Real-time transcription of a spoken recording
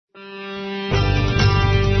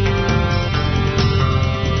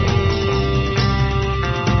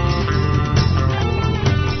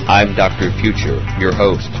I'm Dr. Future, your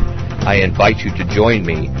host. I invite you to join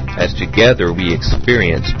me as together we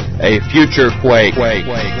experience a future quake.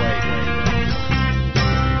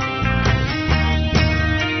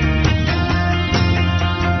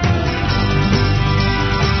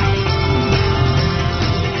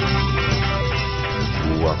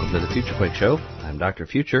 Welcome to the Future Quake Show. I'm Dr.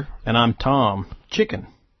 Future. And I'm Tom Chicken.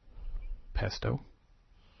 Pesto.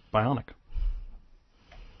 Bionic.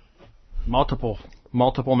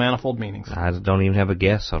 Multiple manifold meanings. I don't even have a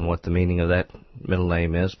guess on what the meaning of that middle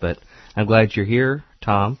name is, but I'm glad you're here,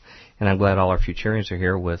 Tom, and I'm glad all our Futurians are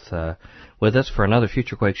here with us for another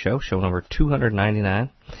Future Quake show number 299.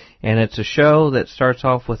 And it's a show that starts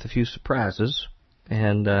off with a few surprises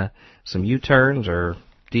and some U-turns or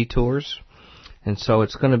detours. And so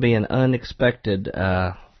it's going to be an unexpected,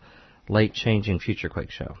 late-changing Future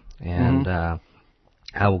Quake show. And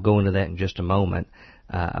I will go into that in just a moment.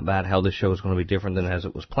 About how this show is going to be different than as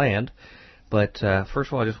it was planned. But first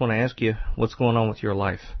of all, I just want to ask you, what's going on with your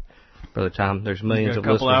life, Brother Tom? There's millions of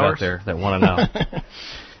listeners out there that want to know.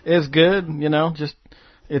 It's good, just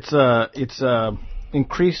it's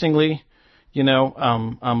increasingly,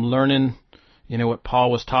 I'm learning, what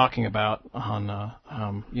Paul was talking about on,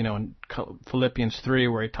 in Philippians 3,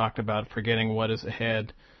 where he talked about forgetting what is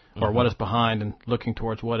ahead or what is behind and looking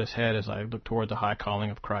towards what is ahead as I look toward the high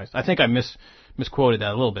calling of Christ. I think I misquoted that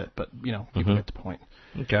a little bit, but, you get the point.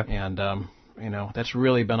 Okay. And, that's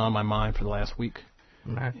really been on my mind for the last week.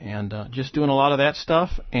 Right. And just doing a lot of that stuff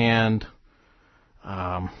and,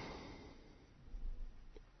 other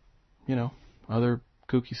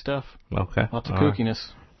kooky stuff. Okay. Lots of kookiness.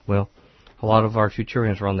 Right. Well, a lot of our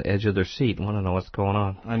Futurians are on the edge of their seat and want to know what's going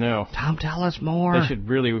on. I know. Tom, tell us more. They should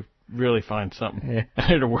really find something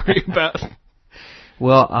to worry about.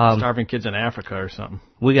 Well, starving kids in Africa or something.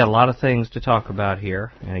 We got a lot of things to talk about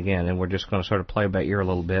here, and we're just going to sort of play by ear a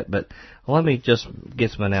little bit. But let me just get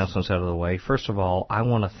some announcements out of the way. First of all, I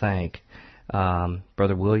want to thank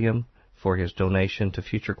Brother William for his donation to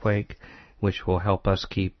Future Quake, which will help us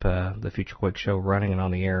keep the Future Quake show running and on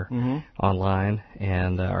the air online,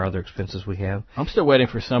 and our other expenses we have. I'm still waiting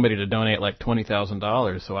for somebody to donate like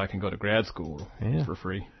 $20,000 so I can go to grad school for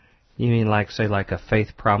free. You mean like a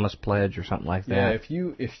faith promise pledge or something like that? Yeah,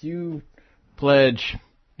 if you pledge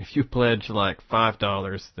like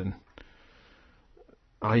 $5, then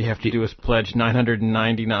all you have to do is pledge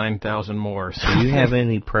 999,000 more. So. Do you have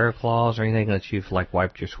any prayer clause or anything that you've like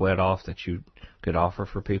wiped your sweat off that you could offer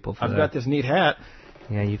for people? I've got this neat hat.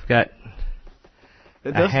 Yeah, you've got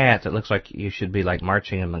a hat that looks like you should be like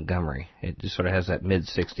marching in Montgomery. It just sort of has that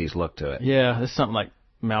mid-'60s look to it. Yeah, it's something like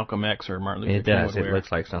Malcolm X or Martin Luther King. It does. It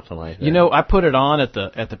looks like something like that. I put it on at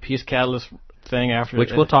the Peace Catalyst thing after,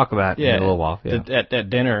 which we'll talk about in a little while. Yeah.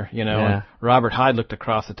 At dinner, and Robert Hyde looked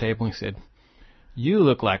across the table and he said, "You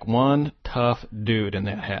look like one tough dude in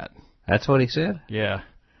that hat." That's what he said? Yeah.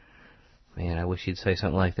 Man, I wish he'd say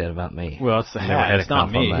something like that about me. Well, it's the hat. It's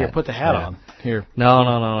not me. Here, put the hat on. Here. No.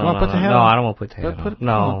 Put the hat on? No, I don't want to put the hat on.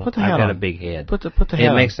 No, put the hat I've got on. a big head. Put the hat on.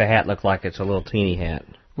 It makes the hat look like it's a little teeny hat.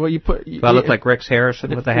 Well, do I look like Rex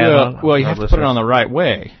Harrison with the hat on? Well, you have to put it on the right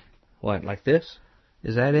way. What, like this?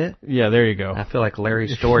 Is that it? Yeah, there you go. I feel like Larry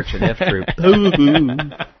Storch in F Troop.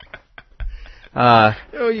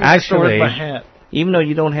 Actually, my hat. Even though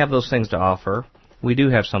you don't have those things to offer, we do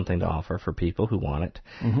have something to offer for people who want it.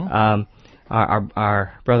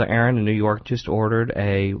 Our brother Aaron in New York just ordered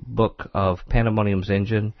a book of Pandemonium's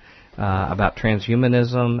Engine about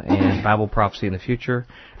transhumanism and Bible prophecy in the future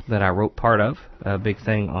that I wrote part of, a big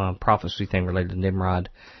thing on prophecy thing related to Nimrod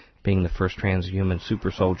being the first transhuman super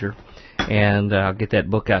soldier. And I'll get that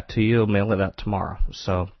book out to you. I'll mail it out tomorrow.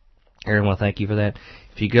 So, Aaron, I want to thank you for that.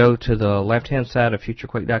 If you go to the left-hand side of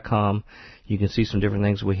futurequake.com, you can see some different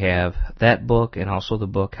things we have. That book and also the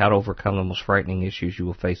book, How to Overcome the Most Frightening Issues You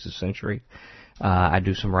Will Face This Century. I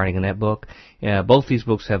do some writing in that book. Both these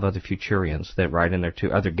books have other Futurians that write in there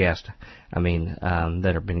too, other guests,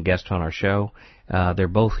 that have been guests on our show. They're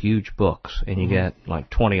both huge books, and you get like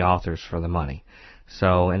 20 authors for the money.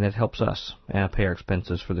 So, and it helps us pay our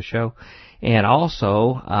expenses for the show. And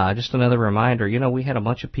also, just another reminder, we had a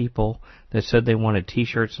bunch of people that said they wanted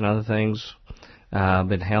T-shirts and other things,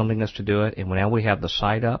 been hounding us to do it, and now we have the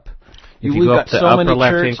site up. If you go up to the upper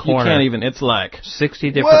left-hand corner, you can't even, it's like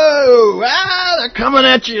 60 different... Whoa! They're coming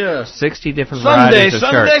at you! 60 different varieties of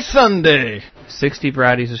shirts. Sunday! 60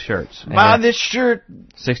 varieties of shirts. Buy this shirt!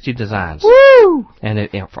 60 designs. Woo! And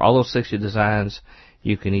for all those 60 designs,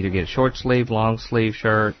 you can either get a short sleeve, long sleeve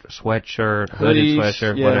shirt, sweatshirt, hooded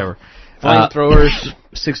sweatshirt, whatever. Flamethrowers.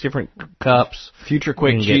 6 different cups. Future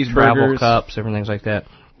Quake cheeseburgers. Travel cups, different things like that.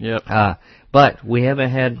 Yep. But we haven't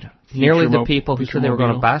had nearly the people who said they were going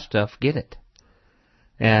to Mobile. buy stuff get it.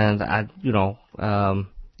 And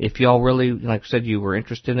if y'all really, like I said, you were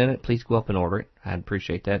interested in it, please go up and order it. I'd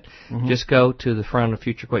appreciate that. Mm-hmm. Just go to the front of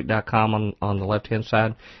futurequake.com on the left-hand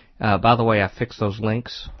side. By the way, I fixed those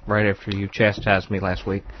links right after you chastised me last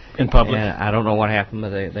week. In public. And I don't know what happened,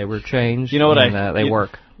 but they were changed. You know what they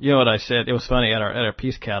work. You know what I said? It was funny at our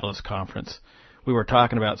Peace Catalyst conference. We were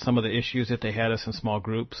talking about some of the issues that they had us in small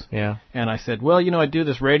groups. Yeah. And I said, well, I do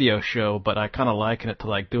this radio show, but I kind of liken it to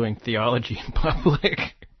like doing theology in public.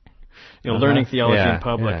 Learning theology in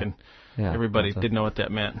public, and everybody didn't know what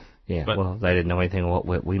that meant. Yeah, but, well, they didn't know anything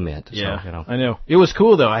what we meant. Yeah, so, I know. It was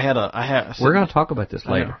cool though. We're going to talk about this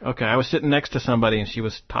later. Okay, I was sitting next to somebody, and she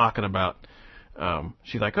was talking about.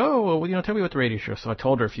 She's like, "Oh, well, tell me about the radio show." So I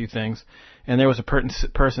told her a few things, and there was a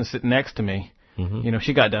person sitting next to me. Mm-hmm.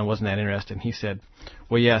 She got done, wasn't that interested. And he said,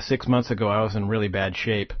 "Well, yeah, 6 months ago I was in really bad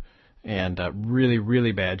shape, and really,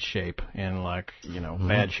 really bad shape, and mm-hmm.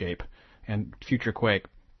 bad shape, and Future Quake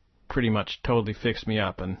pretty much totally fixed me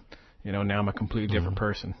up, and now I'm a completely different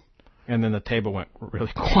person." And then the table went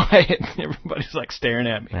really quiet, and everybody's like staring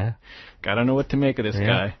at me. Yeah. I don't know what to make of this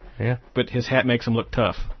guy. Yeah. But his hat makes him look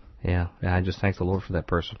tough. Yeah, I just thank the Lord for that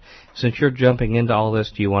person. Since you're jumping into all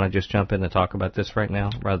this, do you want to just jump in and talk about this right now,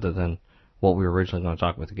 rather than what we were originally going to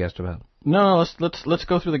talk with the guest about? No, let's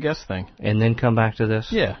go through the guest thing. And then come back to this?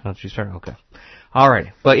 Yeah. Don't you start? Okay. All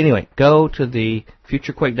right. But anyway, go to the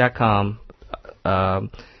futurequake.com,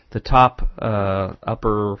 the top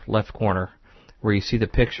upper left corner, where you see the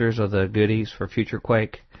pictures of the goodies for Future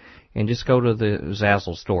Quake, and just go to the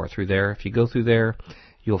Zazzle store through there. If you go through there,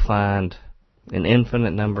 you'll find an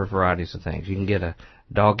infinite number of varieties of things. You can get a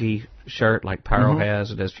doggy shirt like Pyro mm-hmm. has.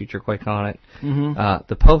 It has Future Quake on it. Mm-hmm.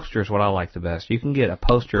 The poster is what I like the best. You can get a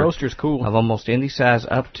poster. Poster's cool. Of almost any size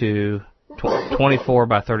up to 24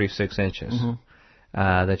 by 36 inches. Mm-hmm.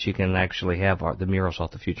 That you can actually have the murals off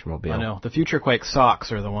the Future Mobile. I know. The Future Quake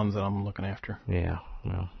socks are the ones that I'm looking after. Yeah,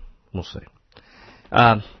 well, we'll see.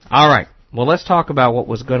 All right. Well, let's talk about what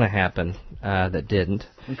was going to happen that didn't.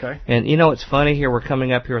 Okay. And, it's funny here. We're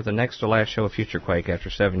coming up here with the next to last show of Future Quake after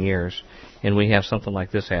 7 years, and we have something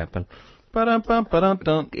like this happen.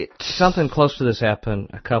 Something close to this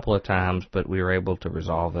happened a couple of times, but we were able to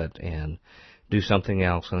resolve it and do something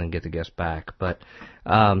else and then get the guest back. But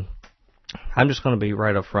I'm just going to be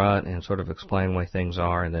right up front and sort of explain why things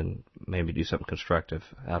are, and then maybe do something constructive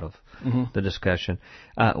out of mm-hmm. the discussion.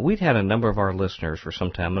 We'd had a number of our listeners for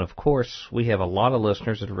some time, and of course, we have a lot of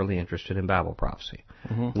listeners that are really interested in Bible prophecy,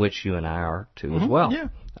 mm-hmm. which you and I are too mm-hmm. as well.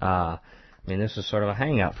 Yeah. This is sort of a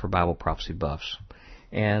hangout for Bible prophecy buffs.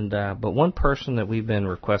 And but one person that we've been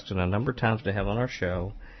requesting a number of times to have on our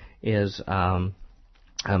show is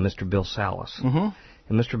Mr. Bill Salas. Mm-hmm.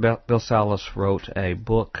 And Mr. Bill Salas wrote a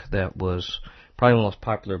book that was probably one of the most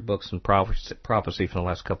popular books in prophecy for the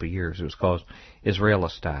last couple of years. It was called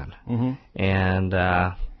Israelistine. Mm-hmm. And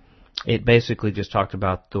it basically just talked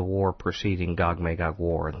about the war preceding Gog-Magog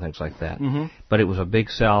war and things like that. Mm-hmm. But it was a big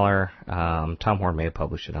seller. Tom Horn may have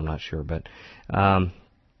published it, I'm not sure. But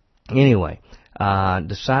anyway,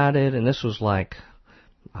 decided, and this was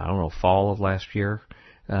fall of last year,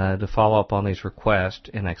 to follow up on these requests,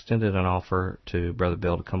 and I extended an offer to Brother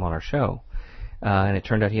Bill to come on our show. And it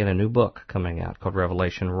turned out he had a new book coming out called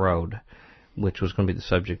Revelation Road, which was going to be the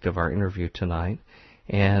subject of our interview tonight.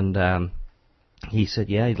 And he said,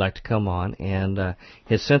 yeah, he'd like to come on, and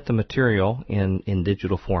he sent the material in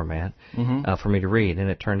digital format mm-hmm. For me to read. And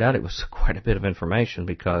it turned out it was quite a bit of information,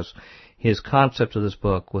 because his concept of this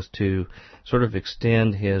book was to sort of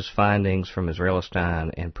extend his findings from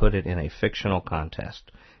Israelistine and put it in a fictional context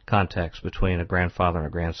between a grandfather and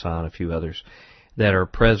a grandson, a few others, that are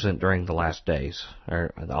present during the last days,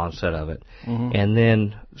 or the onset of it. Mm-hmm. And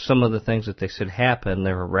then some of the things that they said happened,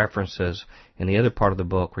 there were references in the other part of the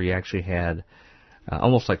book where you actually had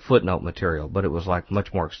almost like footnote material, but it was like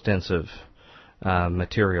much more extensive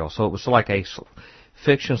material. So it was like a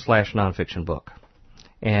fiction/nonfiction book.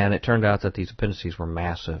 And it turned out that these appendices were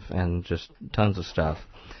massive and just tons of stuff.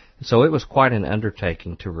 So it was quite an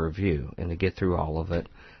undertaking to review and to get through all of it,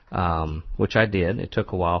 which I did. It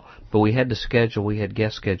took a while, but we had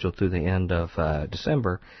guests scheduled through the end of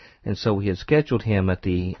December, and so we had scheduled him at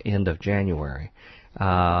the end of January,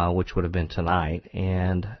 which would have been tonight,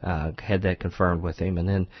 and had that confirmed with him. And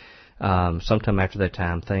then sometime after that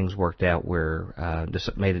time, things worked out where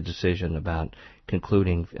made a decision about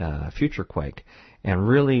concluding Future Quake. And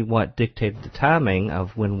really what dictated the timing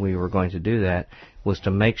of when we were going to do that was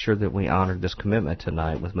to make sure that we honored this commitment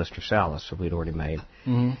tonight with Mr. Salas that we'd already made.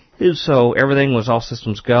 Mm-hmm. And so everything was all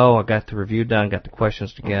systems go. I got the review done, got the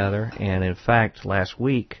questions together, and in fact, last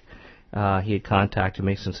week he had contacted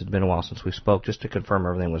me, since it had been a while since we spoke, just to confirm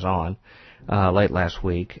everything was on late last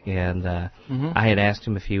week. And I had asked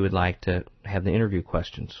him if he would like to have the interview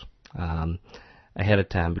questions ahead of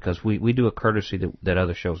time, because we do a courtesy that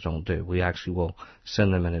other shows don't do. We actually will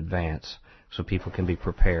send them in advance so people can be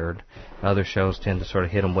prepared. Other shows tend to sort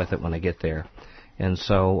of hit them with it when they get there. And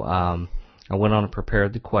so I went on and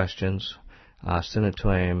prepared the questions, sent it to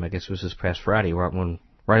him, I guess it was this past Friday, right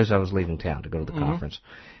as I was leaving town to go to the conference.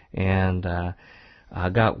 And I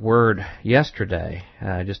got word yesterday,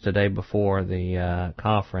 just a day before the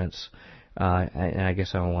conference, and I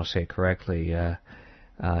guess I don't want to say it correctly,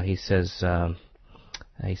 he says,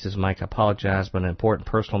 Mike, I apologize, but an important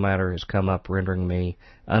personal matter has come up, rendering me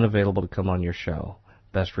unavailable to come on your show.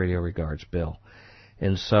 Best radio regards, Bill.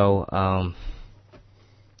 And so I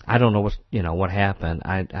don't know what happened.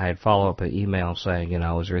 I had follow up an email saying,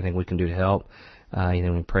 is there anything we can do to help?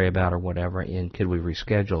 Anything we can pray about or whatever, and could we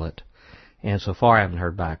reschedule it? And so far I haven't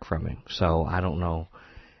heard back from him. So I don't know.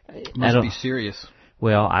 It must be serious.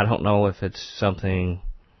 Well, I don't know if it's something,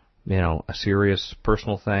 a serious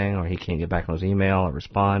personal thing, or he can't get back on his email or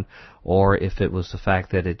respond, or if it was the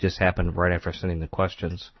fact that it just happened right after sending the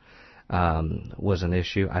questions was an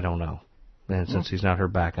issue. I don't know. And since he's not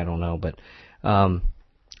heard back, I don't know. But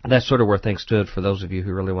that's sort of where things stood for those of you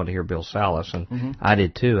who really want to hear Bill Salas, and I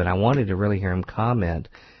did too. And I wanted to really hear him comment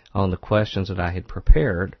on the questions that I had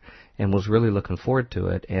prepared, and was really looking forward to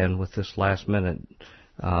it. And with this last minute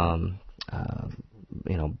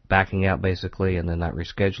backing out basically and then not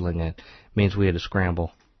rescheduling it means we had to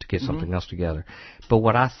scramble to get something else together. But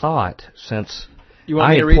what I thought, since you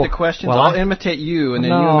want me to read the questions? Well, I'll imitate you, and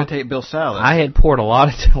then you imitate Bill Salas. I had poured a lot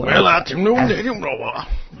of time. Well,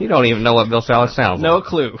 you don't even know what Bill Salas sounds like. No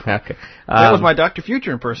clue. Okay. That was my Dr.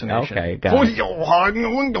 Future impersonation. Okay, got it.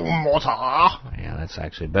 Yeah, that's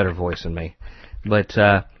actually a better voice than me. But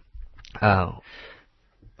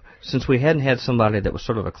since we hadn't had somebody that was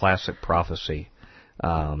sort of a classic prophecy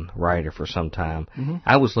writer for some time,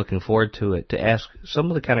 I was looking forward to it, to ask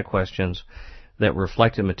some of the kind of questions that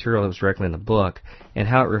reflected material that was directly in the book, and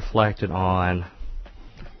how it reflected on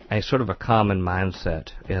a sort of a common mindset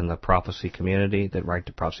in the prophecy community that write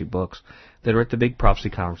the prophecy books, that are at the big prophecy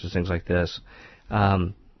conferences, things like this,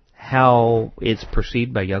 how it's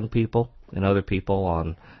perceived by young people and other people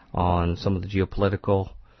on some of the geopolitical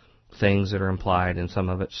things that are implied in some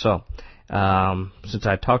of it. So, since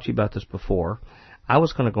I talked to you about this before, I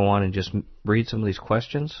was going to go on and just read some of these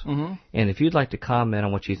questions. And if you'd like to comment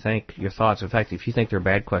on what you think, your thoughts. In fact, if you think they're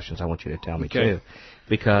bad questions, I want you to tell me too,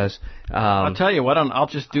 because I'll tell you what. I'll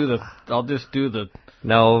just do the.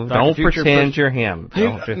 No, don't pretend you're him.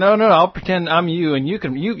 No. I'll pretend I'm you, and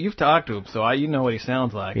you've talked to him, so you know what he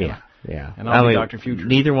sounds like. Yeah. And I'll be Dr. Future.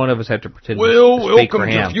 Neither one of us have to pretend to speak for him. Welcome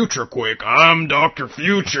to Future Quick. I'm Dr.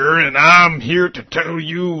 Future, and I'm here to tell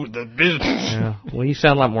you the business. Yeah. Well, you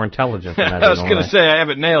sound a lot more intelligent than that. I was going to say, I have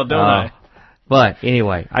it nailed, don't I? But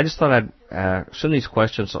anyway, I just thought I'd some of these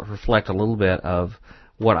questions reflect a little bit of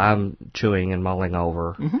what I'm chewing and mulling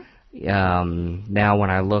over. Now when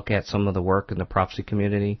I look at some of the work in the prophecy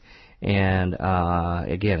community, and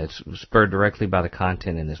again, it's spurred directly by the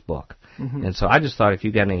content in this book. And so I just thought if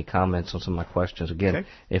you got any comments on some of my questions, again,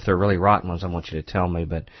 if they're really rotten ones, I want you to tell me.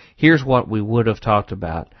 But here's what we would have talked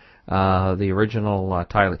about. The original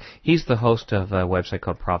title. He's the host of a website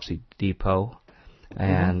called Prophecy Depot,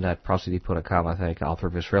 and at prophecydepot.com, I think, author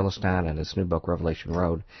of Israelistine and his new book, Revelation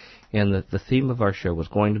Road. And the theme of our show was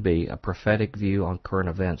going to be a prophetic view on current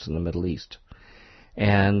events in the Middle East.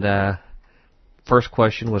 And first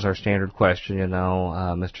question was our standard question,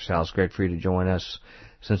 Mr. Salas, great for you to join us.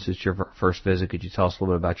 Since it's your first visit, could you tell us a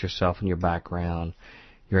little bit about yourself and your background,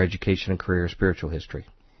 your education and career, spiritual history?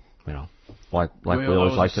 Like we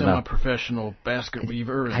always like to know. I'm a professional basket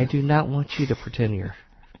weaver. I do not want you to pretend you're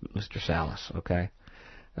Mr. Salas, okay?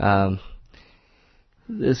 The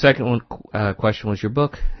second question was your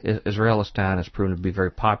book, Israelistine, has proven to be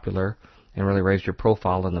very popular and really raised your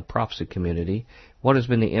profile in the prophecy community. What has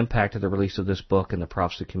been the impact of the release of this book in the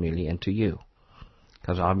prophecy community and to you?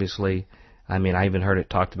 Because obviously, I even heard it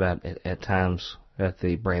talked about at times at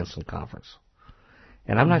the Branson conference.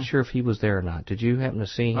 And I'm not sure if he was there or not. Did you happen to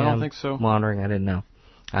see him? I don't think so. Monitoring? I didn't know.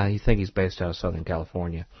 I think he's based out of Southern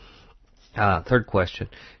California. Third question.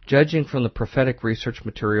 Judging from the prophetic research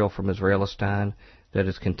material from Israelistine that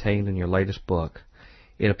is contained in your latest book,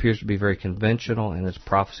 it appears to be very conventional in its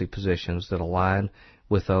prophecy positions that align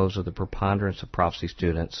with those of the preponderance of prophecy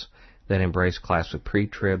students that embrace classic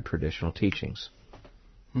pre-trib traditional teachings,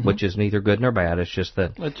 which is neither good nor bad. It's just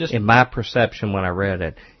that, in my perception when I read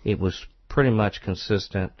it, it was pretty much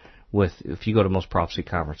consistent with, if you go to most prophecy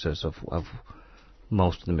conferences, of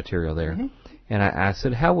most of the material there. And I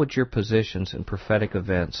said, how would your positions in prophetic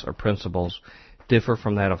events or principles differ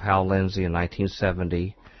from that of Hal Lindsey in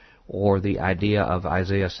 1970, or the idea of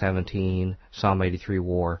Isaiah 17, Psalm 83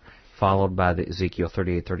 war, followed by the Ezekiel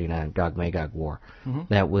 38-39 Gog-Magog war,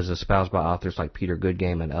 that was espoused by authors like Peter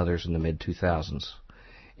Goodgame and others in the mid-2000s?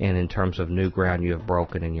 And in terms of new ground you have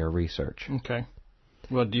broken in your research. Okay.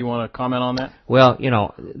 Well, do you want to comment on that? Well,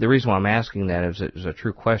 the reason why I'm asking that is a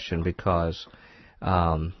true question because,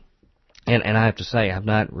 and I have to say, I've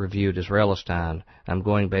not reviewed Israelistine. I'm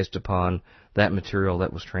going based upon that material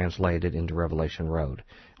that was translated into Revelation Road,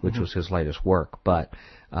 which was his latest work. But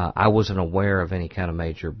I wasn't aware of any kind of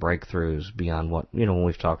major breakthroughs beyond what, when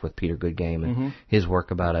we've talked with Peter Goodgame and his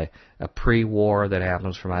work about a pre-war that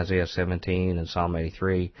happens from Isaiah 17 and Psalm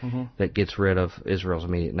 83 that gets rid of Israel's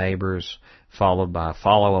immediate neighbors, followed by a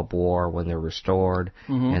follow-up war when they're restored,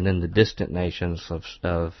 and then the distant nations of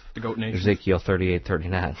the goat nation. Ezekiel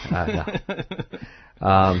 38-39.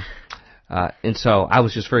 And so I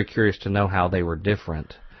was just very curious to know how they were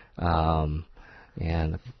different. And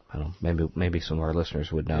I don't know, maybe some of our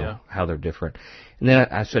listeners would know how they're different. And then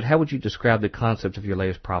I said, how would you describe the concept of your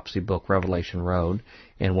latest prophecy book, Revelation Road,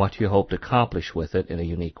 and what you hope to accomplish with it in a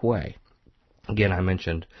unique way? Again, I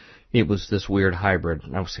mentioned it was this weird hybrid.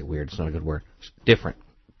 I would say weird, it's not a good word. It's different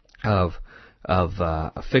of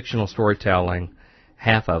a fictional storytelling,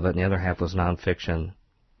 half of it, and the other half was nonfiction,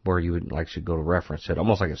 where you would should go to reference it,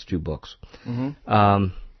 almost like it's two books.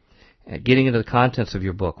 Getting into the contents of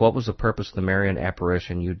your book, what was the purpose of the Marian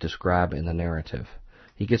apparition you describe in the narrative?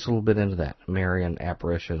 He gets a little bit into that, Marian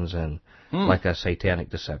apparitions and like a satanic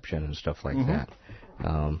deception and stuff like that.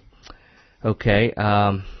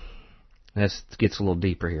 This gets a little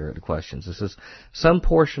deeper here at the questions. This is, some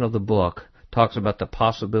portion of the book talks about the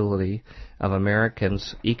possibility of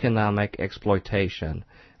Americans' economic exploitation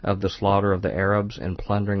of the slaughter of the Arabs and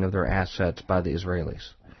plundering of their assets by the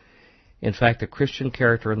Israelis. In fact, the Christian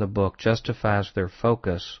character in the book justifies their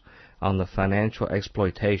focus on the financial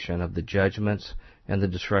exploitation of the judgments and the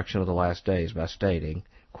destruction of the last days by stating,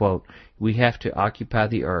 quote, "We have to occupy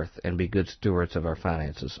the earth and be good stewards of our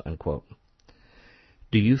finances," unquote.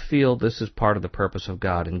 Do you feel this is part of the purpose of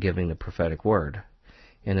God in giving the prophetic word?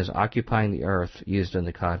 And is occupying the earth used in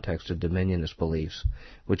the context of dominionist beliefs,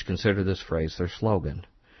 which consider this phrase their slogan?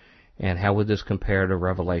 And how would this compare to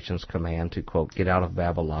Revelation's command to, quote, "get out of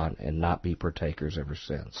Babylon and not be partakers of her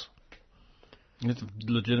sins"? It's a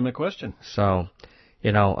legitimate question. So,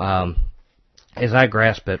 as I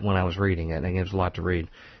grasped it when I was reading it, and it was a lot to read,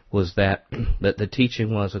 was that the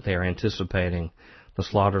teaching was that they are anticipating the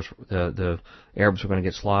slaughters, the Arabs were going to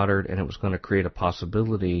get slaughtered, and it was going to create a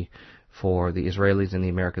possibility for the Israelis and the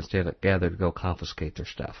Americans together to go confiscate their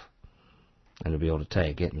stuff and to be able to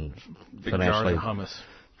take it and big financially jars of hummus.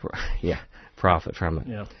 Profit from it.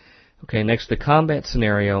 Yeah. Okay, next, the combat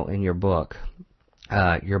scenario in your book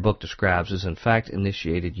describes is in fact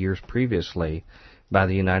initiated years previously by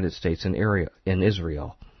the United States in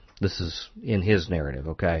Israel. This is in his narrative,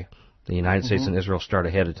 okay? The United States and Israel start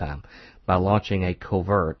ahead of time by launching a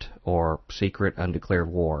covert or secret undeclared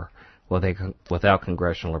war without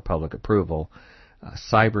congressional or public approval, a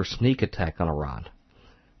cyber sneak attack on Iran,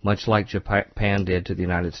 much like Japan did to the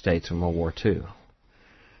United States in World War II.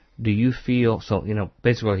 Do you feel,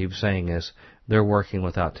 basically what he was saying is they're working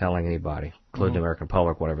without telling anybody, including the American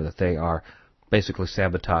public, whatever, that they are basically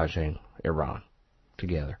sabotaging Iran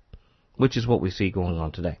together, which is what we see going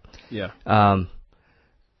on today. Yeah.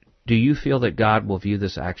 Do you feel that God will view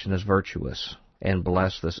this action as virtuous and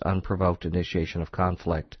bless this unprovoked initiation of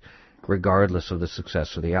conflict, regardless of the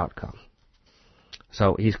success or the outcome?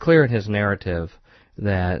 So he's clear in his narrative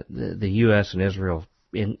that the U.S. and Israel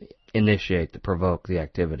provoke the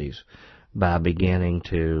activities by beginning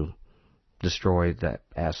to destroy the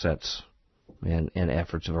assets and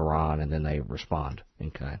efforts of Iran, and then they respond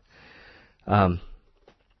in kind.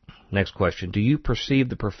 Next question. Do you perceive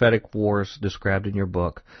the prophetic wars described in your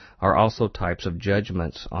book are also types of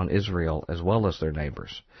judgments on Israel as well as their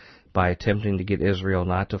neighbors, by attempting to get Israel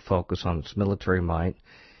not to focus on its military might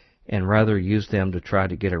and rather use them to try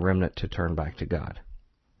to get a remnant to turn back to God?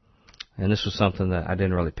 And this was something that I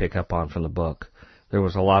didn't really pick up on from the book. There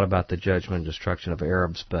was a lot about the judgment and destruction of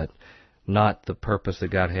Arabs, but not the purpose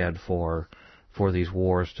that God had for these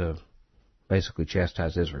wars to basically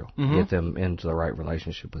chastise Israel, get them into the right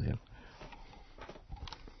relationship with Him.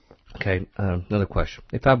 Okay, another question.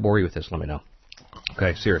 If I bore you with this, let me know.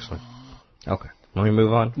 Okay, seriously. Okay. Let me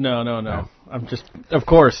move on? No. Oh. I'm just, of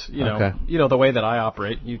course, Okay. the way that I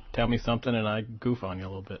operate. You tell me something and I goof on you a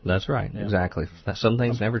little bit. That's right. Yeah. Exactly. Some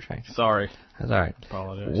things never change. Sorry. That's all right.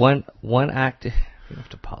 Apologize. You have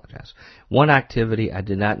to apologize. One activity I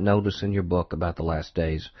did not notice in your book about the last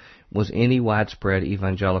days was any widespread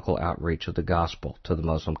evangelical outreach of the gospel to the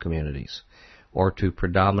Muslim communities or to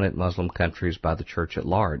predominant Muslim countries by the church at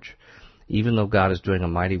large, even though God is doing a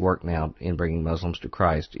mighty work now in bringing Muslims to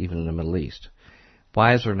Christ, even in the Middle East.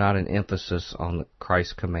 Why is there not an emphasis on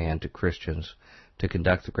Christ's command to Christians to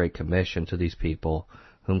conduct the Great Commission to these people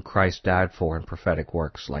whom Christ died for in prophetic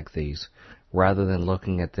works like these, rather than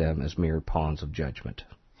looking at them as mere pawns of judgment?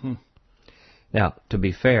 Now, to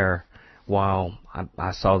be fair, while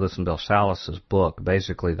I saw this in Bill Salas's book,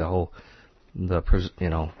 basically the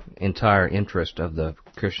entire interest of the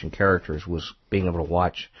Christian characters was being able to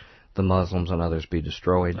watch the Muslims and others be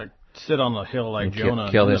destroyed. Like sit on the hill like Jonah.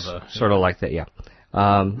 Kill this, sort of like that, yeah.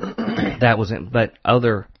 That was it. But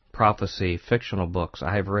other prophecy fictional books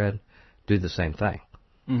I have read do the same thing.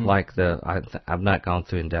 Mm-hmm. Like I've not gone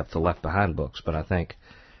through in depth the Left Behind books, but I think,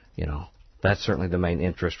 that's certainly the main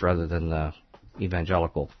interest rather than the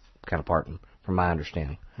evangelical kind of part, from my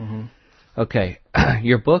understanding. Mm-hmm. Okay,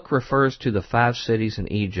 your book refers to the 5 cities in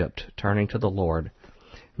Egypt turning to the Lord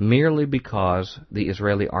merely because the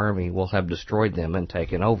Israeli army will have destroyed them and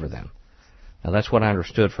taken over them. Now, that's what I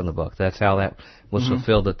understood from the book. That's how that was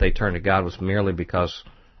fulfilled, that they turned to God, was merely because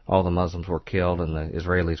all the Muslims were killed and the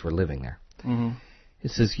Israelis were living there. Mm-hmm.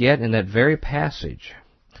 It says, yet in that very passage,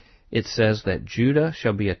 it says that Judah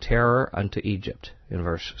shall be a terror unto Egypt, in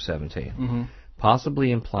verse 17,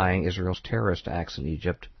 possibly implying Israel's terrorist acts in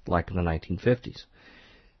Egypt, like in the 1950s.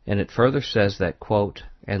 And it further says that, quote,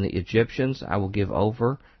 and the Egyptians I will give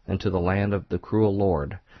over unto the land of the cruel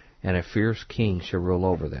Lord, and a fierce king shall rule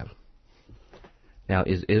over them. Now,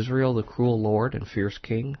 is Israel the cruel Lord and fierce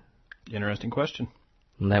king? Interesting question.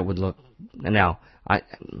 And that would look... Now,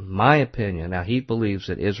 my opinion, he believes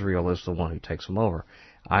that Israel is the one who takes them over.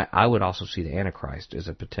 I would also see the Antichrist as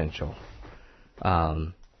a potential...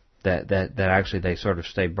 that actually they sort of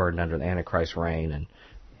stay burdened under the Antichrist reign, and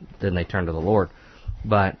then they turn to the Lord.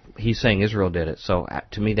 But he's saying Israel did it, so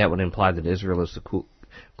to me that would imply that Israel is the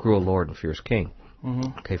cruel Lord and fierce king.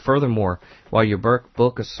 Mm-hmm. Okay. Furthermore, while your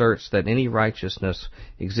book asserts that any righteousness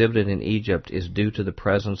exhibited in Egypt is due to the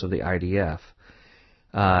presence of the IDF,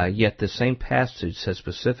 yet the same passage says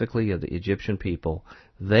specifically of the Egyptian people,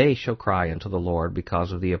 they shall cry unto the Lord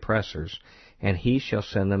because of the oppressors, and he shall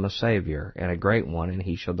send them a Savior, and a great one, and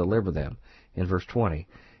he shall deliver them, in verse 20.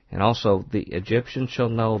 And also, the Egyptians shall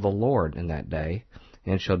know the Lord in that day,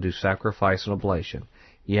 and shall do sacrifice and oblation.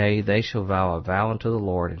 Yea, they shall vow a vow unto the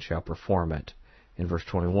Lord, and shall perform it, in verse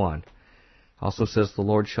 21. Also says, the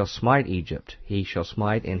Lord shall smite Egypt, he shall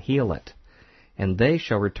smite and heal it, and they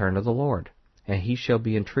shall return to the Lord, and he shall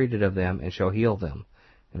be entreated of them, and shall heal them,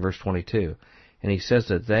 in verse 22. And he says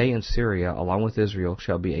that they in Syria, along with Israel,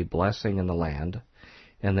 shall be a blessing in the land,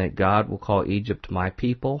 and that God will call Egypt my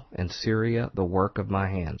people, and Syria the work of my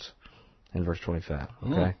hands, in verse 25.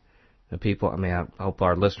 Okay? The people, I hope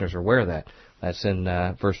our listeners are aware of that. That's in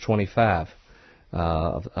verse 25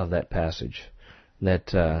 of that passage,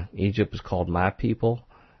 that Egypt is called my people,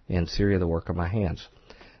 and Syria the work of my hands.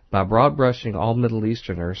 By broad brushing all Middle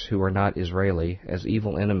Easterners who are not Israeli as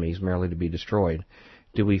evil enemies merely to be destroyed,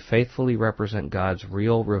 do we faithfully represent God's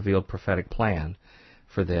real revealed prophetic plan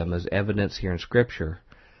for them as evidence here in Scripture,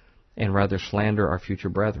 and rather slander our future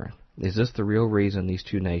brethren? Is this the real reason these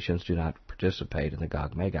two nations do not participate in the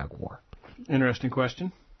Gog-Magog war? Interesting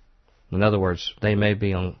question. In other words, they may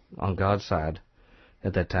be on God's side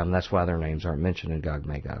at that time. That's why their names aren't mentioned in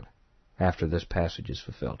Gog-Magog after this passage is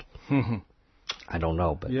fulfilled. I don't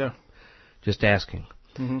know, but just asking.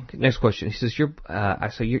 Okay, next question. He says,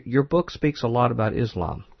 your book speaks a lot about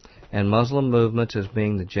Islam and Muslim movements as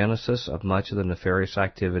being the genesis of much of the nefarious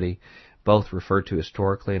activity, both referred to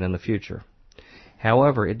historically and in the future.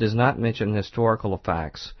 However, it does not mention historical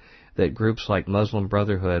facts that groups like Muslim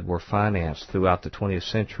Brotherhood were financed throughout the 20th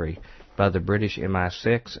century by the British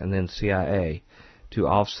MI6 and then CIA to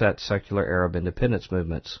offset secular Arab independence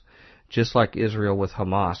movements, just like Israel with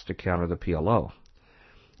Hamas to counter the PLO.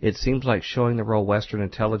 It seems like showing the role Western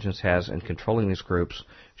intelligence has in controlling these groups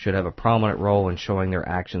should have a prominent role in showing their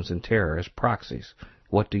actions in terror as proxies.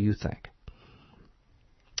 What do you think?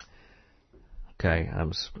 Okay,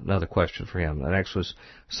 another question for him. The next was,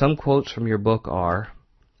 some quotes from your book are,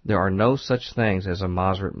 there are no such things as a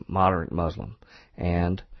moderate Muslim,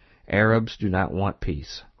 and Arabs do not want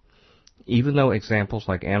peace. Even though examples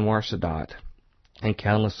like Anwar Sadat and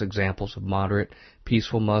countless examples of moderate,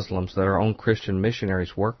 peaceful Muslims that our own Christian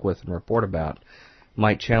missionaries work with and report about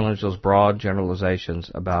might challenge those broad generalizations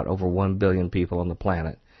about over 1 billion people on the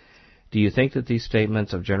planet. Do you think that these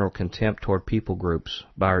statements of general contempt toward people groups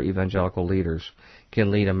by our evangelical leaders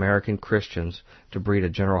can lead American Christians to breed a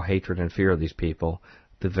general hatred and fear of these people,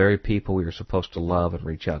 the very people we are supposed to love and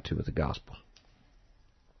reach out to with the gospel?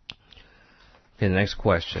 Okay, the next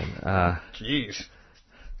question. Jeez.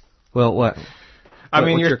 Well, what? I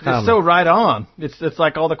mean, you're so right on. It's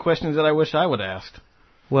like all the questions that I wish I would ask.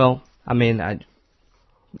 Well, I mean,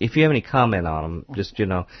 if you have any comment on them, just,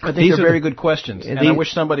 I think they're very good questions, and I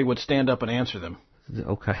wish somebody would stand up and answer them.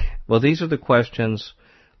 Okay. Well, these are the questions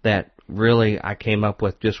that really I came up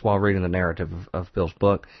with just while reading the narrative of Bill's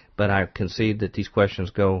book, but I concede that these questions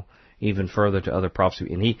go even further to other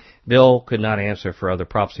prophecy. And Bill could not answer for other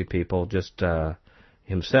prophecy people, just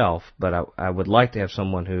himself, but I would like to have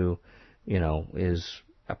someone who, is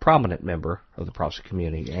a prominent member of the prophecy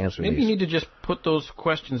community answer Maybe these. You need to just put those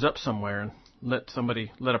questions up somewhere and let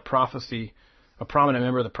a prominent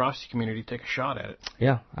member of the prophecy community take a shot at it.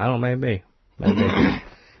 Yeah, I don't know, maybe.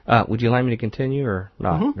 Would you like me to continue or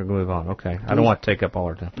not? Mm-hmm. We're going to move on. Okay. I don't want to take up all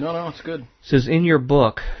our time. No, it's good. It says, in your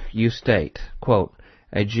book, you state, quote,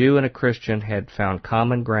 a Jew and a Christian had found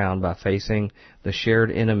common ground by facing the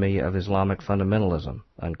shared enemy of Islamic fundamentalism,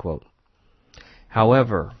 unquote.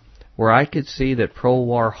 However, where I could see that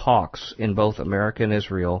pro-war hawks in both America and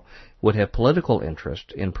Israel would have political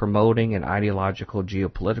interest in promoting an ideological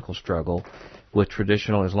geopolitical struggle with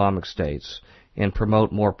traditional Islamic states and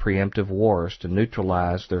promote more preemptive wars to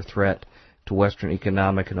neutralize their threat to Western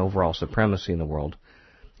economic and overall supremacy in the world,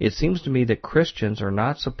 it seems to me that Christians are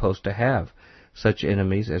not supposed to have such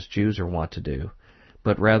enemies as Jews are wont to do,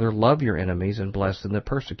 but rather love your enemies and bless them that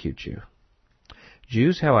persecute you.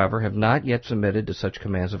 Jews, however, have not yet submitted to such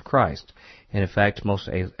commands of Christ, and in fact most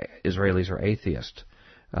Israelis are atheists,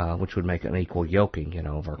 which would make an equal yoking,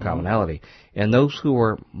 of our commonality. And those who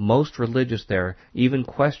are most religious there even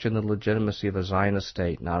question the legitimacy of a Zionist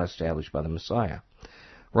state not established by the Messiah.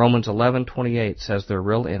 Romans 11:28 says their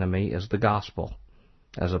real enemy is the gospel,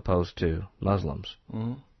 as opposed to Muslims.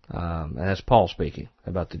 And that's Paul speaking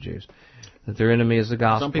about the Jews. That their enemy is the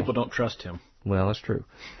gospel. Some people don't trust him. Well, that's true.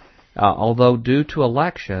 Although due to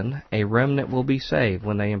election, a remnant will be saved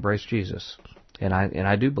when they embrace Jesus. And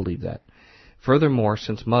I do believe that. Furthermore,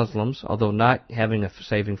 since Muslims, although not having a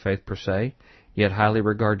saving faith per se, yet highly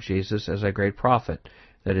regard Jesus as a great prophet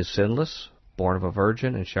that is sinless, born of a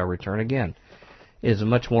virgin, and shall return again, it is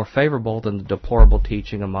much more favorable than the deplorable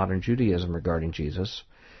teaching of modern Judaism regarding Jesus.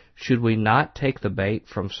 Should we not take the bait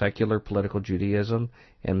from secular political Judaism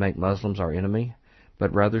and make Muslims our enemy,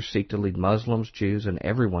 but rather seek to lead Muslims, Jews, and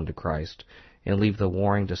everyone to Christ, and leave the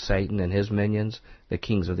warring to Satan and his minions, the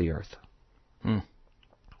kings of the earth?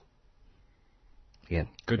 Again,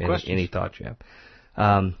 good question. Any thoughts you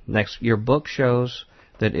have? Next, your book shows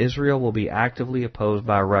that Israel will be actively opposed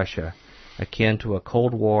by Russia, akin to a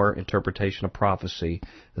Cold War interpretation of prophecy,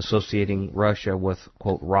 associating Russia with,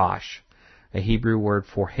 quote, Rosh, a Hebrew word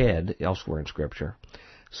for head elsewhere in Scripture,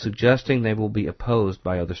 suggesting they will be opposed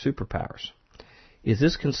by other superpowers. Is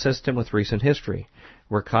this consistent with recent history,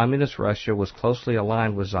 where Communist Russia was closely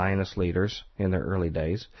aligned with Zionist leaders in their early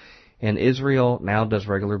days, and Israel now does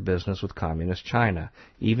regular business with Communist China,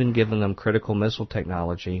 even giving them critical missile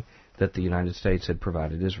technology that the United States had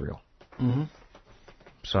provided Israel?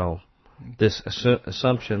 So, this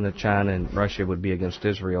assumption that China and Russia would be against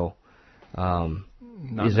Israel,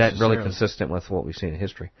 is that really consistent with what we've seen in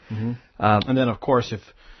history? And then, of course,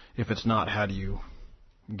 if it's not, how do you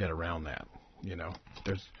get around that?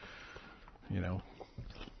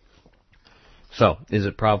 So, is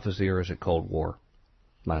it prophecy or is it Cold War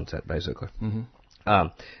mindset, basically?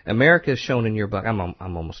 America is shown in your book. I'm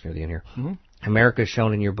almost near the end here. America is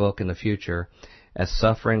shown in your book in the future as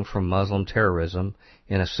suffering from Muslim terrorism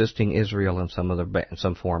and assisting Israel in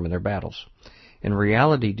some form in their battles. In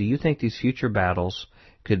reality, do you think these future battles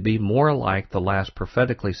could be more like the last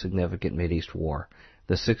prophetically significant Mideast war,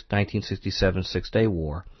 the 1967 Six-Day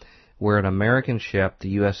War, where an American ship,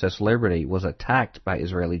 the USS Liberty, was attacked by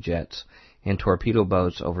Israeli jets and torpedo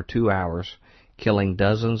boats over 2 hours, killing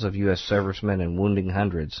dozens of U.S. servicemen and wounding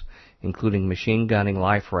hundreds, including machine-gunning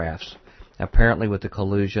life rafts, apparently with the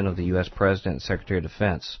collusion of the U.S. President and Secretary of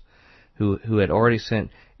Defense, who had already sent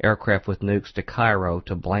aircraft with nukes to Cairo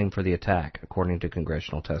to blame for the attack, according to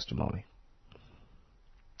congressional testimony.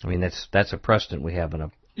 I mean, that's a precedent we have in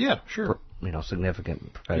a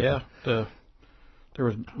significant prophetic. There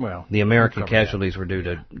was the American casualties were due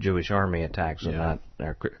to Jewish army attacks and not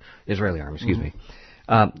Israeli army. Excuse me.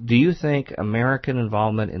 Do you think American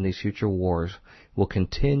involvement in these future wars will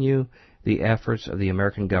continue the efforts of the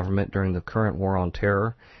American government during the current war on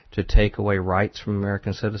terror to take away rights from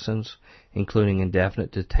American citizens, including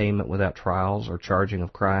indefinite detainment without trials or charging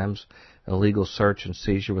of crimes, illegal search and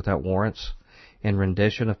seizure without warrants, and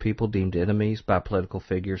rendition of people deemed enemies by political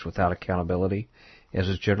figures without accountability, as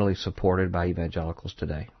is generally supported by evangelicals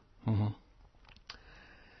today? Mm-hmm.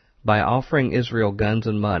 By offering Israel guns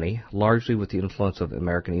and money, largely with the influence of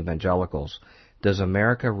American evangelicals, does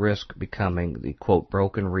America risk becoming the, quote,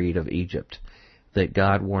 broken reed of Egypt that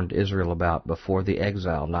God warned Israel about before the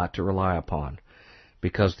exile not to rely upon?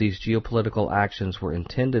 Because these geopolitical actions were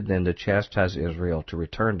intended then to chastise Israel to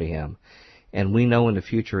return to him, and we know in the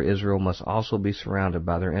future Israel must also be surrounded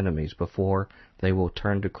by their enemies before they will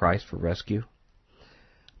turn to Christ for rescue.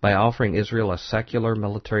 By offering Israel a secular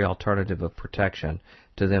military alternative of protection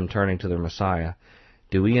to them turning to their Messiah,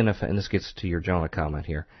 do we, in effect, and this gets to your Jonah comment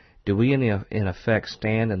here, do we in effect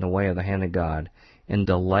stand in the way of the hand of God and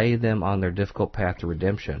delay them on their difficult path to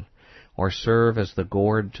redemption, or serve as the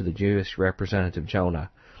gourd to the Jewish representative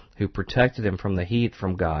Jonah, who protected him from the heat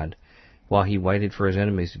from God while he waited for his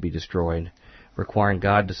enemies to be destroyed, requiring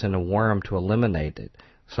God to send a worm to eliminate it,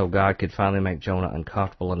 so God could finally make Jonah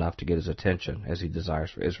uncomfortable enough to get his attention, as he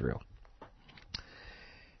desires for Israel?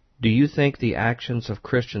 Do you think the actions of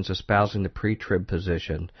Christians espousing the pre-trib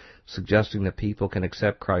position, suggesting that people can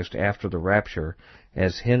accept Christ after the rapture,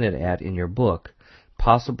 as hinted at in your book,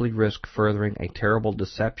 possibly risk furthering a terrible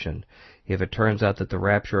deception if it turns out that the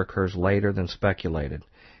rapture occurs later than speculated,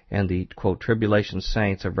 and the, quote, tribulation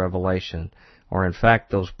saints of Revelation are in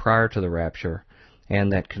fact those prior to the rapture,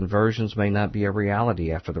 and that conversions may not be a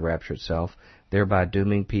reality after the rapture itself, thereby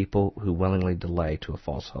dooming people who willingly delay to a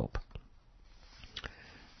false hope?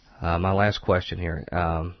 My last question here.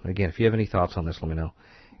 Again, if you have any thoughts on this, let me know.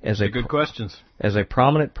 Good questions. As a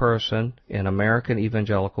prominent person in American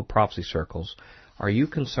evangelical prophecy circles, are you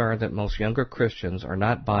concerned that most younger Christians are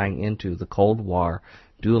not buying into the Cold War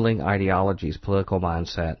dueling ideologies political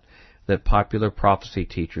mindset that popular prophecy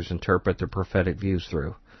teachers interpret their prophetic views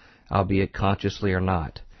through, albeit consciously or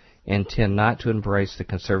not, and tend not to embrace the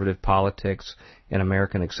conservative politics and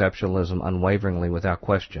American exceptionalism unwaveringly without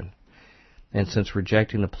question? And since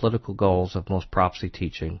rejecting the political goals of most prophecy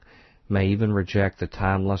teaching, may even reject the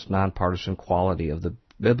timeless, nonpartisan quality of the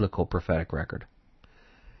biblical prophetic record?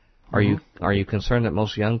 Are you concerned that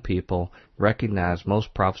most young people recognize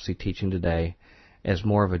most prophecy teaching today as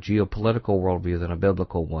more of a geopolitical worldview than a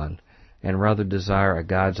biblical one, and rather desire a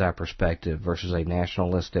God's eye perspective versus a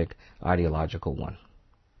nationalistic, ideological one?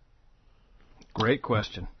 Great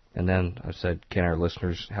question. And then I said,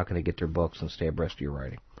 how can they get their books and stay abreast of your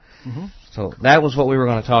writing? Mm-hmm. So that was what we were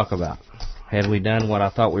going to talk about. Had we done what I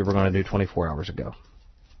thought we were going to do 24 hours ago,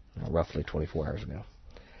 roughly 24 hours ago.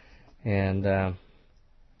 And,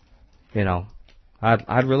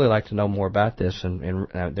 I'd really like to know more about this, and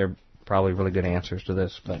there are probably really good answers to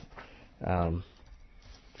this, but,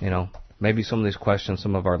 maybe some of these questions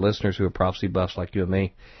some of our listeners who are prophecy buffs like you and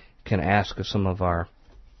me can ask of some of our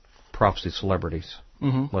prophecy celebrities,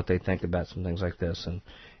 what they think about some things like this. And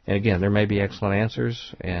again, there may be excellent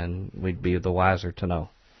answers, and we'd be the wiser to know.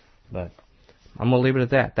 But I'm going to leave it at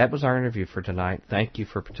that. That was our interview for tonight. Thank you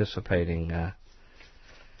for participating.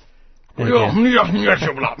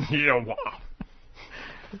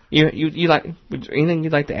 You like anything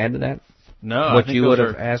you'd like to add to that? No. What you would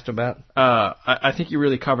have asked about? I think you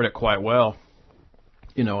really covered it quite well.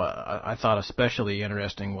 I thought especially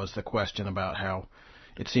interesting was the question about how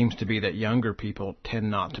it seems to be that younger people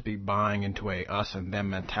tend not to be buying into a us and them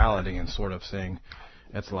mentality and sort of saying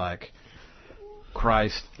it's like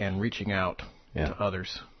Christ and reaching out to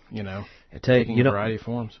others, taking a variety of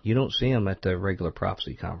forms. You don't see them at the regular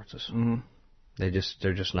prophecy conferences. Mm-hmm. They're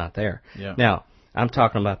just not there. Yeah. Now, I'm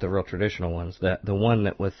talking about the real traditional ones. The one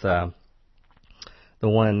that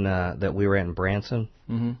we were at in Branson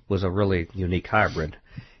was a really unique hybrid.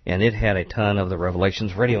 And it had a ton of the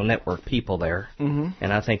Revelations Radio Network people there. Mm-hmm.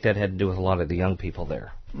 And I think that had to do with a lot of the young people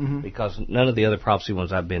there. Mm-hmm. Because none of the other prophecy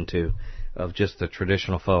ones I've been to, of just the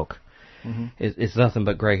traditional folk, it's nothing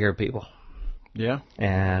but gray-haired people. Yeah.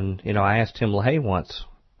 And, I asked Tim LaHaye once.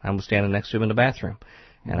 I was standing next to him in the bathroom.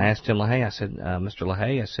 And I asked Tim LaHaye, I said, Mr.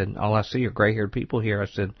 LaHaye, I said, all I see are gray-haired people here. I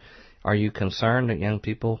said, are you concerned that young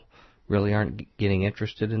people really aren't getting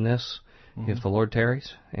interested in this if the Lord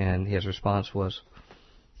tarries? And his response was,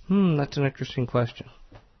 that's an interesting question.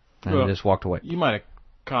 And he just walked away. You might have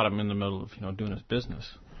caught him in the middle of, doing his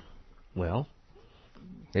business. Well,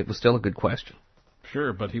 it was still a good question.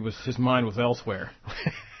 Sure, but his mind was elsewhere.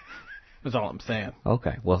 That's all I'm saying.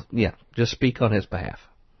 Okay, well, yeah, just speak on his behalf.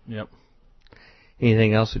 Yep.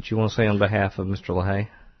 Anything else that you want to say on behalf of Mr. LaHaye?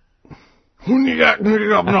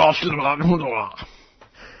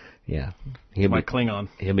 Yeah. My Klingon.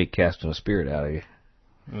 He'll be casting a spirit out of you.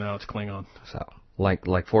 No, it's Klingon. So,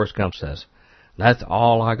 like Forrest Gump says, that's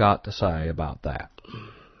all I got to say about that.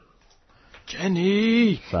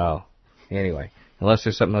 Jenny! So, anyway, unless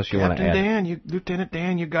there's something else you want to add. Lieutenant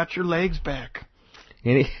Dan, you got your legs back.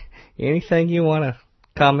 Anything you want to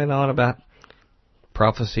comment on about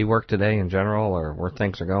prophecy work today in general, or where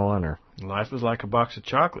things are going, or? Life is like a box of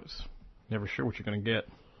chocolates. Never sure what you're going to get.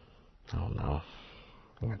 Oh, no.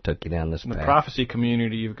 I took you down this path. In the prophecy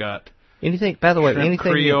community, you've got... Anything, by the way, shrimp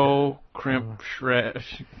anything... Creole, crimp, shrimp,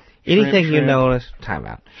 anything you noticed... Time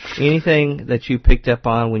out. Anything that you picked up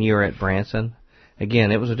on when you were at Branson?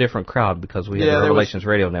 Again, it was a different crowd because we had the Revelations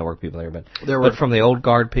Radio Network people there, but from the old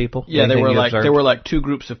guard people? Yeah, there were like two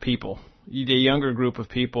groups of people. The younger group of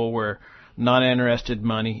people were not interested in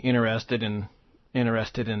money, interested in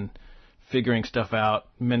figuring stuff out,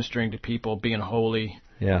 ministering to people, being holy.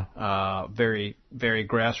 Yeah. Very, very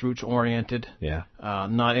grassroots oriented. Yeah.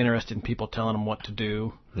 Not interested in people telling them what to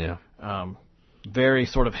do. Yeah. Very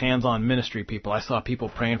sort of hands-on ministry people. I saw people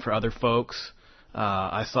praying for other folks.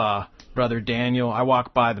 I saw Brother Daniel. I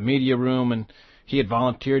walked by the media room and he had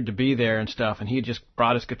volunteered to be there and stuff, and he had just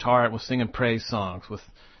brought his guitar and was singing praise songs with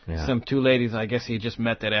some two ladies I guess he had just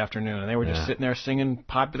met that afternoon, and they were just sitting there singing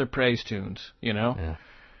popular praise tunes, you know. Yeah.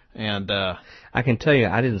 And I can tell you,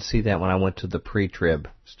 I didn't see that when I went to the pre-trib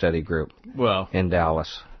study group in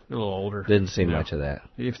Dallas. A little older. Didn't see much of that.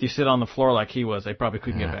 If you sit on the floor like he was, they probably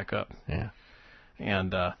couldn't get back up. Yeah.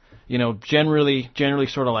 And, generally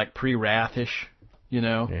sort of like pre-wrath-ish, you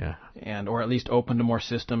know. Yeah. And, or at least open to more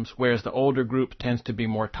systems, whereas the older group tends to be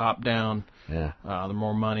more top-down. Yeah. The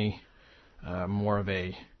more money, more of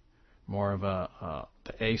the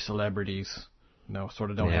A celebrities,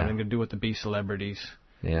 sort of don't have anything to do with the B celebrities.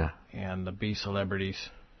 Yeah. And the B celebrities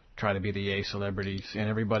try to be the A celebrities, and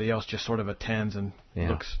everybody else just sort of attends and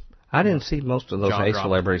looks. I didn't see most of those A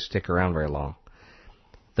celebrities stick around very long.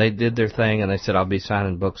 They did their thing, and they said, I'll be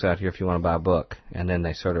signing books out here if you want to buy a book. And then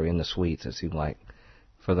they sort of in the suites, it seemed like,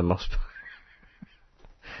 for the most part.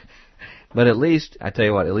 But at least, I tell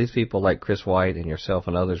you what, at least people like Chris White and yourself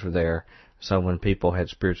and others were there. So when people had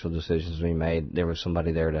spiritual decisions to be made, there was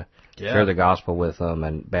somebody there to share the gospel with them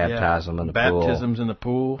and baptize them in the pool. Baptisms in the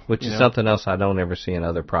pool. Which is something else I don't ever see in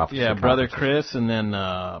other prophecy. Yeah, Brother Chris and then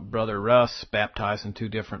Brother Russ baptizing two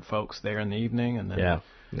different folks there in the evening. And then,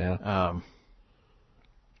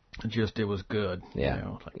 it was good.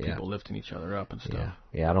 Yeah. People lifting each other up and stuff.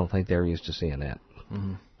 Yeah, I don't think they're used to seeing that.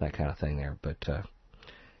 That kind of thing there. But,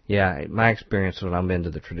 my experience when I'm into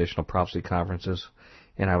the traditional prophecy conferences,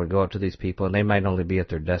 and I would go up to these people, and they might only be at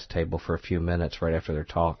their desk table for a few minutes right after their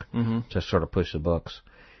talk to sort of push the books.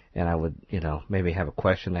 And I would, maybe have a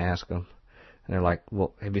question to ask them. And they're like,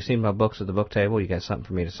 well, have you seen my books at the book table? You got something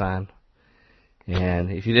for me to sign?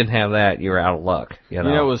 And if you didn't have that, you were out of luck. What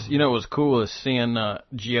was cool is seeing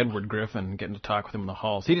G. Edward Griffin, getting to talk with him in the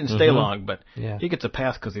halls. He didn't stay long, but he gets a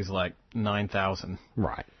pass because he's like 9,000.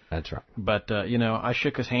 Right. That's right. But, I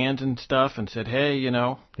shook his hands and stuff and said, hey,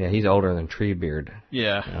 Yeah, he's older than Treebeard.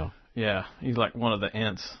 Yeah. Yeah. He's like one of the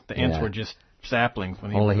Ents. The Ents were just saplings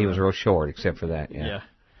when he was real short, except for that. Yeah.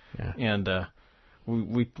 And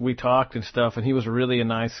we talked and stuff, and he was really a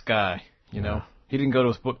nice guy, you know. He didn't go to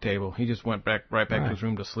his book table. He just went right back to his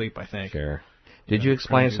room to sleep, I think. Sure. Did you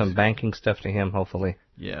explain some banking stuff to him, hopefully?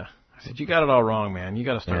 Yeah. I said, you got it all wrong, man. You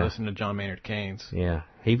got to start listening to John Maynard Keynes. Yeah.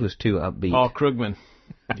 He was too upbeat. Paul Krugman.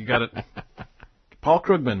 You got it. Paul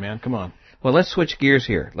Krugman, man. Come on. Well, let's switch gears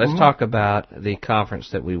here. Let's talk about the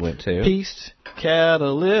conference that we went to. Peace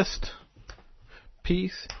Catalyst.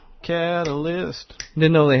 Peace Catalyst.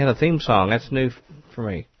 Didn't know they had a theme song. That's new for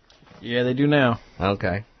me. Yeah, they do now.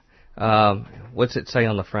 Okay. What's it say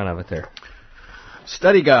on the front of it there?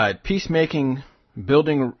 Study guide, peacemaking,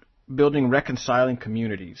 building reconciling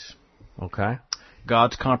communities. Okay.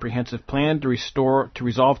 God's comprehensive plan to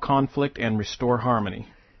resolve conflict and restore harmony.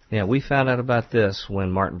 Yeah, we found out about this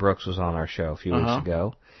when Martin Brooks was on our show a few weeks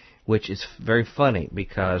ago, which is very funny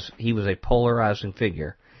because he was a polarizing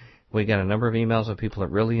figure. We got a number of emails of people that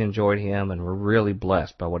really enjoyed him and were really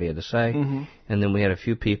blessed by what he had to say. And then we had a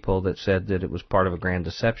few people that said that it was part of a grand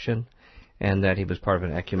deception and that he was part of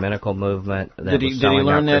an ecumenical movement. Did he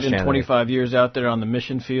learn that in 25 years out there on the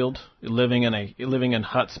mission field, living in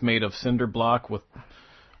huts made of cinder block with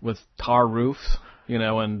tar roofs,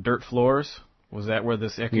 and dirt floors? Was that where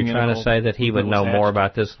this ecumenical... You're trying to say that he would know more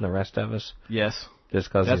about this than the rest of us? Yes. Just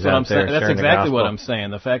because he's out there sharing the gospel? That's exactly what I'm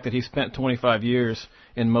saying. The fact that he spent 25 years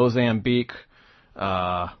in Mozambique,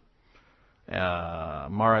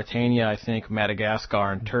 Mauritania, I think,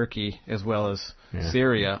 Madagascar, and Turkey, as well as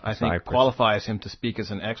Syria, I think, Cyprus. Qualifies him to speak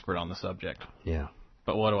as an expert on the subject. Yeah.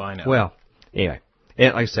 But what do I know? Well, anyway,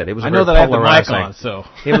 like I said, it was. I know that I have the mic on, so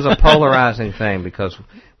it was a polarizing thing because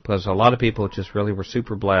a lot of people just really were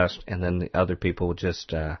super blessed, and then the other people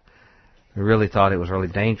just really thought it was really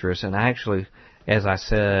dangerous. And I actually, as I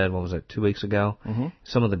said, 2 weeks ago,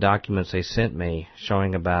 some of the documents they sent me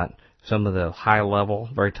showing about some of the high-level,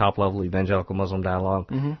 very top-level evangelical Muslim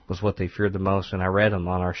dialogue was what they feared the most, and I read them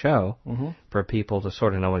on our show for people to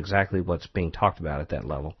sort of know exactly what's being talked about at that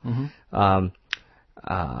level.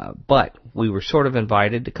 But we were sort of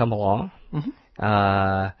invited to come along.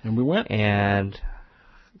 And we went. And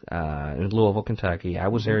in Louisville, Kentucky. I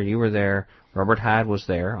was there, you were there, Robert Hyde was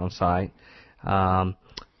there on site.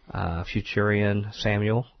 Futurian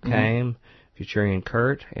Samuel came, Futurian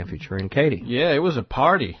Kurt, and Futurian Katie. Yeah, it was a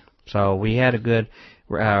party. So we had a good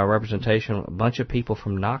representation. A bunch of people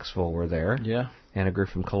from Knoxville were there. Yeah. And a group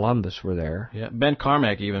from Columbus were there. Yeah. Ben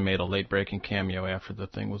Carmack even made a late-breaking cameo after the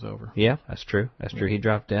thing was over. Yeah, that's true. That's true. He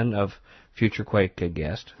dropped in of Future Quake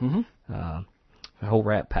guest. A whole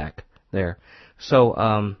Rat Pack there.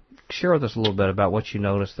 So share with us a little bit about what you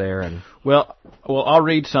noticed there. And Well, I'll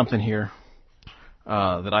read something here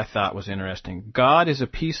that I thought was interesting. God is a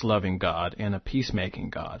peace-loving God and a peacemaking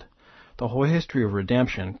God. The whole history of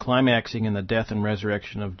redemption, climaxing in the death and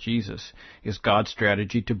resurrection of Jesus, is God's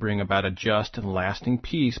strategy to bring about a just and lasting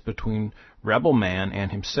peace between rebel man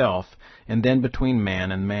and himself, and then between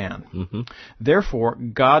man and man. Therefore,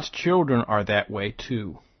 God's children are that way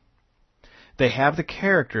too. They have the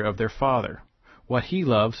character of their Father. What He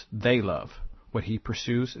loves, they love. What He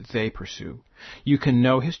pursues, they pursue. You can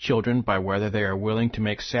know His children by whether they are willing to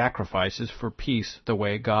make sacrifices for peace the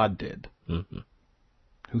way God did.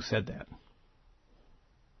 Who said that?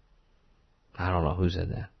 I don't know who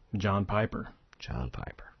said that. John Piper. John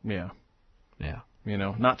Piper. Yeah. Yeah. You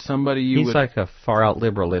know, not somebody you He's would... like a far-out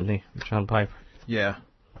liberal, isn't he, John Piper? Yeah.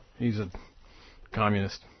 He's a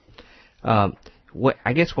communist. I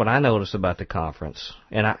guess what I noticed about the conference,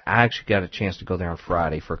 and I actually got a chance to go there on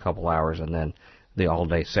Friday for a couple hours and then the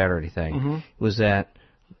all-day Saturday thing, was that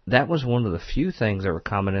was one of the few things that were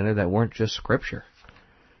common in there that weren't just Scripture.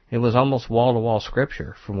 It was almost wall-to-wall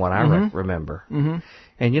Scripture from what I remember.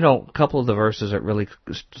 And, you know, a couple of the verses that really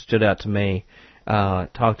stood out to me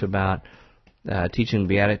talked about teaching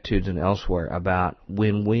Beatitudes and elsewhere about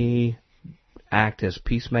when we act as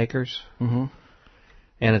peacemakers, and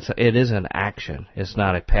it is an action. It's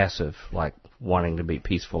not a passive, like wanting to be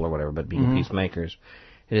peaceful or whatever, but being peacemakers.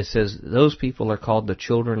 And it says those people are called the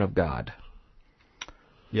children of God.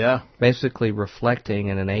 Yeah. Basically reflecting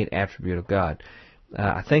an innate attribute of God.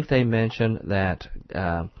 I think they mentioned that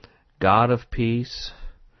God of peace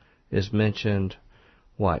is mentioned,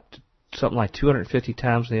 something like 250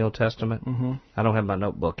 times in the Old Testament? I don't have my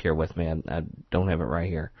notebook here with me. I don't have it right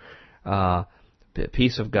here.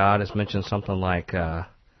 Peace of God is mentioned something like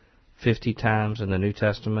 50 times in the New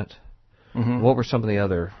Testament. What were some of the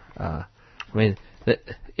other...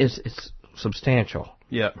 it's substantial.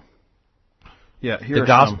 Yeah. Yeah. The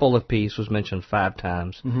gospel of peace was mentioned 5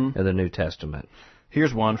 times in the New Testament.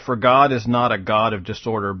 Here's one. For God is not a God of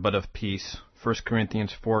disorder, but of peace. 1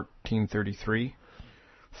 Corinthians 14:33.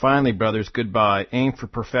 Finally, brothers, goodbye. Aim for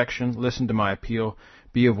perfection. Listen to my appeal.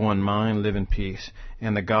 Be of one mind. Live in peace.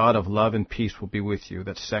 And the God of love and peace will be with you.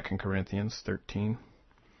 That's 2 Corinthians 13.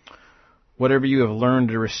 Whatever you have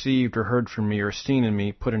learned or received or heard from me or seen in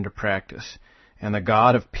me, put into practice. And the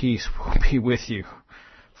God of peace will be with you.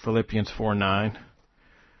 Philippians 4:9.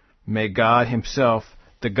 May God Himself,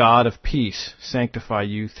 the God of peace, sanctify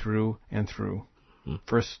you through and through.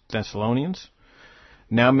 1 Thessalonians.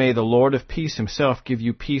 Now may the Lord of peace Himself give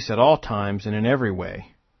you peace at all times and in every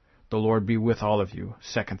way. The Lord be with all of you.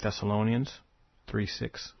 2 Thessalonians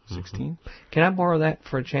 3:16. Can I borrow that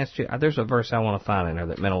for a chance to? There's a verse I want to find in there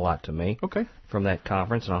that meant a lot to me. Okay. From that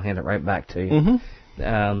conference, and I'll hand it right back to you.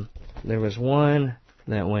 There was one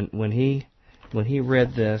that when he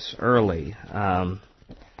read this early, and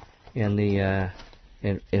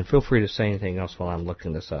feel free to say anything else while I'm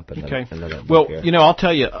looking this up. Okay. Well, I'll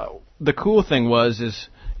tell you, the cool thing is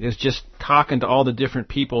just talking to all the different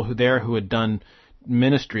people who had done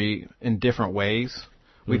ministry in different ways.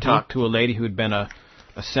 We talked to a lady who had been a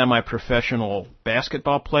semi-professional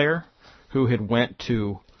basketball player who had went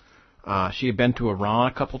to, she had been to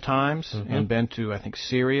Iran a couple times and been to, I think,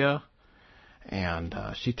 Syria. And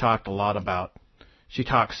she talked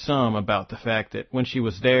some about the fact that when she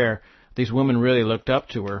was there, these women really looked up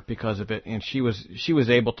to her because of it, and she was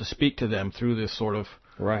able to speak to them through this sort of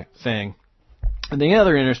thing. And the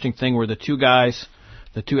other interesting thing were the two guys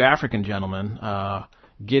the two African gentlemen,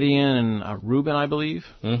 Gideon and Reuben, I believe.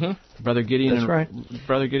 Mm-hmm. Brother Gideon. That's right.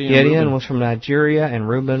 Brother Gideon. Gideon was from Nigeria, and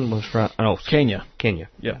Reuben was from Kenya. Kenya.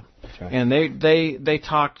 Yeah. That's right. And they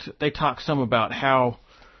talked some about how,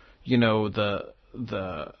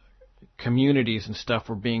 the communities and stuff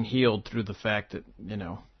were being healed through the fact that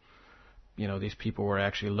these people were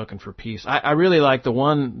actually looking for peace. I really like the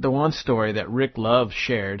one story that Rick Love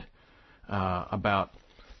shared about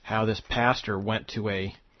how this pastor went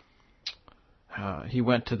to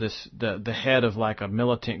the head of like a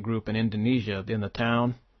militant group in Indonesia in the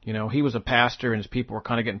town. He was a pastor and his people were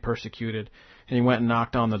kind of getting persecuted, and he went and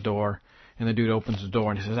knocked on the door, and the dude opens the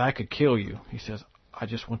door and he says, "I could kill you." He says, "I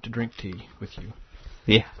just want to drink tea with you."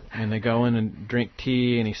 Yeah. And they go in and drink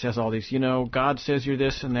tea, and he says all these, God says you're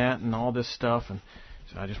this and that and all this stuff, and he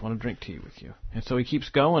says, "I just want to drink tea with you." And so he keeps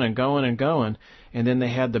going and going and going, and then they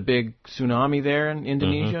had the big tsunami there in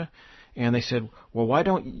Indonesia, and they said, "Well, why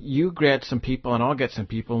don't you get some people and I'll get some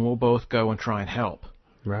people, and we'll both go and try and help."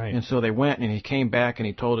 Right. And so they went, and he came back, and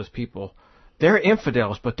he told his people, "They're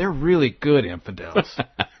infidels, but they're really good infidels."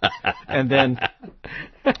 And then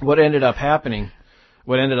what ended up happening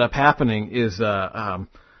is,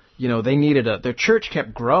 they needed their church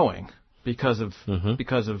kept growing because of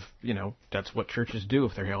that's what churches do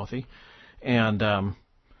if they're healthy, and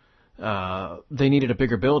they needed a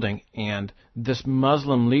bigger building, and this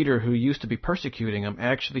Muslim leader who used to be persecuting them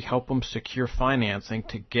actually helped them secure financing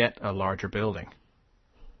to get a larger building,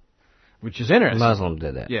 which is interesting. Muslim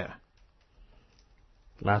did that. Yeah.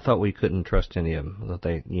 I thought we couldn't trust any of them.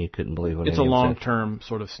 That you couldn't believe what it's any a of them said. long-term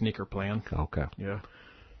sort of sneaker plan. Okay. Yeah.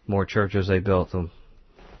 More churches they built, the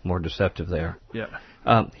more deceptive they are. Yeah.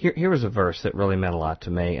 Here was a verse that really meant a lot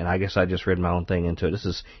to me, and I guess I just read my own thing into it. This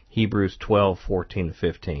is Hebrews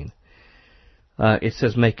 12:14-15. It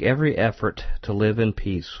says, "Make every effort to live in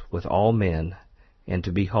peace with all men and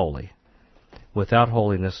to be holy. Without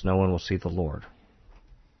holiness, no one will see the Lord."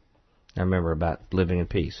 I remember about living in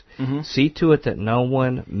peace. Mm-hmm. "See to it that no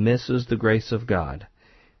one misses the grace of God,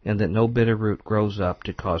 and that no bitter root grows up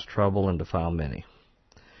to cause trouble and defile many."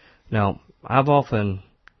 Now, I've often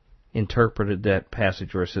interpreted that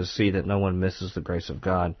passage where it says, "See that no one misses the grace of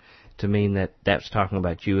God," to mean that that's talking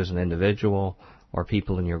about you as an individual or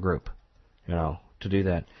people in your group, to do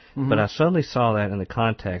that. Mm-hmm. But I suddenly saw that in the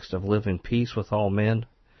context of living peace with all men.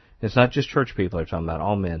 It's not just church people they're talking about,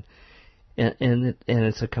 all men. And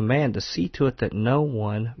it's a command to see to it that no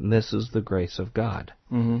one misses the grace of God.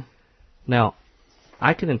 Mm-hmm. Now,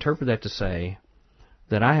 I can interpret that to say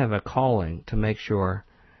that I have a calling to make sure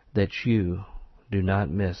that you do not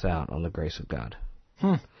miss out on the grace of God.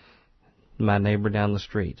 My neighbor down the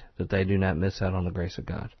street, that they do not miss out on the grace of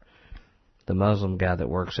God. The Muslim guy that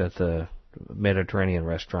works at the Mediterranean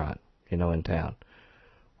restaurant, in town.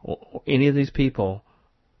 Any of these people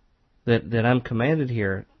that I'm commanded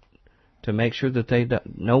here to make sure that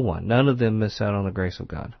none of them miss out on the grace of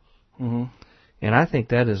God. Mm-hmm. And I think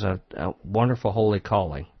that is a wonderful holy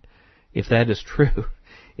calling. If that is true,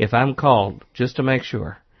 if I'm called just to make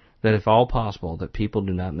sure that if all possible that people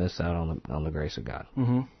do not miss out on the grace of God.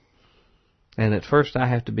 Mm-hmm. And at first I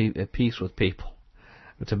have to be at peace with people,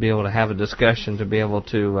 to be able to have a discussion, to be able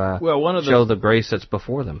to show the grace that's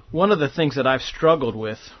before them. One of the things that I've struggled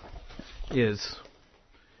with is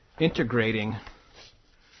integrating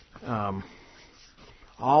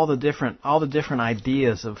all the different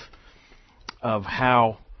ideas of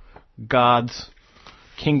how God's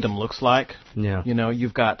kingdom looks like. Yeah.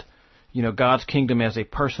 You've got God's kingdom as a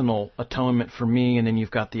personal atonement for me, and then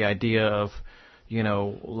you've got the idea of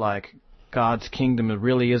like God's kingdom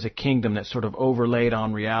really is a kingdom that's sort of overlaid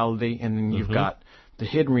on reality, and then you've got the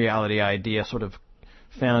hidden reality idea sort of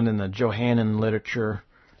found in the Johannine literature,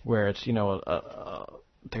 where it's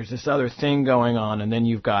there's this other thing going on, and then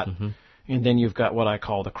you've got what I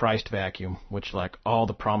call the Christ vacuum, which like all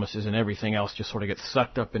the promises and everything else just sort of gets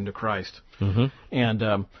sucked up into Christ. Mm-hmm.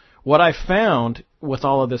 And what I found with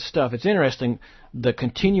all of this stuff, it's interesting, the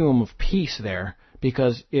continuum of peace there,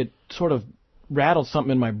 because it sort of rattled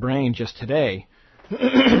something in my brain just today,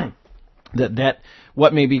 that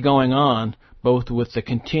what may be going on both with the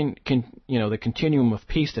the continuum of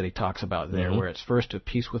peace that he talks about there, where it's first a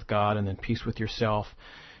peace with God, and then peace with yourself,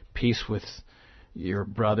 peace with your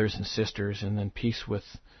brothers and sisters, and then peace with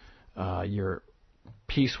the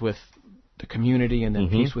community, and then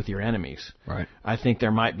peace with your enemies. Right. I think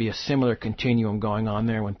there might be a similar continuum going on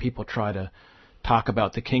there when people try to talk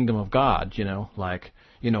about the kingdom of God, like,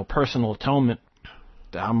 personal atonement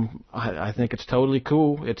I think it's totally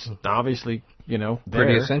cool. It's obviously, pretty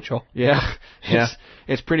there. essential. Yeah. Yeah.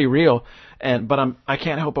 It's pretty real. But I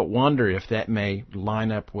can't help but wonder if that may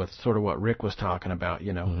line up with sort of what Rick was talking about,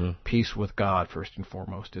 peace with God first and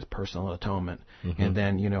foremost is personal atonement. And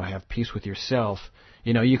then, have peace with yourself.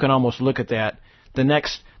 You can almost look at that.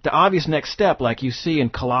 The obvious next step, like you see in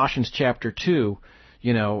Colossians chapter 2,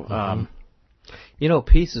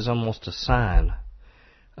 peace is almost a sign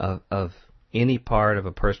of any part of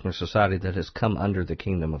a person or society that has come under the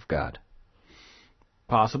kingdom of God.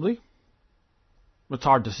 Possibly. It's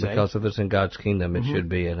hard to say. Because if it's in God's kingdom, it should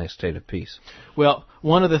be in a state of peace. Well,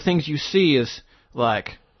 one of the things you see is,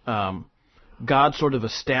 like, God sort of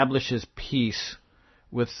establishes peace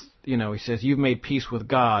with, he says, you've made peace with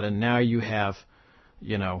God, and now you have,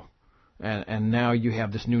 and now you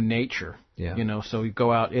have this new nature. Yeah. So you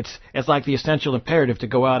go out. It's like the essential imperative to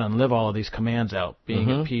go out and live all of these commands out, being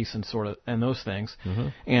at peace and those things.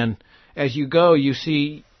 And as you go, you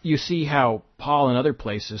see how Paul in other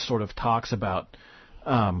places sort of talks about,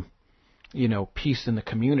 peace in the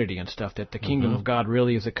community and stuff. That the kingdom of God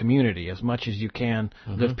really is a community, as much as you can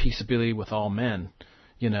live peaceably with all men.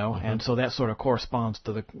 And so that sort of corresponds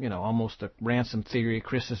to the, almost a ransom theory,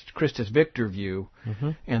 Christus Victor view.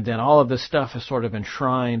 And then all of this stuff is sort of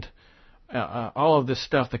enshrined. All of this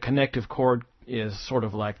stuff, the connective cord is sort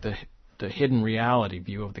of like the hidden reality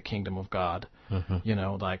view of the kingdom of God.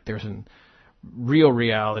 Like there's a real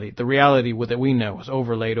reality. The reality that we know is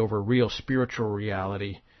overlaid over real spiritual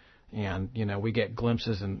reality. And, we get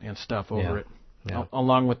glimpses and stuff over it. Yeah.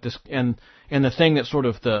 Along with this, and the thing that's sort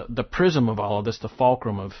of the prism of all of this, the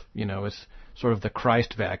fulcrum of, is sort of the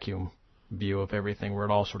Christ vacuum view of everything, where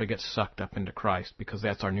it all sort of gets sucked up into Christ, because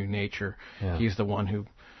that's our new nature. Yeah. He's the one who,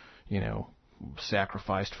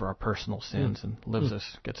 sacrificed for our personal sins and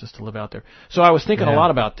gets us to live out there. So I was thinking a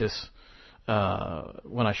lot about this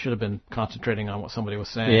when I should have been concentrating on what somebody was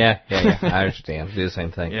saying. Yeah. I understand. Do the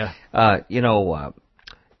same thing. Yeah.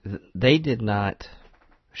 They did not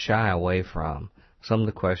shy away from some of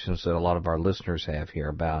the questions that a lot of our listeners have here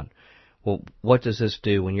about, well, what does this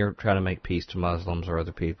do when you're trying to make peace to Muslims or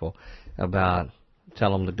other people, about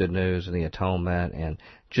tell them the good news and the atonement and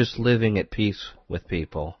just living at peace with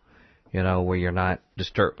people, where you're not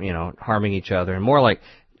harming each other, and more like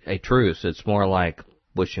a truce. It's more like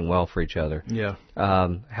wishing well for each other. Yeah.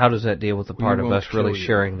 How does that deal with the part of us really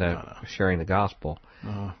sharing the gospel?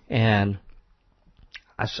 And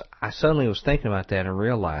I suddenly was thinking about that and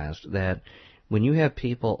realized that when you have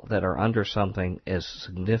people that are under something as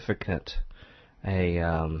significant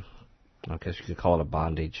I guess you could call it a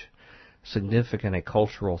bondage, significant a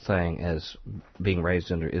cultural thing as being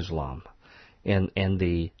raised under Islam, and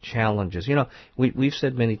the challenges. We've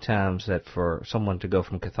said many times that for someone to go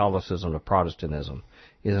from Catholicism to Protestantism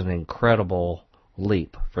is an incredible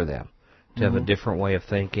leap for them, to have a different way of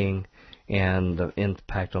thinking, and the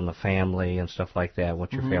impact on the family and stuff like that,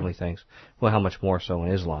 what your family thinks. Well, how much more so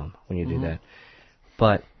in Islam when you do that.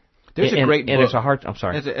 But there's a great book. And it's a hard... I'm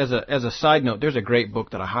sorry. As a side note, there's a great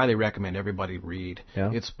book that I highly recommend everybody read.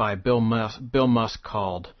 Yeah? It's by Bill Musk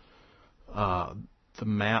called The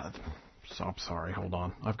Math... So, I'm sorry, hold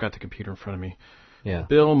on. I've got the computer in front of me. Yeah.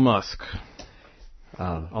 Bill Musk.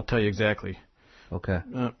 I'll tell you exactly. Okay.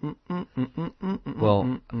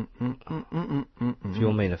 Well, if you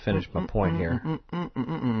want me to finish my point here.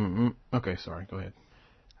 Okay, sorry, go ahead.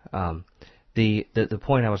 The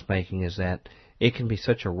point I was making is that it can be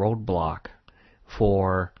such a roadblock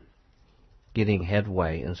for getting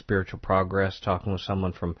headway in spiritual progress, talking with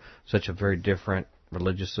someone from such a very different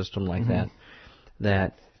religious system like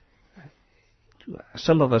that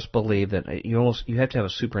some of us believe that you have to have a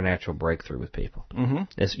supernatural breakthrough with people.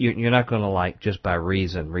 You're not going to just by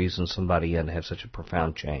reason somebody in and have such a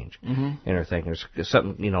profound change in their thinking. There's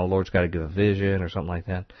something, the Lord's got to give a vision or something like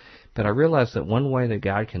that. But I realize that one way that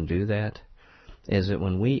God can do that is that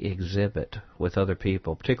when we exhibit with other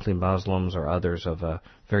people, particularly Muslims or others of a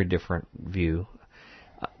very different view,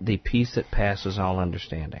 the peace that passes all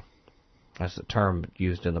understanding. That's the term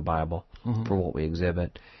used in the Bible for what we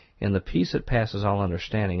exhibit. And the peace that passes all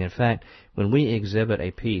understanding. In fact, when we exhibit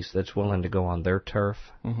a peace that's willing to go on their turf,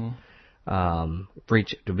 to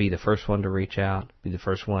be the first one to reach out, be the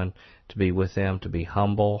first one to be with them, to be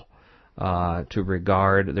humble, to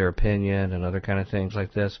regard their opinion and other kind of things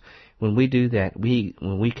like this. When we do that,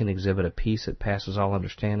 when we can exhibit a peace that passes all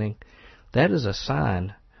understanding, that is a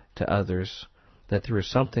sign to others that there is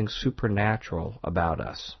something supernatural about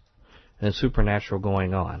us and supernatural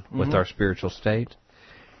going on with our spiritual state.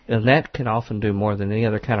 And that can often do more than any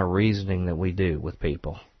other kind of reasoning that we do with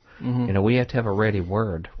people. We have to have a ready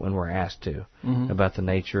word when we're asked to about the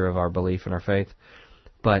nature of our belief and our faith.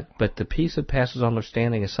 But the peace that passes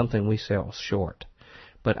understanding is something we sell short.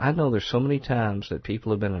 But I know there's so many times that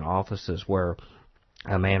people have been in offices where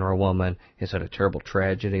a man or a woman has had a terrible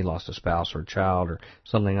tragedy, lost a spouse or a child, or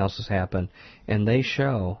something else has happened, and they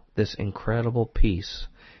show this incredible peace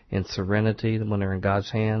and serenity when they're in God's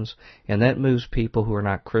hands, and that moves people who are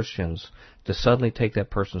not Christians to suddenly take that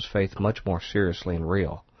person's faith much more seriously and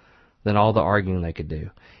real than all the arguing they could do.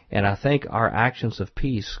 And I think our actions of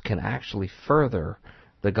peace can actually further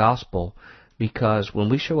the gospel, because when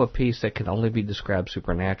we show a peace that can only be described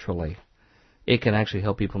supernaturally, it can actually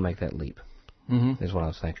help people make that leap. Is what I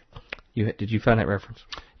was thinking. Did you find that reference?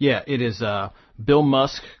 Yeah, it is Bill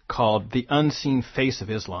Musk called The Unseen Face of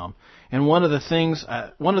Islam. And one of the things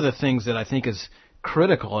that I think is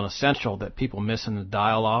critical and essential that people miss in the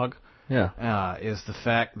dialogue is the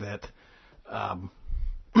fact that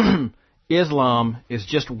Islam is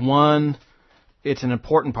just one. It's an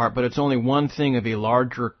important part, but it's only one thing of a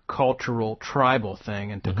larger cultural, tribal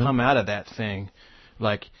thing. And to come out of that thing,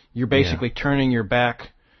 like you're basically turning your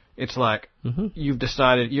back. It's like you've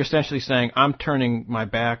decided, you're essentially saying, I'm turning my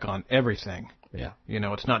back on everything. Yeah. You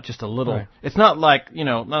know, it's not just a little, it's not like,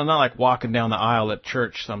 not like walking down the aisle at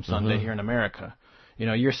church some Sunday here in America. You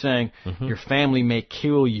know, you're saying your family may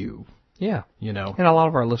kill you. Yeah. You know. And a lot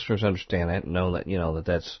of our listeners understand that and know that,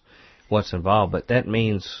 that's what's involved. But that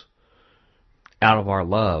means out of our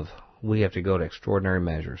love, we have to go to extraordinary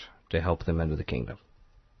measures to help them into the kingdom.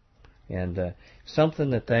 And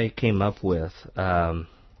something that they came up with,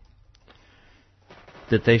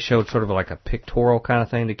 that they showed sort of like a pictorial kind of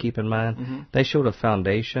thing to keep in mind. They showed a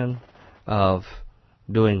foundation of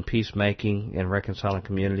doing peacemaking and reconciling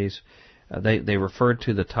communities. They referred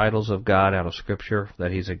to the titles of God out of Scripture,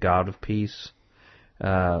 that He's a God of peace,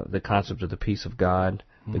 the concept of the peace of God,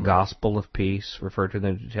 the gospel of peace referred to in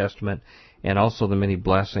the New Testament, and also the many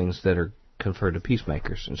blessings that are conferred to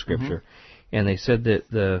peacemakers in Scripture. And they said that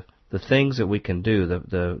the things that we can do,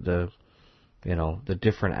 the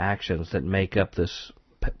different actions that make up this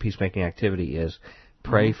peacemaking activity is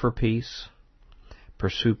pray for peace,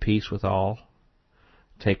 pursue peace with all,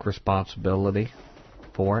 take responsibility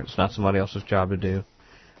for it. It's not somebody else's job to do.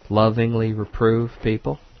 Lovingly reprove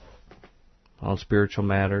people on spiritual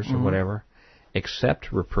matters or whatever.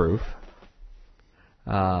 Accept reproof.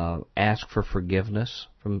 Ask for forgiveness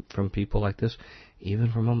from people like this,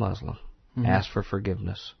 even from a Muslim. Ask for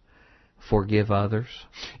forgiveness. Forgive others.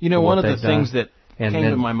 You know, one of the things that came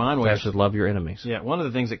to my mind was love your enemies. Yeah, one of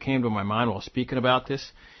the things that came to my mind while speaking about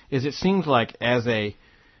this is it seems like as a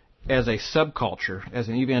subculture, as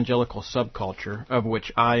an evangelical subculture of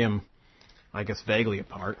which I am, I guess, vaguely a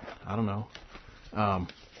part. I don't know.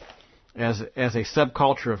 As a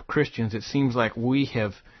subculture of Christians, it seems like we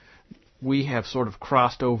have sort of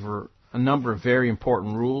crossed over a number of very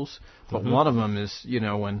important rules. But one of them is,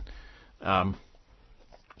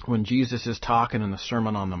 when Jesus is talking in the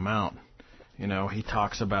Sermon on the Mount, he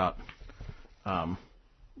talks about,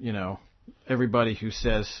 everybody who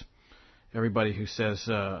says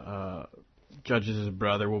judges his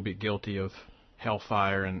brother will be guilty of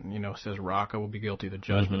hellfire, and says Raka will be guilty of the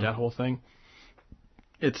judgment. That whole thing.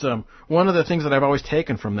 It's one of the things that I've always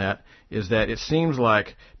taken from that is that it seems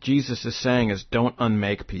like Jesus is saying is don't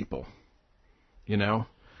unmake people, and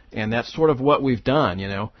that's sort of what we've done,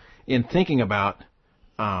 in thinking about.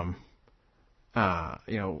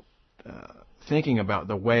 Thinking about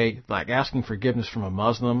the way, like asking forgiveness from a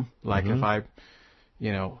Muslim, like if I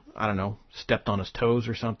don't know, stepped on his toes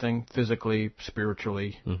or something, physically,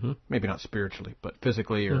 spiritually, maybe not spiritually, but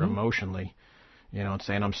physically or emotionally, and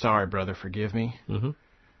saying, I'm sorry, brother, forgive me.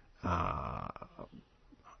 I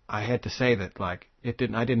had to say that, like,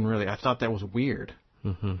 I thought that was weird.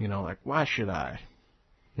 Like, why should I?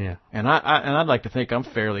 Yeah. And I'd like to think I'm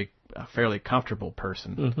a fairly comfortable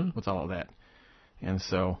person with all of that. And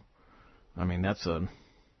so, I mean, that's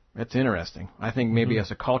interesting. I think maybe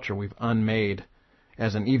as a culture we've unmade,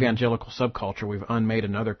 as an evangelical subculture, we've unmade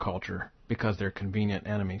another culture because they're convenient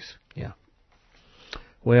enemies. Yeah.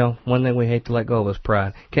 Well, one thing we hate to let go of is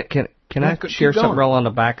pride. Can I share something real on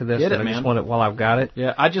the back of this? Get it, I man. just want it while I've got it.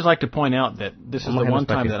 Yeah, I'd just like to point out that this is the one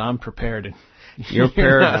time that I'm prepared. You're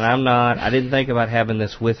prepared and I'm not. I didn't think about having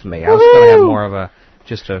this with me. I was going to have more of a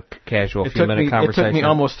casual few-minute conversation. It took me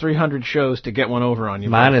almost 300 shows to get one over on you.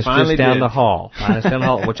 Mine is just down the hall.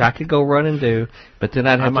 Which I could go run and do, but then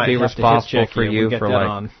I'd have to be responsible for you for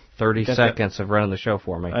like 30 seconds of running the show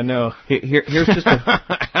for me. I know. Here's just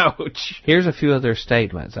ouch. Here's a few other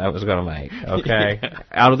statements I was going to make. Okay,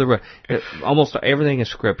 out of the almost everything is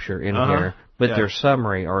scripture in here, but their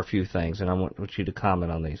summary are a few things, and I want you to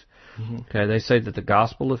comment on these. Okay, they say that the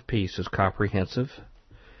gospel of peace is comprehensive.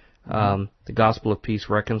 The gospel of peace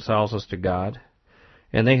reconciles us to God.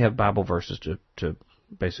 And they have Bible verses to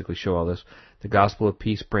basically show all this. The gospel of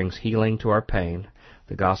peace brings healing to our pain.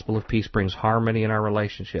 The gospel of peace brings harmony in our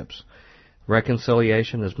relationships.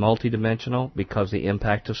 Reconciliation is multidimensional because the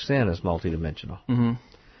impact of sin is multidimensional.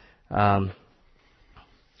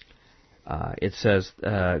 It says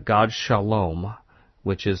God's shalom,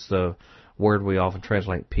 which is the word we often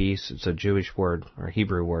translate peace. It's a Jewish word or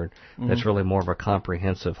Hebrew word that's really more of a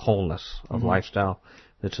comprehensive wholeness of lifestyle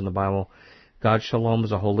that's in the Bible. God's shalom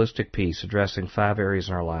is a holistic peace addressing 5 areas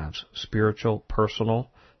in our lives: spiritual,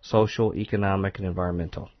 personal, social, economic, and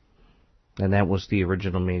environmental. And that was the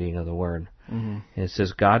original meaning of the word. And it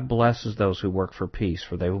says, God blesses those who work for peace,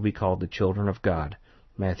 for they will be called the children of God.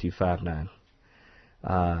 Matthew 5:9.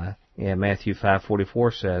 Matthew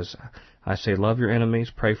 5:44 says, I say, love your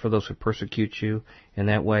enemies, pray for those who persecute you, and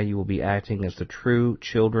that way you will be acting as the true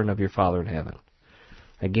children of your Father in heaven.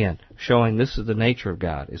 Again, showing this is the nature of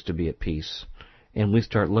God, is to be at peace. And we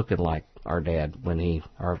start looking like our dad,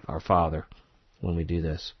 our Father, when we do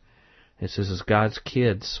this. It says, as God's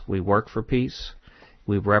kids, we work for peace,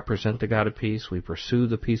 we represent the God of peace, we pursue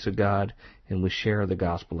the peace of God, and we share the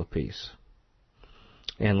gospel of peace.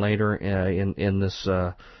 And later in this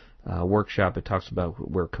workshop, it talks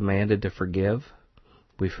about we're commanded to forgive.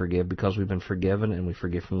 We forgive because we've been forgiven, and we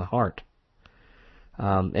forgive from the heart.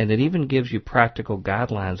 And it even gives you practical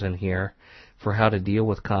guidelines in here for how to deal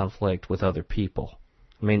with conflict with other people.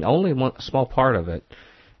 I mean, only one small part of it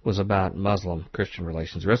was about Muslim-Christian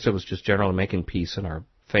relations. The rest of it was just generally making peace in our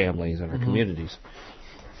families and our communities.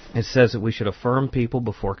 It says that we should affirm people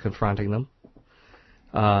before confronting them.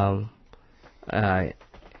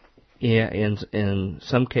 In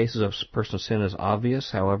some cases, a person's sin is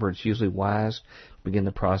obvious. However, it's usually wise to begin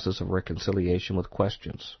the process of reconciliation with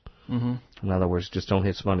questions. In other words, just don't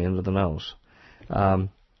hit somebody under the nose.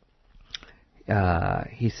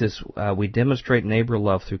 He says, we demonstrate neighbor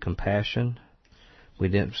love through compassion. We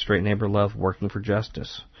demonstrate neighbor love working for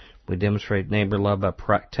justice. We demonstrate neighbor love by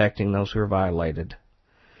protecting those who are violated.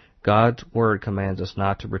 God's word commands us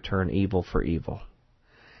not to return evil for evil.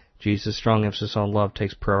 Jesus' strong emphasis on love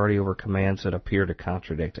takes priority over commands that appear to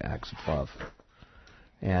contradict acts of love.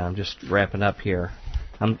 And I'm just wrapping up here.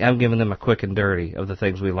 I'm giving them a quick and dirty of the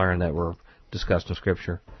things we learned that were discussed in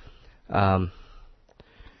Scripture. The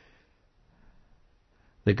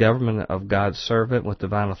government of God's servant with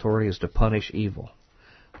divine authority is to punish evil.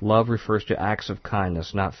 Love refers to acts of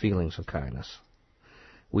kindness, not feelings of kindness.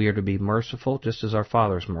 We are to be merciful just as our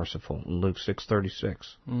Father is merciful in Luke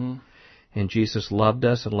 6:36. And Jesus loved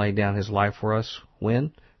us and laid down His life for us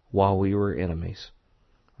when? While we were enemies.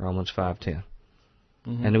 Romans 5:10.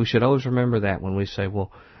 And we should always remember that when we say,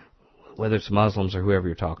 well, whether it's Muslims or whoever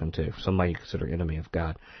you're talking to, somebody you consider enemy of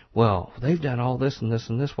God, well, they've done all this and this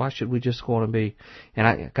and this, why should we just go on and be... And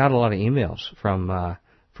I got a lot of emails from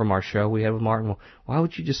our show we had with Martin. Well, why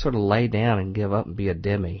would you just sort of lay down and give up and be a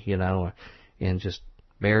dhimmi, and just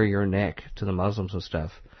bury your neck to the Muslims and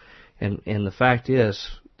stuff? And the fact is,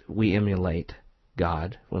 we emulate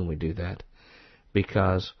God when we do that,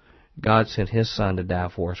 because God sent His Son to die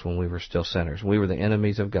for us when we were still sinners. We were the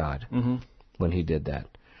enemies of God when He did that.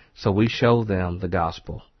 So we show them the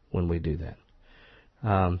gospel when we do that.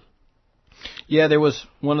 There was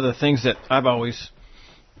one of the things that I've always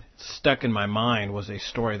stuck in my mind was a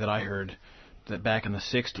story that I heard that back in the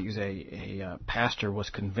 60s, a pastor was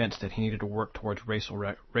convinced that he needed to work towards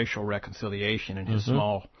racial reconciliation in his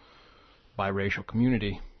small biracial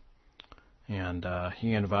community. And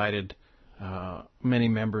he invited many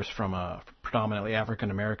members from a predominantly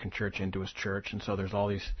African-American church into his church. And so there's all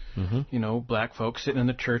these, black folks sitting in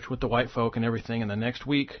the church with the white folk and everything. And the next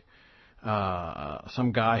week,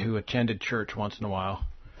 some guy who attended church once in a while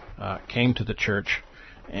came to the church,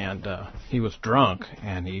 and he was drunk,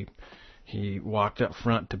 and he walked up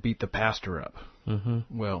front to beat the pastor up.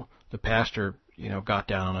 Well, the pastor, got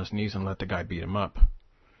down on his knees and let the guy beat him up.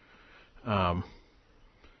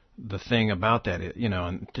 The thing about that is,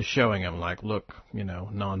 and to showing him, like, look,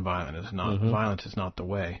 nonviolent is not, violence is not the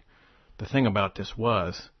way. The thing about this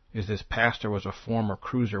is this pastor was a former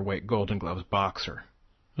cruiserweight Golden Gloves boxer.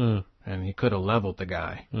 And he could have leveled the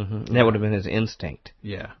guy. That would have been his instinct.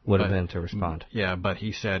 Yeah. Would have been to respond. Yeah, but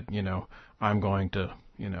he said, I'm going to,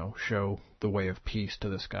 show the way of peace to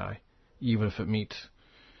this guy, even if it meets,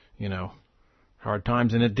 hard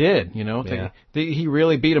times. And it did, he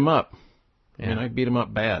really beat him up. He beat him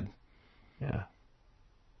up bad. Yeah.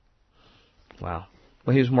 Wow.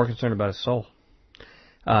 Well, he was more concerned about his soul.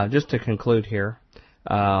 Just to conclude here,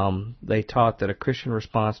 they taught that a Christian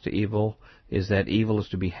response to evil is that evil is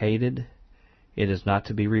to be hated, it is not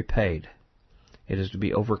to be repaid. It is to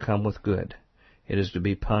be overcome with good. It is to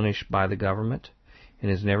be punished by the government,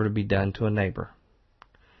 and is never to be done to a neighbor.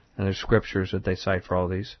 And there's scriptures that they cite for all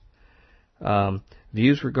these.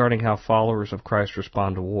 Views regarding how followers of Christ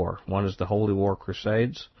respond to war. One is the Holy War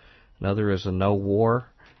Crusades. Another is the no war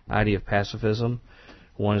idea of pacifism.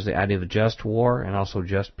 One is the idea of a just war and also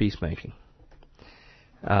just peacemaking.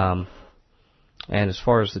 And as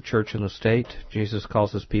far as the church and the state, Jesus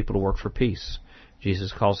calls his people to work for peace.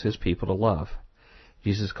 Jesus calls his people to love.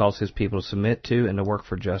 Jesus calls his people to submit to and to work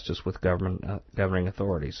for justice with governing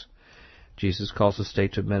authorities. Jesus calls the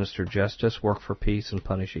state to administer justice, work for peace, and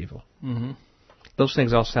punish evil. Mm-hmm. Those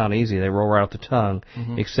things all sound easy. They roll right off the tongue,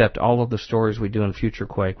 except all of the stories we do in Future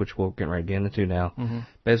Quake, which we'll get ready to get into now,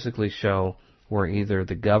 basically show where either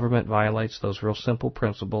the government violates those real simple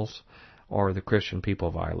principles or the Christian people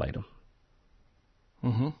violate them.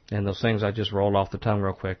 And those things I just rolled off the tongue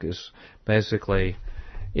real quick is basically,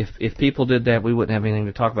 if people did that, we wouldn't have anything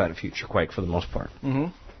to talk about in Future Quake for the most part.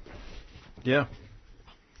 Yeah.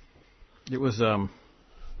 It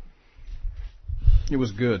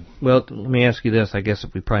was good. Well, let me ask you this. I guess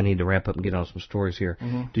we probably need to wrap up and get on some stories here.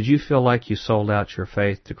 Did you feel like you sold out your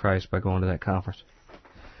faith to Christ by going to that conference?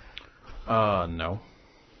 No.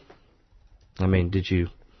 I mean, did you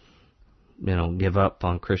give up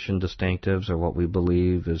on Christian distinctives or what we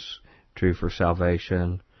believe is true for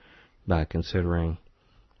salvation by considering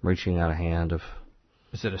reaching out a hand of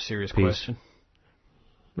Is it a serious peace? question?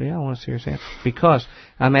 Yeah, I want a serious answer. Because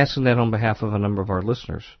I'm asking that on behalf of a number of our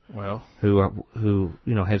listeners who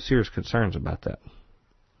had serious concerns about that.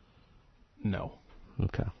 No.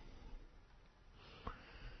 Okay.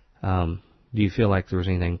 Do you feel like there was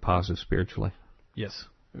anything positive spiritually? Yes.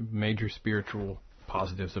 Major spiritual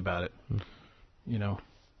positives about it.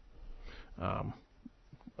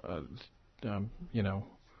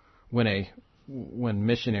 When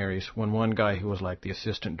missionaries, when one guy who was like the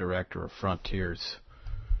assistant director of Frontiers,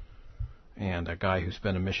 and a guy who's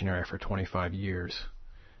been a missionary for 25 years,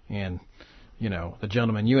 and the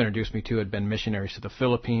gentleman you introduced me to had been missionaries to the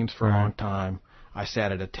Philippines for a long time. I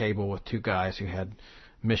sat at a table with two guys who had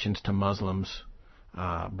missions to Muslims.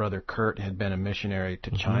 Brother Kurt had been a missionary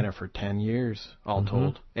to China for 10 years, all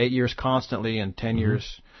told. 8 years constantly and 10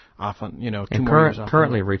 years often, 2 more years often.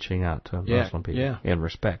 Currently reaching out to Muslim people in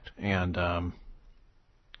respect. And,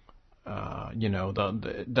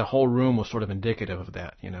 the whole room was sort of indicative of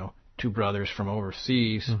that, two brothers from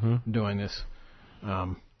overseas doing this.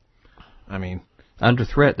 Under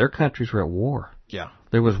threat, their countries were at war. Yeah.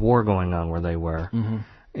 There was war going on where they were.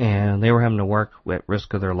 And they were having to work at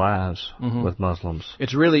risk of their lives with Muslims.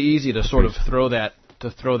 It's really easy to sort of throw that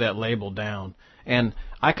label down. And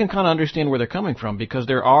I can kind of understand where they're coming from, because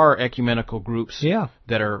there are ecumenical groups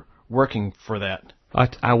that are working for that.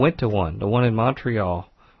 I went to one. The one in Montreal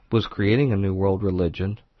was creating a new world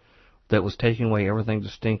religion that was taking away everything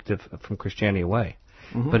distinctive from Christianity away.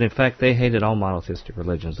 But in fact, they hated all monotheistic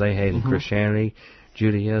religions. They hated Christianity,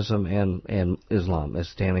 Judaism, and Islam as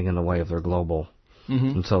standing in the way of their global.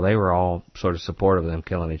 And so they were all sort of supportive of them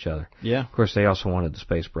killing each other. Yeah. Of course, they also wanted the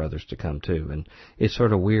Space Brothers to come too. And it's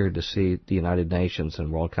sort of weird to see the United Nations and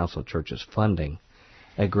World Council of Churches funding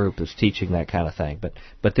a group that's teaching that kind of thing.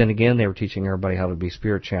 But then again, they were teaching everybody how to be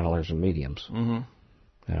spirit channelers and mediums.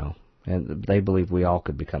 And they believed we all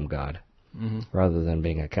could become God, rather than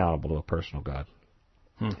being accountable to a personal God,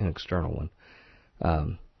 an external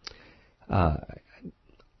one.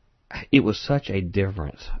 It was such a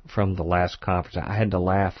difference from the last conference. I had to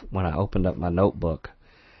laugh when I opened up my notebook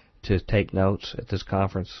to take notes at this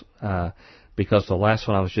conference, because the last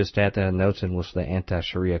one I was just at that I had notes in was the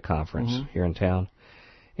Anti-Sharia conference here in town.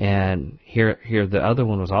 And here the other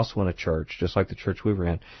one was also in a church, just like the church we were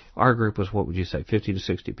in. Our group was, what would you say, 50 to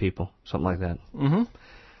 60 people, something like that.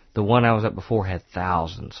 The one I was at before had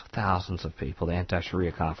thousands of people, the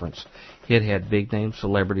Anti-Sharia conference. It had big-name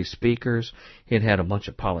celebrity speakers. It had a bunch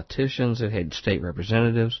of politicians. It had state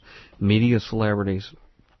representatives, media celebrities,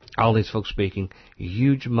 all these folks speaking.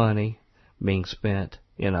 Huge money being spent,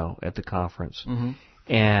 at the conference.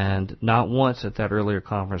 And not once at that earlier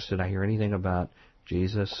conference did I hear anything about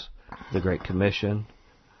Jesus, the Great Commission,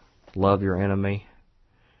 love your enemy,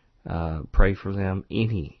 pray for them,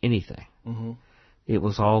 anything. It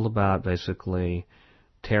was all about basically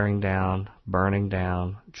tearing down, burning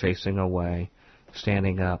down, chasing away,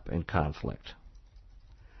 standing up in conflict.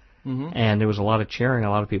 And there was a lot of cheering, a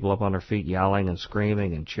lot of people up on their feet yelling and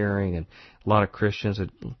screaming and cheering, and a lot of Christians.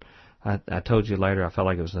 I told you later, I felt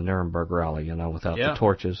like it was the Nuremberg rally, without the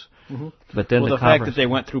torches. But then the fact that they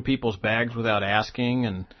went through people's bags without asking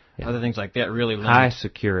and other things like that really limits. High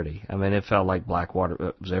security. I mean, it felt like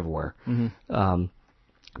Blackwater was everywhere.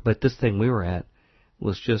 But this thing we were at,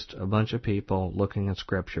 was just a bunch of people looking at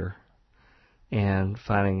Scripture and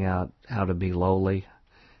finding out how to be lowly,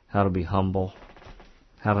 how to be humble,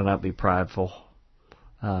 how to not be prideful,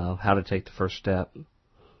 how to take the first step,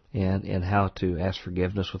 and how to ask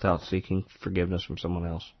forgiveness without seeking forgiveness from someone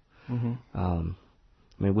else. Mm-hmm. I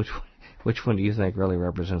mean, which one do you think really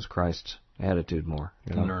represents Christ's attitude more?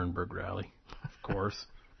 The Nuremberg rally, of course.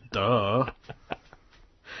 Duh.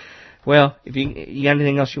 Well, if you got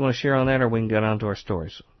anything else you want to share on that, or we can get on to our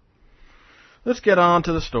stories. Let's get on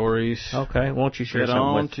to the stories. Okay, won't you share Get something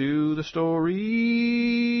on with to the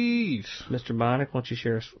stories. Mr. Bonick? Won't you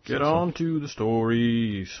share Get on to the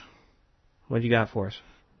stories. What you got for us?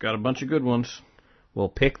 Got a bunch of good ones. We'll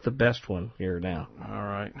pick the best one here now. All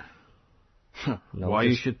right. No,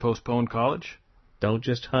 You should postpone college? Don't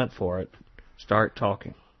just hunt for it. Start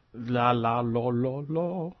talking. La la lo lo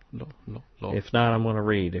lo lo lo lo. If not, I'm going to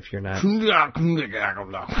read. If you're not, I'm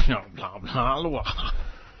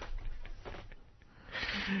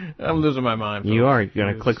losing my mind. You are. You're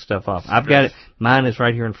going to click stuff off. I've got it. Mine is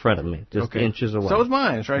right here in front of me, just inches away. So is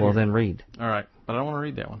mine. It's right here. Well, then read. All right, but I don't want to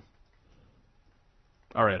read that one.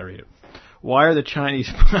 All right, I'll read it. Why are the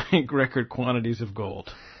Chinese buying record quantities of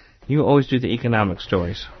gold? You always do the economic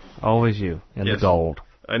stories. Always you. And the gold.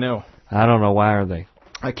 I know. I don't know. Why are they?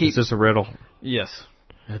 Is this a riddle? Yes.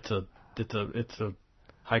 It's a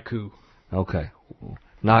haiku. Okay.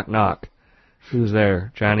 Knock, knock. Who's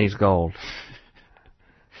there? Chinese gold.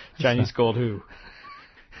 Chinese gold who?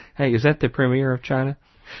 Hey, is that the premier of China?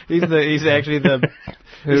 He's actually the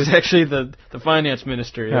finance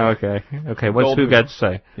minister. Yeah. Oh, okay. Okay. What's who got to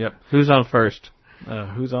say? Yep. Who's on first?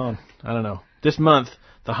 Who's on? I don't know. This month,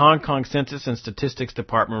 the Hong Kong Census and Statistics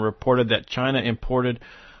Department reported that China imported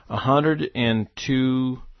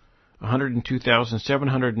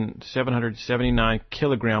 102,779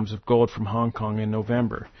 kilograms of gold from Hong Kong in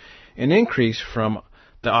November, an increase from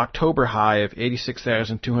the October high of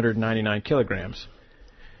 86,299 kilograms.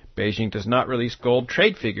 Beijing does not release gold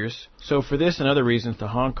trade figures, so for this and other reasons, the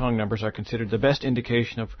Hong Kong numbers are considered the best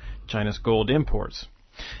indication of China's gold imports.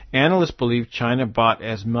 Analysts believe China bought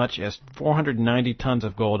as much as 490 tons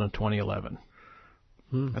of gold in 2011.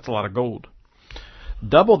 That's a lot of gold.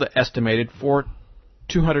 Double the estimated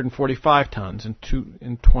 245 tons in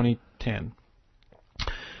 2010.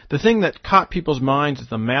 The thing that caught people's minds is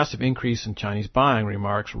the massive increase in Chinese buying,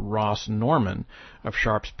 remarks Ross Norman of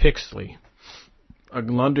Sharps Pixley, a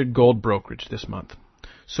London gold brokerage this month.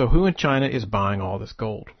 So who in China is buying all this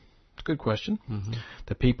gold? It's a good question. Mm-hmm.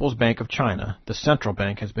 The People's Bank of China, the central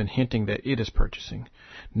bank, has been hinting that it is purchasing.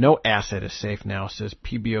 No asset is safe now, says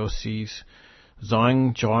PBOC's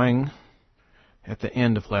Zhang Zhuang at the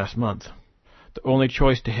end of last month. The only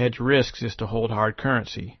choice to hedge risks is to hold hard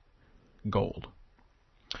currency, gold.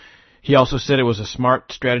 He also said it was a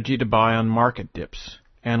smart strategy to buy on market dips.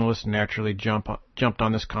 Analysts naturally jumped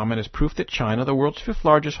on this comment as proof that China, the world's fifth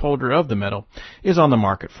largest holder of the metal, is on the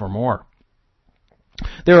market for more.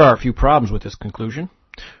 There are a few problems with this conclusion.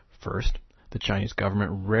 First, the Chinese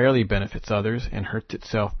government rarely benefits others and hurts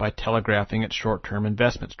itself by telegraphing its short-term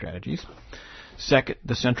investment strategies. Second,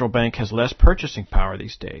 the central bank has less purchasing power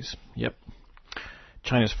these days. Yep.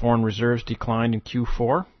 China's foreign reserves declined in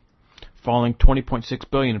Q4, falling $20.6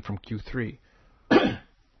 billion from Q3.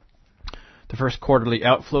 The first quarterly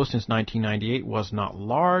outflow since 1998 was not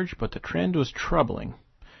large, but the trend was troubling.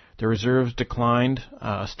 The reserves declined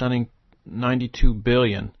a stunning $92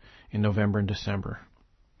 billion in November and December.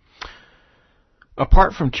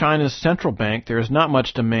 Apart from China's central bank, there is not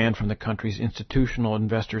much demand from the country's institutional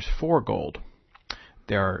investors for gold.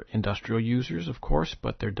 There are industrial users, of course,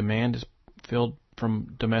 but their demand is filled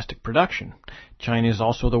from domestic production. China is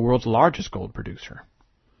also the world's largest gold producer,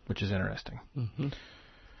 which is interesting. Mm-hmm.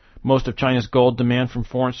 Most of China's gold demand from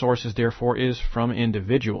foreign sources, therefore, is from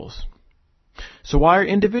individuals. So why are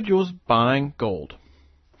individuals buying gold?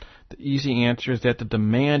 The easy answer is that the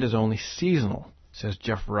demand is only seasonal, says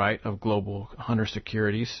Jeff Wright of Global Hunter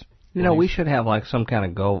Securities. You know, we should have like some kind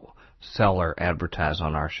of gold seller advertise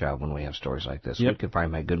on our show when we have stories like this. Yep. We could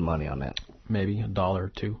probably make good money on that. Maybe $1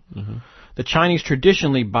 or $2. Mm-hmm. The Chinese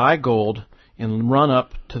traditionally buy gold in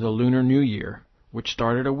run-up to the Lunar New Year, which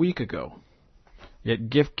started a week ago. Yet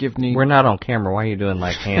gift giving... We're not on camera. Why are you doing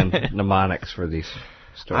like hand mnemonics for these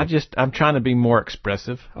stories? I'm trying to be more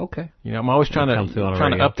expressive. Okay. You know, I'm always trying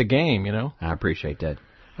to up the game, you know. I appreciate that.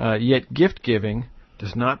 Yet gift giving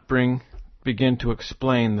does not begin to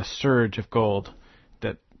explain the surge of gold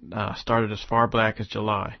that started as far back as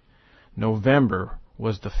July. November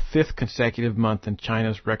was the 5th consecutive month in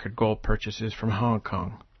China's record gold purchases from Hong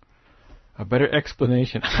Kong. A better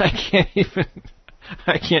explanation. I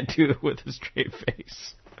can't do it with a straight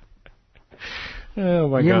face. Oh,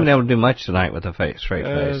 my God. You haven't been able to do much tonight with a straight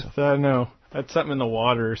face. I know. I had something in the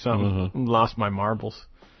water or something. Mm-hmm. Lost my marbles.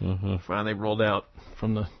 Mm-hmm. Finally rolled out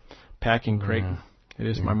from the packing crate. Yeah. It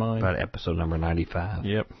is my mind. About episode number 95.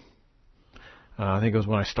 Yep. I think it was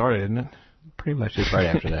when I started, isn't it? Pretty much just right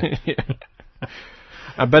after that. Yeah.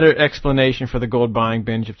 A better explanation for the gold buying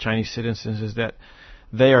binge of Chinese citizens is that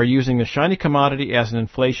they are using the shiny commodity as an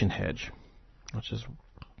inflation hedge, which is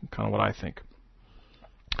kind of what I think.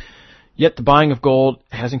 Yet the buying of gold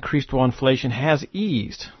has increased while inflation has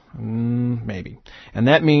eased. Maybe. And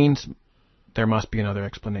that means there must be another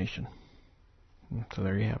explanation. So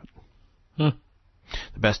there you have it.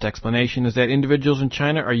 The best explanation is that individuals in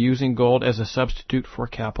China are using gold as a substitute for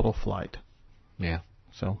capital flight. Yeah.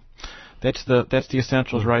 So that's the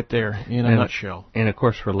essentials right there in a nutshell. And of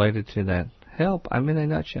course, related to that, help, I'm in a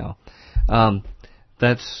nutshell.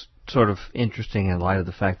 That's sort of interesting in light of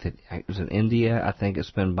the fact that it was in India. I think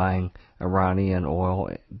it's been buying Iranian oil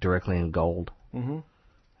directly in gold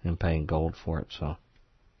and paying gold for it. So,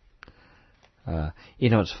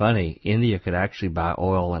 it's funny. India could actually buy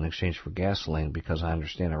oil in exchange for gasoline because I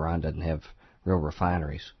understand Iran doesn't have real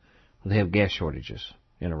refineries. They have gas shortages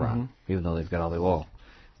in Iran, even though they've got all the oil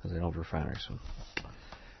because they don't have refineries. So.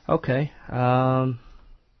 Okay.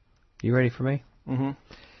 You ready for me? Mm-hmm.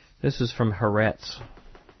 This is from Haaretz,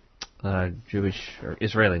 Jewish or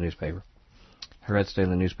Israeli newspaper. Haaretz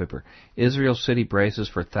daily newspaper. Israel city braces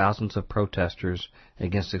for thousands of protesters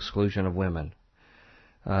against exclusion of women.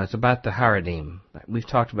 It's about the Haredim. We've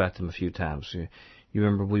talked about them a few times. You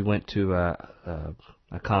remember we went to a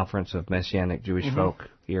conference of Messianic Jewish folk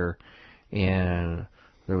here, and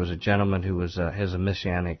there was a gentleman who has a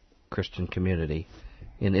Messianic Christian community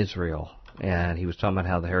in Israel, and he was talking about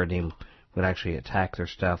how the Haredim would actually attack their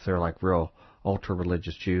stuff. They're like real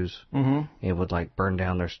ultra-religious Jews, and would like burn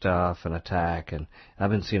down their stuff and attack. And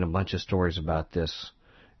I've been seeing a bunch of stories about this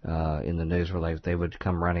in the news where they would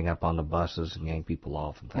come running up on the buses and yank people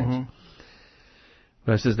off and things.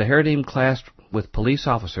 But it says the Haredim clashed with police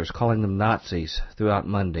officers calling them Nazis throughout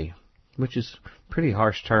Monday, which is a pretty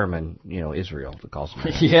harsh term in Israel to call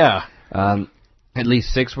them. Yeah. At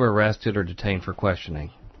least 6 were arrested or detained for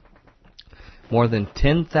questioning. More than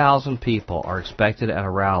 10,000 people are expected at a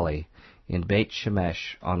rally in Beit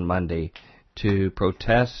Shemesh on Monday to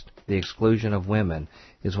protest the exclusion of women,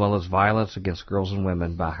 as well as violence against girls and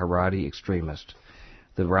women by Haredi extremists.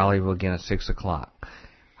 The rally will begin at 6 o'clock.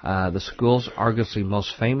 The school's arguably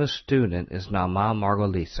most famous student is Naama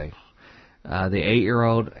Margolise, the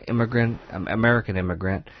 8-year-old American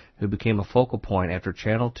immigrant who became a focal point after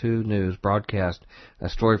Channel 2 News broadcast a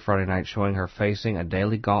story Friday night showing her facing a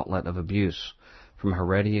daily gauntlet of abuse from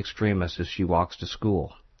Haredi extremists as she walks to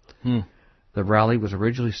school. The rally was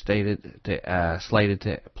originally slated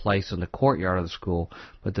to place in the courtyard of the school,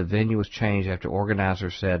 but the venue was changed after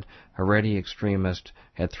organizers said Haredi extremists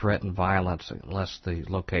had threatened violence unless the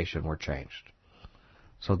location were changed.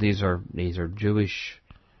 So these are Jewish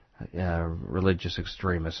religious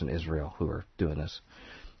extremists in Israel who are doing this.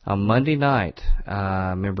 On Monday night,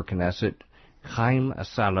 member Knesset Chaim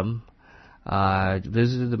Salam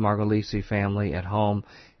visited the Margolisi family at home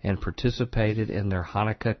and participated in their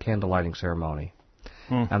Hanukkah candlelighting ceremony.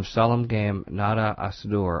 Salam gave Nada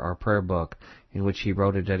Asidur, our prayer book, in which he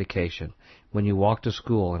wrote a dedication. When you walk to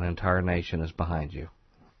school, an entire nation is behind you.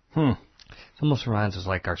 It almost reminds us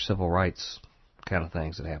like our civil rights kind of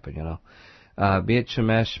things that happen, Beit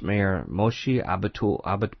Shemesh Mayor Moshe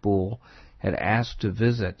Abitbul had asked to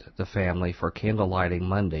visit the family for candlelighting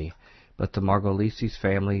Monday, but the Margolisi's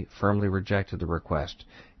family firmly rejected the request,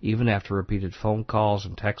 even after repeated phone calls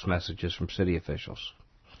and text messages from city officials.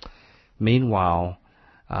 Meanwhile,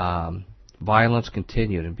 violence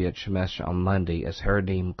continued in Beit Shemesh on Monday as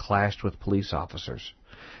Haredim clashed with police officers.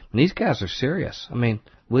 And these guys are serious. I mean,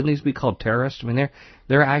 wouldn't these be called terrorists? I mean,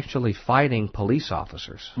 they're actually fighting police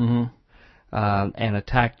officers. And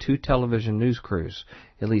attacked 2 television news crews.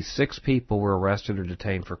 At least 6 people were arrested or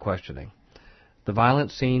detained for questioning. The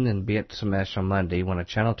violent scene in Beit Shemesh on Monday, when a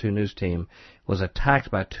Channel 2 news team was attacked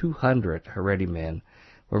by 200 Haredi men,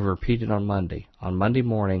 were repeated on Monday. On Monday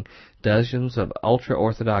morning, dozens of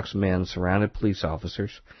ultra-Orthodox men surrounded police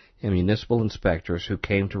officers and municipal inspectors who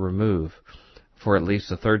came to remove, for at least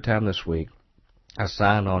the 3rd time this week, a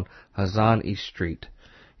sign on Hazan East Street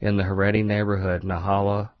in the Haredi neighborhood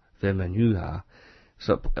Nahala V'Menuha,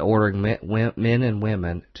 ordering men and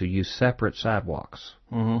women to use separate sidewalks.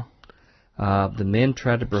 The men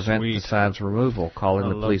tried to prevent the sign's removal, calling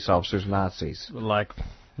the police officers Nazis. Like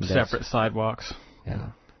separate sidewalks. Yeah.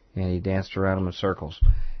 And he danced around them in circles.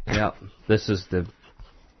 This is the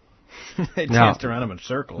They danced around them in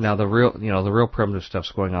circles. Now the real primitive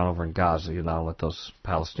stuff's going on over in Gaza, with those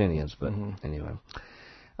Palestinians. But anyway,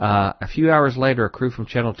 a few hours later, a crew from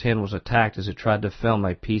Channel 10 was attacked as it tried to film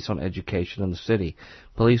a piece on education in the city.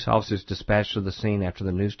 Police officers dispatched to the scene after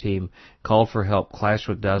the news team called for help clashed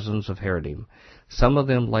with dozens of Haredim. Some of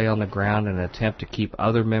them lay on the ground in an attempt to keep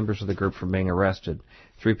other members of the group from being arrested.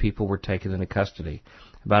 3 people were taken into custody.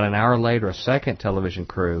 About an hour later, a second television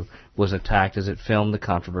crew was attacked as it filmed the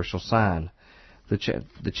controversial sign.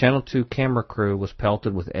 The Channel 2 camera crew was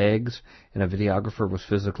pelted with eggs, and a videographer was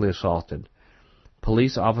physically assaulted.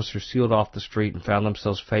 Police officers sealed off the street and found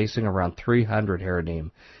themselves facing around 300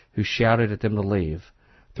 Haredim, who shouted at them to leave,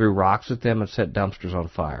 threw rocks at them, and set dumpsters on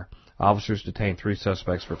fire. Officers detained 3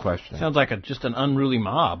 suspects for questioning. Sounds like just an unruly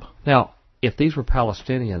mob. Now, if these were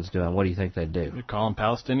Palestinians doing, what do you think they'd do? You'd call them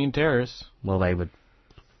Palestinian terrorists. Well, they would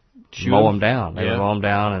mow them down. They would mow them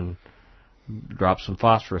down and drop some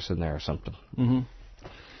phosphorus in there or something. Mm-hmm.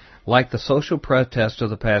 Like the social protests of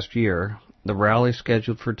the past year, the rally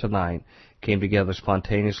scheduled for tonight came together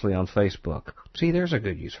spontaneously on Facebook. See, there's a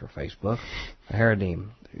good use for Facebook. A Haredim,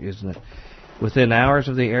 isn't it? Within hours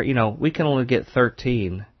of the air, we can only get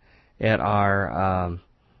 13 at our,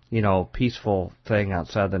 peaceful thing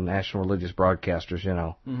outside the national religious broadcasters,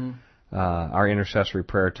 our intercessory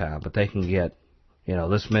prayer time. But they can get,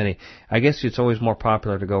 this many. I guess it's always more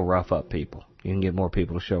popular to go rough up people. You can get more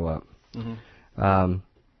people to show up. Mm-hmm.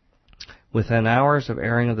 Within hours of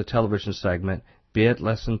airing of the television segment, Beit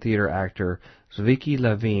Lesson theater actor Zviki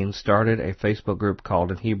Levine started a Facebook group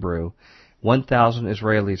called in Hebrew, 1,000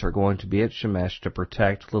 Israelis are going to Beit Shemesh to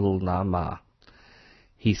protect little Naamah.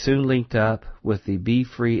 He soon linked up with the Be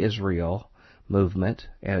Free Israel movement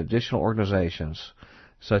and additional organizations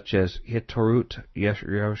such as Hitorut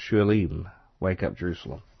Yerushalayim, Wake Up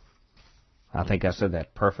Jerusalem. I think I said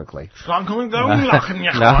that perfectly.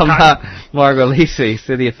 Margolisi,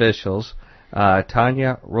 city officials,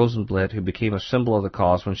 Tanya Rosenblatt, who became a symbol of the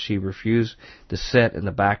cause when she refused to sit in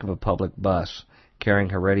the back of a public bus carrying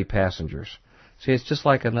Haredi passengers. See, it's just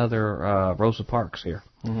like another Rosa Parks here.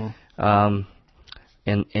 Mm-hmm.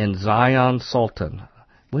 And Zion Sultan.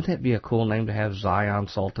 Wouldn't that be a cool name to have, Zion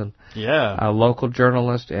Sultan? Yeah. A local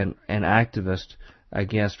journalist and activist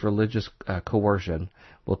against religious coercion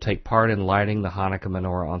will take part in lighting the Hanukkah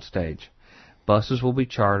menorah on stage. Buses will be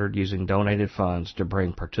chartered using donated funds to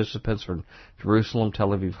bring participants from Jerusalem, Tel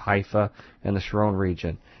Aviv, Haifa, and the Sharon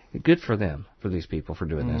region. Good for them, for these people, for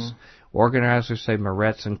doing this. Organizers say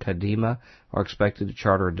Meretz and Kadima are expected to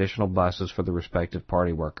charter additional buses for the respective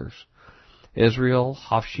party workers. Israel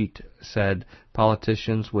Hafshit said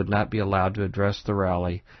politicians would not be allowed to address the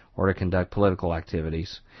rally or to conduct political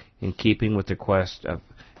activities, in keeping with the request of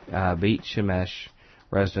Beit Shemesh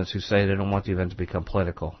residents who say they don't want the event to become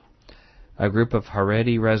political. A group of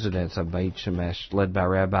Haredi residents of Beit Shemesh, led by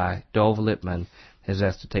Rabbi Dov Lippman, has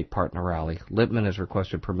asked to take part in the rally. Lippman has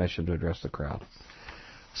requested permission to address the crowd.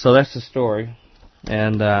 So that's the story.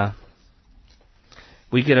 And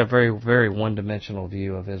we get a very, very one-dimensional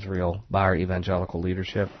view of Israel by our evangelical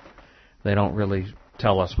leadership. They don't really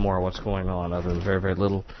tell us more what's going on other than very, very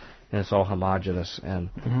little, and it's all homogenous. And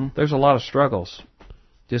there's a lot of struggles.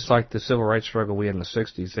 Just like the civil rights struggle we had in the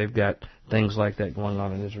 60s, they've got things like that going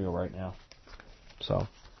on in Israel right now. So,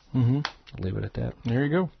 I'll leave it at that. There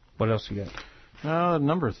you go. What else you got? A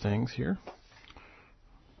number of things here.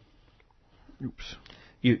 Oops.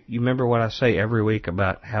 You remember what I say every week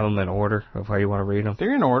about have them in order of how you want to read them?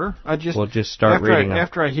 They're in order. We'll just start reading them.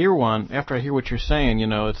 After I hear what you're saying,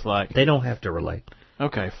 it's like... They don't have to relate.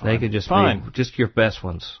 Okay, fine. They could just be just your best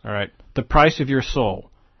ones. All right. The price of your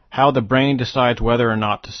soul. How the brain decides whether or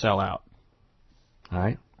not to sell out. All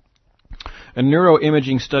right. A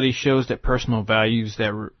neuroimaging study shows that personal values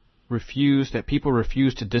that people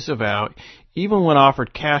refuse to disavow, even when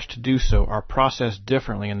offered cash to do so, are processed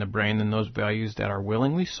differently in the brain than those values that are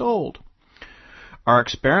willingly sold. Our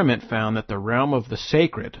experiment found that the realm of the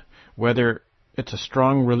sacred, whether it's a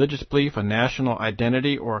strong religious belief, a national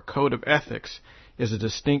identity, or a code of ethics, is a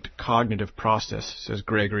distinct cognitive process, says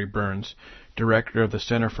Gregory Burns, director of the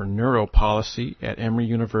Center for Neuropolicy at Emory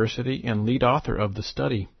University and lead author of the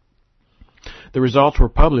study. The results were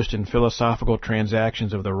published in Philosophical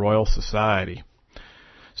Transactions of the Royal Society.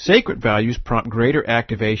 Sacred values prompt greater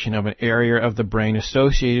activation of an area of the brain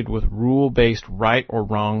associated with rule-based right or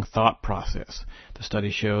wrong thought process, the study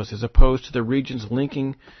shows, as opposed to the regions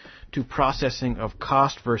linking to processing of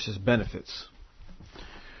cost versus benefits.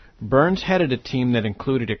 Burns headed a team that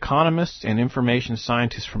included economists and information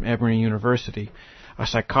scientists from Emory University, a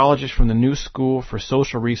psychologist from the New School for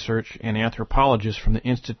Social Research, and anthropologists from the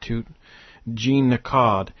Institut Jean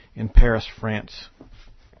Nicod in Paris, France.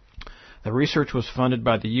 The research was funded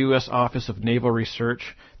by the U.S. Office of Naval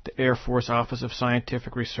Research, the Air Force Office of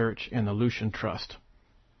Scientific Research, and the Lucian Trust.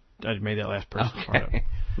 I made that last person part up.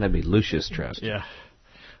 That'd be Lucius Trust. Yeah.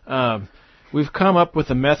 We've come up with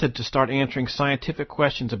a method to start answering scientific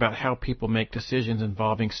questions about how people make decisions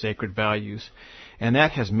involving sacred values. And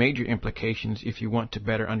that has major implications if you want to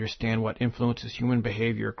better understand what influences human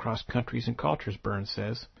behavior across countries and cultures, Burns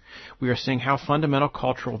says. We are seeing how fundamental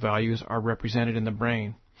cultural values are represented in the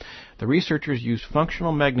brain. The researchers used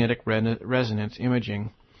functional magnetic resonance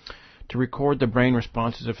imaging to record the brain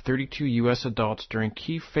responses of 32 U.S. adults during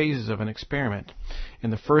key phases of an experiment. In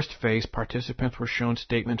the first phase, participants were shown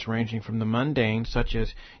statements ranging from the mundane, such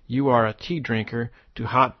as, "You are a tea drinker," to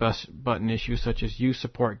hot-button issues such as, "You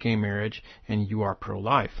support gay marriage," and "You are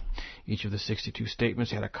pro-life." Each of the 62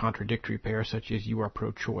 statements had a contradictory pair, such as, "You are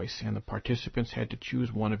pro-choice," and the participants had to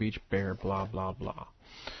choose one of each pair, blah, blah, blah.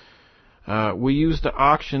 We used the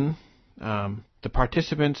auction. The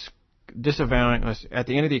participants disavowing us. At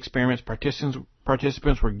the end of the experiments,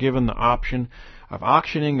 participants were given the option of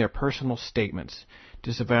auctioning their personal statements,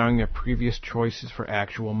 disavowing their previous choices for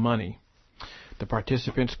actual money. The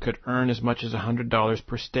participants could earn as much as $100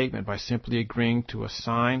 per statement by simply agreeing to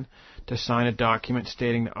sign a document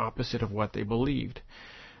stating the opposite of what they believed.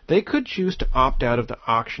 They could choose to opt out of the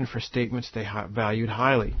auction for statements they valued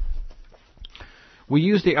highly. We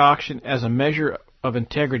used the auction as a measure of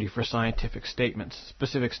integrity for scientific statements.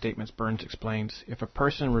 Specific statements, Burns explains. If a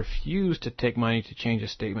person refused to take money to change a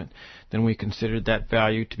statement, then we considered that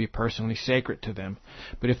value to be personally sacred to them.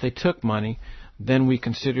 But if they took money, then we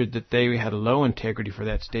considered that they had low integrity for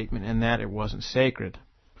that statement and that it wasn't sacred.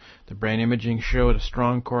 The brain imaging showed a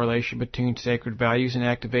strong correlation between sacred values and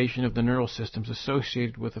activation of the neural systems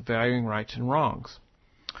associated with evaluating rights and wrongs,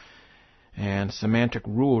 and semantic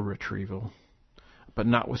rule retrieval, but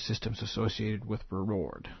not with systems associated with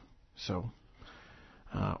reward. So,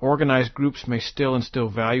 organized groups may still instill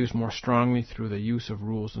values more strongly through the use of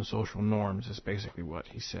rules and social norms, is basically what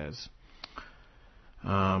he says.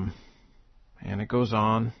 And it goes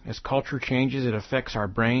on. As culture changes, it affects our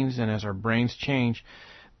brains, and as our brains change,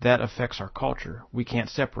 that affects our culture. We can't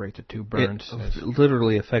separate the two, Burns says. It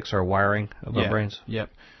literally affects our wiring of our brains. Yep.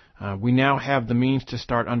 We now have the means to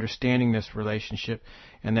start understanding this relationship,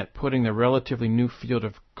 and that putting the relatively new field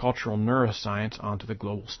of cultural neuroscience onto the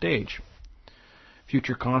global stage.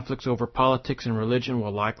 Future conflicts over politics and religion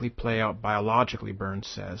will likely play out biologically, Burns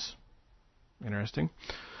says. Interesting.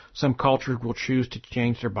 Some cultures will choose to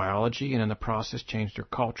change their biology and in the process change their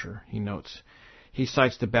culture, he notes. He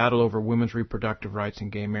cites the battle over women's reproductive rights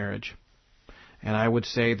and gay marriage. And I would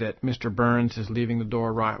say that Mr. Burns is leaving the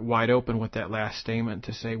door wide open with that last statement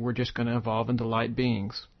to say we're just going to evolve into light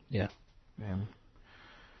beings. Yeah. And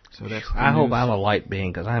so that's I hope I'm a light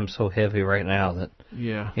being, because I'm so heavy right now that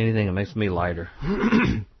anything that makes me lighter.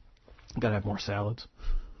 Gotta have more salads.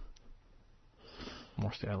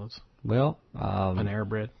 More salads. Well, an air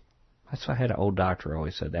bread. That's what I had an old doctor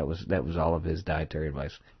always said. That was all of his dietary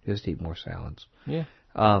advice. Just eat more salads. Yeah.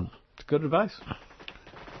 It's good advice.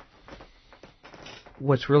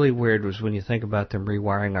 What's really weird was when you think about them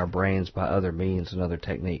rewiring our brains by other means and other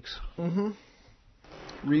techniques. Mm-hmm.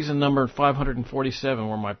 Reason number 547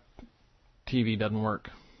 where my TV doesn't work.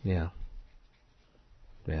 Yeah.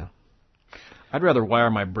 Yeah. I'd rather wire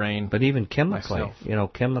my brain. But even chemically,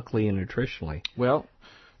 myself. Chemically and nutritionally. Well,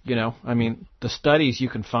 I mean, the studies, you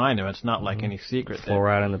can find them. It's not like any secret.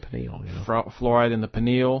 Fluoride in the pineal. Fluoride in the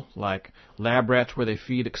pineal, like lab rats where they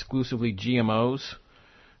feed exclusively GMOs.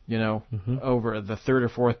 Over the third or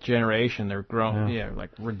fourth generation, they're grown, like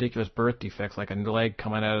ridiculous birth defects, like a leg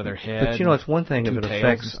coming out of their head. But it's one thing if it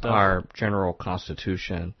affects our general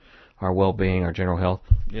constitution, our well-being, our general health.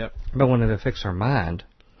 Yep. But when it affects our mind,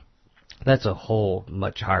 that's a whole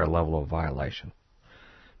much higher level of violation,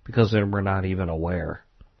 because then we're not even aware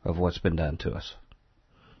of what's been done to us,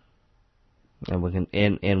 and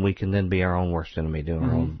we can then be our own worst enemy, doing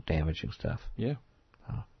our own damaging stuff. Yeah.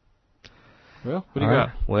 Well, what do you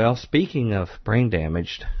got? Well, speaking of brain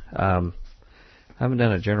damaged, I haven't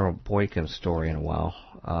done a General Boykin story in a while.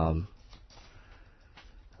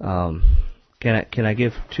 Can I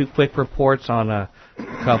give two quick reports on a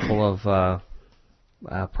couple of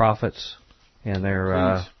prophets and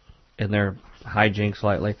their hijinks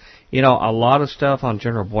lately? A lot of stuff on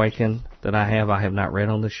General Boykin that I have not read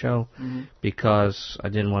on the show because I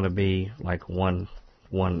didn't want to be like one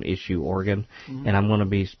issue organ, and I'm going to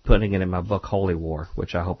be putting it in my book Holy War,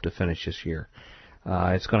 which I hope to finish this year.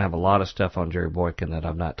 It's going to have a lot of stuff on Jerry Boykin that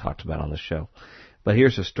I've not talked about on the show. But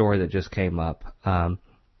here's a story that just came up.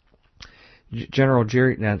 General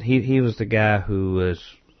Jerry, now he was the guy who was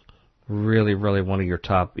really, really one of your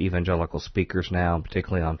top evangelical speakers now,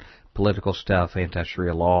 particularly on political stuff,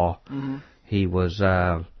 anti-Sharia law. Mm-hmm. He was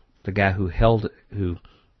the guy who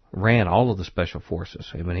ran all of the special forces.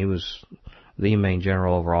 I mean, he was the main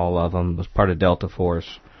general over all of them, was part of Delta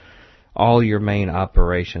Force. All your main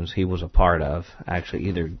operations he was a part of, actually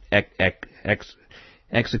either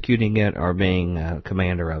executing it or being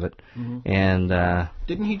commander of it. Mm-hmm. And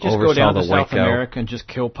didn't he just go down to South Waco. America and just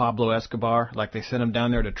kill Pablo Escobar? Like they sent him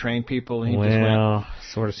down there to train people, and he just went.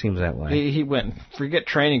 Sort of seems that way. He went, forget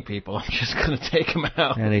training people, I'm just going to take him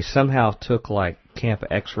out. And he somehow took like Camp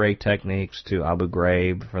X-ray techniques to Abu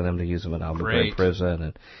Ghraib for them to use them at Abu Ghraib prison.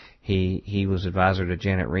 And he was advisor to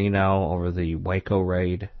Janet Reno over the Waco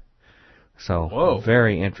raid. So,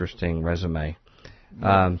 very interesting resume.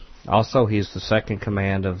 Also, he's the second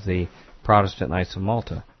command of the Protestant Knights of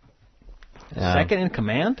Malta. Second in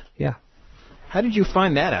command? Yeah. How did you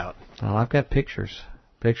find that out? Well, I've got pictures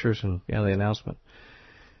and the announcement.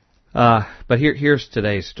 But here's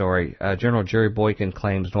today's story. General Jerry Boykin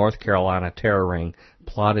claims North Carolina terror ring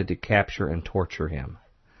plotted to capture and torture him.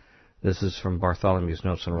 This is from Bartholomew's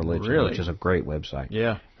Notes on Religion, which is a great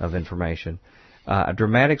website of information. A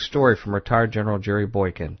dramatic story from retired General Jerry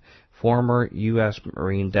Boykin, former U.S.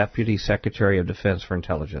 Marine Deputy Secretary of Defense for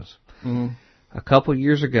Intelligence. Mm-hmm. A couple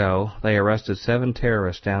years ago, they arrested 7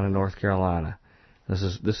 terrorists down in North Carolina. This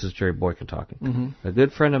is Jerry Boykin talking. Mm-hmm. A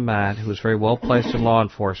good friend of mine who was very well placed in law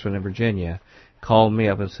enforcement in Virginia called me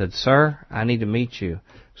up and said, "Sir, I need to meet you.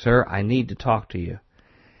 Sir, I need to talk to you."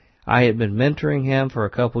 I had been mentoring him for a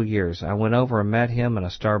couple years. I went over and met him in a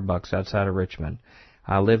Starbucks outside of Richmond.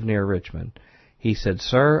 I live near Richmond. He said,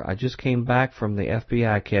 "Sir, I just came back from the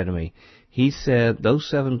FBI Academy." He said, those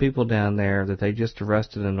 7 people down there that they just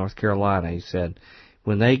arrested in North Carolina, he said,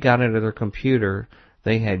 when they got into their computer,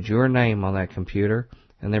 they had your name on that computer,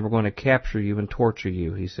 and they were going to capture you and torture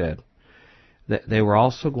you, he said. They were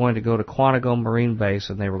also going to go to Quantico Marine Base,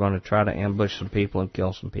 and they were going to try to ambush some people and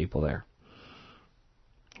kill some people there.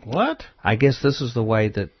 What? I guess this is the way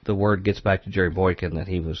that the word gets back to Jerry Boykin that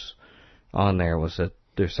he was on there, was that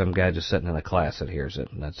there's some guy just sitting in a class that hears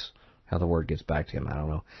it, and that's how the word gets back to him. I don't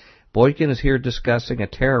know. Boykin is here discussing a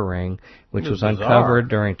terror ring which was uncovered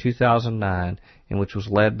during 2009 and which was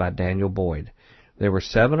led by Daniel Boyd. There were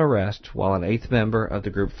 7 arrests while an 8th member of the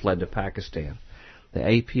group fled to Pakistan.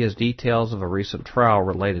 The AP has details of a recent trial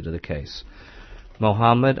related to the case.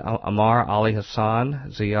 Mohammed Amar Ali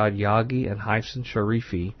Hassan, Ziad Yagi, and Hifsan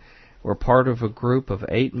Sharifi were part of a group of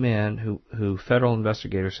 8 men who federal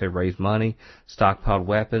investigators say raised money, stockpiled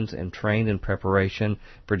weapons, and trained in preparation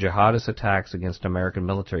for jihadist attacks against American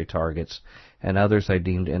military targets and others they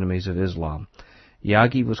deemed enemies of Islam.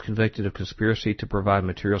 Yagi was convicted of conspiracy to provide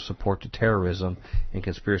material support to terrorism and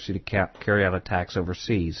conspiracy to carry out attacks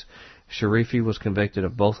overseas. Sharifi was convicted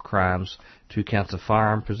of both crimes, 2 counts of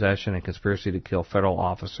firearm possession and conspiracy to kill federal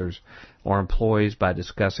officers or employees by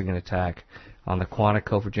discussing an attack on the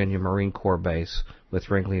Quantico, Virginia Marine Corps base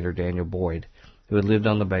with ringleader Daniel Boyd, who had lived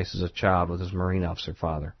on the base as a child with his Marine officer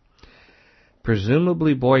father.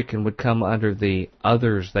 Presumably Boykin would come under the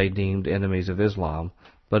others they deemed enemies of Islam,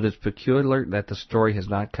 but it's peculiar that the story has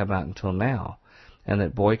not come out until now, and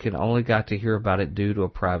that Boykin only got to hear about it due to a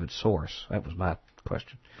private source. That was my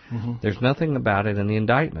question. Mm-hmm. There's nothing about it in the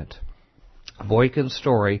indictment. Boykin's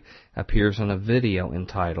story appears in a video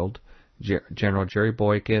entitled General Jerry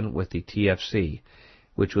Boykin with the TFC,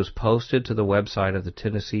 which was posted to the website of the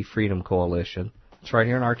Tennessee Freedom Coalition. It's right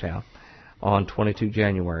here in our town on 22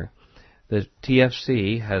 January. The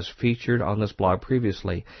TFC has featured on this blog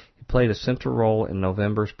previously. It played a central role in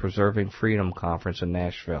November's Preserving Freedom Conference in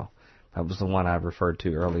Nashville. That was the one I referred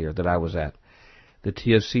to earlier that I was at. The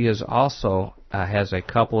TFC is also has a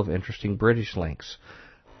couple of interesting British links.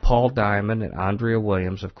 Paul Diamond and Andrea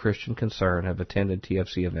Williams of Christian Concern have attended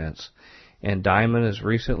TFC events, and Diamond has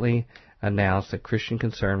recently announced that Christian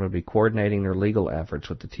Concern would be coordinating their legal efforts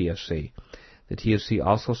with the TFC. The TFC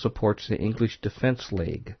also supports the English Defence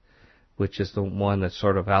League, which is the one that's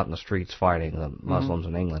sort of out in the streets fighting the Muslims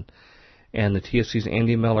in England. And the TFC's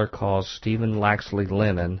Andy Miller calls Stephen Laxley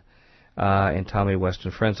Lennon and Tommy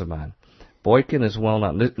Weston friends of mine. Boykin is well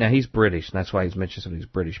known. Now, he's British, and that's why he's mentioned some of these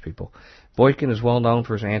British people. Boykin is well known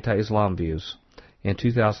for his anti-Islam views. In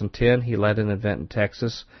 2010, he led an event in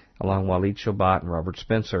Texas along Walid Shoebat and Robert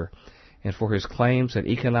Spencer, and for his claims that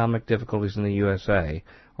economic difficulties in the USA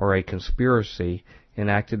are a conspiracy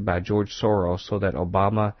enacted by George Soros so that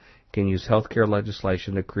Obama can use health care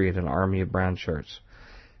legislation to create an army of brown shirts.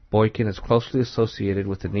 Boykin is closely associated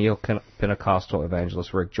with the neo-Pentecostal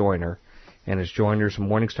evangelist Rick Joyner and his Joyner's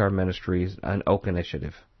Morning Star Ministries, an Oak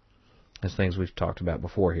Initiative. As things we've talked about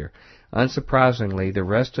before here. Unsurprisingly, the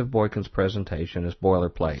rest of Boykin's presentation is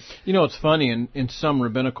boilerplate. You know, it's funny, in some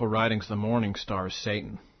rabbinical writings, the morning star is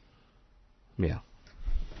Satan. Yeah.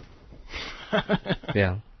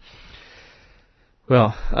 Yeah.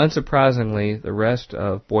 Well, unsurprisingly, the rest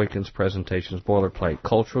of Boykin's presentation is boilerplate.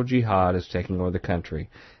 Cultural jihad is taking over the country.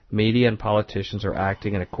 Media and politicians are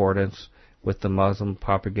acting in accordance with the Muslim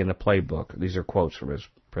propaganda playbook. These are quotes from his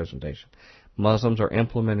presentation. Muslims are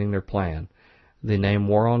implementing their plan. The name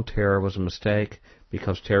War on Terror was a mistake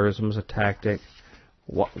because terrorism is a tactic,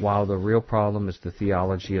 while the real problem is the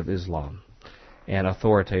theology of Islam and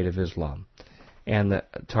authoritative Islam. And the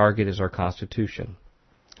target is our Constitution.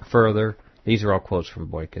 Further, these are all quotes from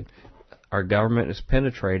Boykin, our government is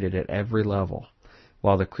penetrated at every level,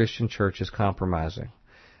 while the Christian church is compromising.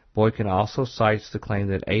 Boykin also cites the claim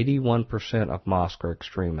that 81% of mosques are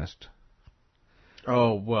extremist.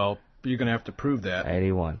 Oh, well, you're going to have to prove that.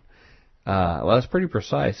 81. Well, that's pretty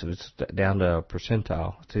precise. It's down to a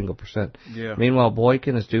percentile, a single percent. Yeah. Meanwhile,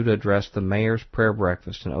 Boykin is due to address the mayor's prayer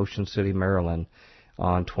breakfast in Ocean City, Maryland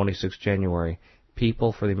on 26 January.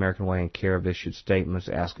 People for the American Way and CARE have issued statements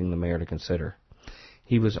asking the mayor to consider.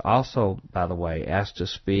 He was also, by the way, asked to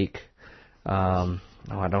speak, I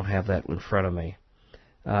don't have that in front of me,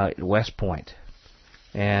 at West Point.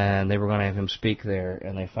 And they were going to have him speak there,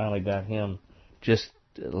 and they finally got him just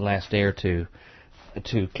the last day or two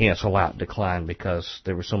to cancel out, decline, because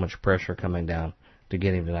there was so much pressure coming down to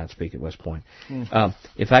get him to not speak at West Point.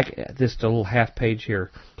 If I just a little half page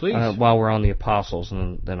here, please, while we're on the apostles,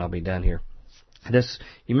 and then I'll be done here. You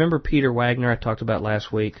remember Peter Wagner I talked about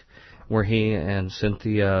last week, where he and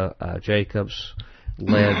Cynthia Jacobs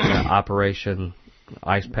led Operation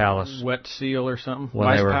Ice Palace, Wet Seal or something.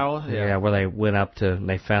 Ice Palace, yeah, where they went up to and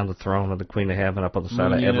they found the throne of the Queen of Heaven up on the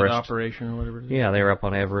side of Everest. Operation or whatever it is. Yeah, they were up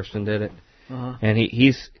on Everest and did it. Uh-huh. And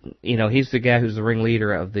he's the guy who's the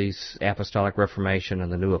ringleader of these Apostolic Reformation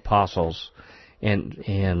and the New Apostles,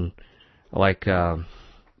 and like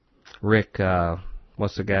Rick,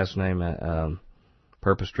 what's the guy's name?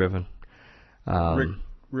 Purpose Driven.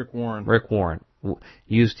 Rick Warren. Rick Warren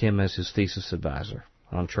used him as his thesis advisor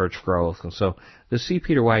on church growth, and so the C.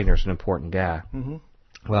 Peter Wagner is an important guy. Mm-hmm.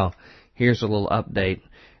 Well, here's a little update.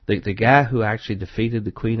 The guy who actually defeated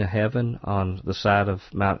the Queen of Heaven on the side of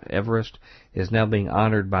Mount Everest is now being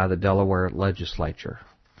honored by the Delaware Legislature.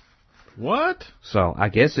 What? So I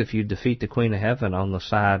guess if you defeat the Queen of Heaven on the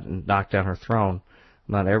side and knock down her throne,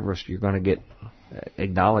 Mount Everest, you're going to get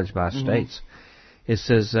acknowledged by states. It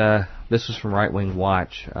says, this is from Right Wing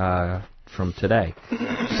Watch from today.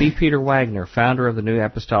 C. Peter Wagner, founder of the New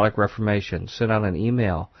Apostolic Reformation, sent out an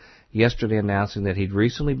email yesterday announcing that he'd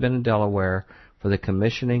recently been in Delaware for the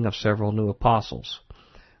commissioning of several new apostles.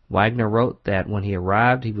 Wagner wrote that when he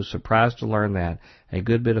arrived, he was surprised to learn that a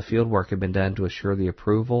good bit of field work had been done to assure the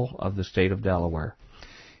approval of the state of Delaware.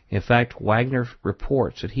 In fact, Wagner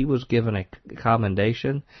reports that he was given a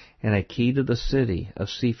commendation and a key to the city of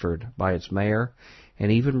Seaford by its mayor,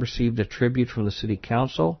 and even received a tribute from the city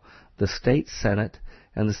council, the state senate,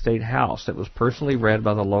 and the state house that was personally read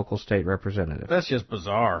by the local state representative. That's just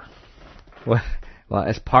bizarre. Well,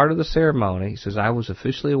 as part of the ceremony, he says, I was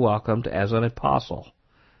officially welcomed as an apostle.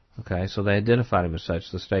 Okay, so they identified him as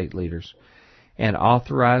such, the state leaders, and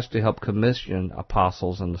authorized to help commission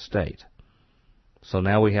apostles in the state. So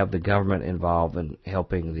now we have the government involved in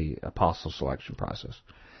helping the apostle selection process.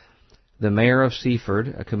 The mayor of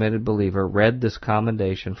Seaford, a committed believer, read this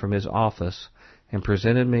commendation from his office and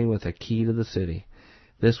presented me with a key to the city.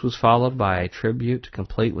 This was followed by a tribute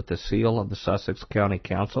complete with the seal of the Sussex County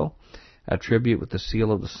Council, a tribute with the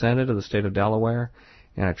seal of the Senate of the state of Delaware,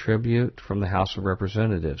 and a tribute from the House of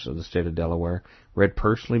Representatives of the state of Delaware, read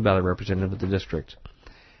personally by the representative of the district.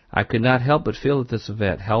 I could not help but feel that this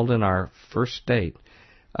event, held in our first state,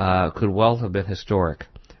 could well have been historic.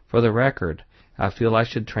 For the record, I feel I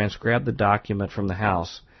should transcribe the document from the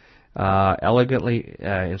House, elegantly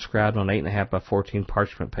inscribed on 8.5 by 14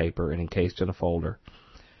 parchment paper and encased in a folder.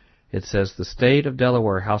 It says, the State of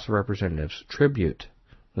Delaware House of Representatives, tribute.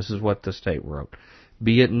 This is what the state wrote.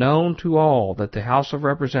 Be it known to all that the House of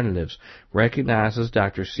Representatives recognizes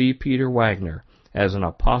Dr. C. Peter Wagner as an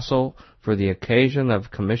apostle for the occasion of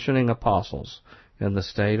commissioning apostles in the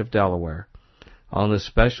state of Delaware. On this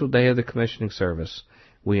special day of the commissioning service,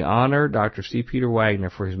 we honor Dr. C. Peter Wagner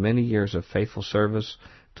for his many years of faithful service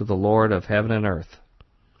to the Lord of heaven and earth.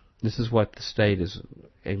 This is what the state is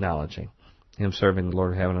acknowledging, him serving the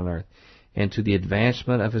Lord of heaven and earth, and to the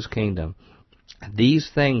advancement of his kingdom. These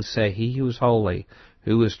things say he who is holy,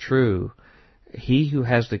 who is true, he who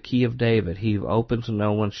has the key of David, he who opens and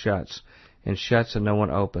no one shuts, and shuts and no one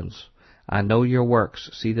opens. I know your works.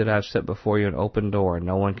 See that I've set before you an open door, and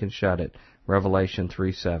no one can shut it. Revelation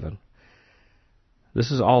 3:7.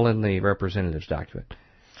 This is all in the representatives document.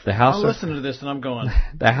 I'm listening to this and I'm going,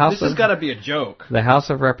 this has got to be a joke. The House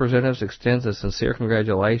of Representatives extends a sincere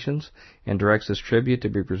congratulations and directs this tribute to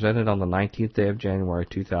be presented on the 19th day of January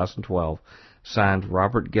 2012. Signed,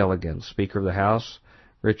 Robert Gilligan, Speaker of the House,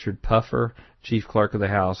 Richard Puffer, Chief Clerk of the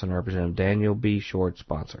House, and Representative Daniel B. Short,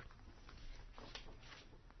 sponsor.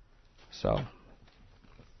 So,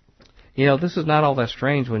 this is not all that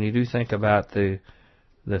strange when you do think about the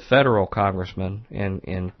federal congressman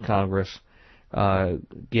in Congress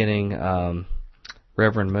getting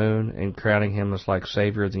Reverend Moon and crowning him as like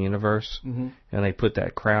savior of the universe, and they put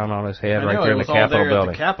that crown on his head right there in the Capitol building.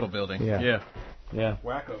 At the Capitol building. Yeah.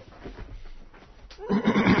 Wacko.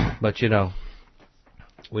 But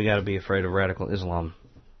we got to be afraid of radical Islam.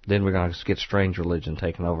 Then we're going to get strange religion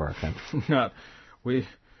taking over our country.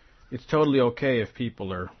 It's totally okay if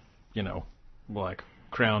people are, like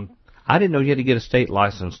crowned. I didn't know you had to get a state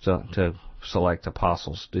license to select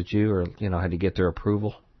apostles. Did you, or had to get their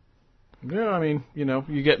approval? Yeah, I mean,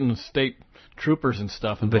 you getting state troopers and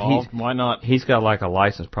stuff involved. But why not? He's got like a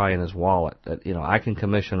license probably in his wallet that I can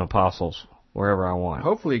commission apostles wherever I want.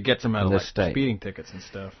 Hopefully, it gets them out of like state. Speeding tickets and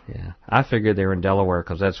stuff. Yeah, I figured they were in Delaware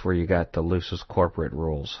because that's where you got the loosest corporate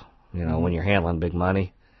rules. When you're handling big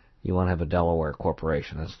money, you want to have a Delaware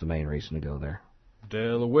corporation. That's the main reason to go there.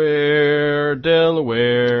 Delaware,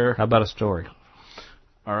 Delaware. How about a story?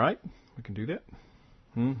 All right, we can do that.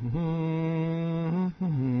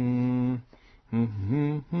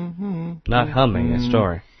 Not humming a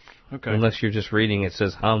story. Okay. Unless you're just reading, it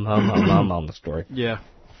says hum, hum, hum, hum on the story. Yeah,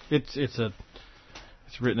 it's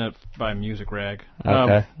written up by Music Rag.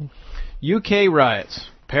 Okay. UK riots.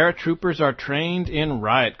 Paratroopers are trained in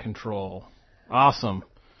riot control. Awesome.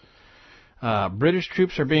 British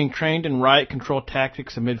troops are being trained in riot control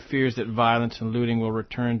tactics amid fears that violence and looting will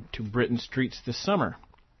return to Britain's streets this summer.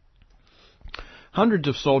 Hundreds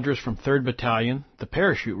of soldiers from 3rd Battalion, the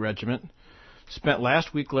Parachute Regiment, spent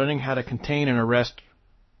last week learning how to contain and arrest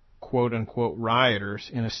quote-unquote rioters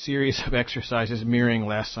in a series of exercises mirroring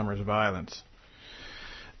last summer's violence.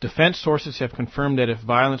 Defense sources have confirmed that if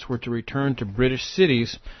violence were to return to British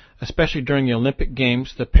cities, especially during the Olympic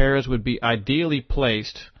Games, the paras would be ideally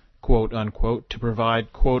placed, quote-unquote, to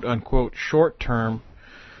provide, quote-unquote, short-term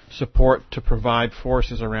support to provide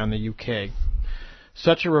forces around the UK.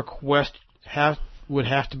 Such a request would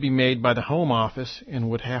have to be made by the Home Office and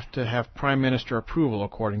would have to have Prime Minister approval,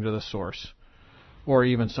 according to the source, or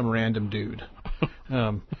even some random dude.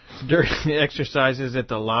 During the exercises at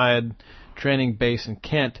the Lyad training base in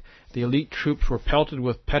Kent, the elite troops were pelted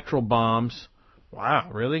with petrol bombs, wow,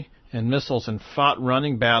 really, and missiles, and fought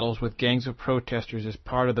running battles with gangs of protesters as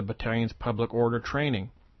part of the battalion's public order training.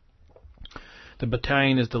 The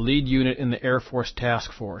battalion is the lead unit in the Air Force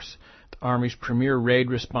Task Force, the Army's premier raid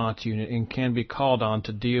response unit, and can be called on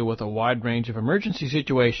to deal with a wide range of emergency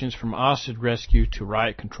situations from hostage rescue to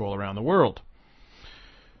riot control around the world.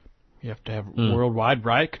 You have to have worldwide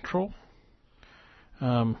riot control?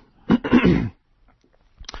 The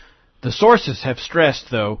sources have stressed,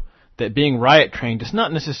 though, that being riot trained does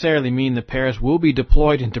not necessarily mean the paras will be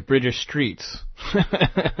deployed into British streets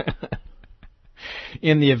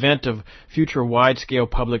in the event of future wide-scale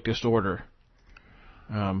public disorder.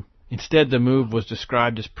 Instead, the move was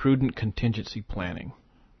described as prudent contingency planning.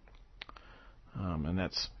 And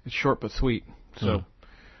it's short but sweet. So,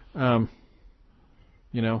 there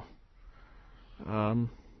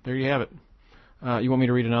you have it. You want me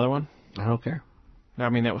to read another one? I don't care. I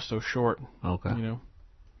mean, that was so short. Okay.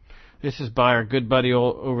 This is by our good buddy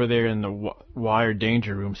over there in the Wire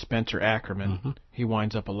Danger Room, Spencer Ackerman. Mm-hmm. He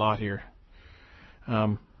winds up a lot here.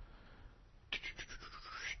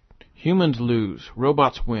 Humans lose,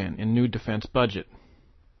 robots win in new defense budget.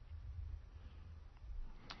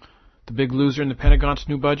 The big loser in the Pentagon's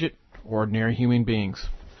new budget? Ordinary human beings.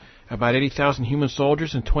 About 80,000 human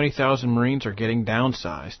soldiers and 20,000 Marines are getting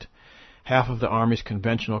downsized. Half of the Army's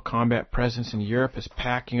conventional combat presence in Europe is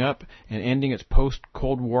packing up and ending its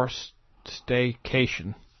post-Cold War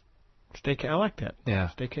staycation. I like that. Yeah.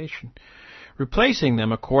 Staycation. Replacing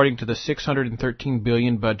them, according to the $613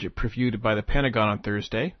 billion budget previewed by the Pentagon on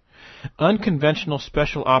Thursday, unconventional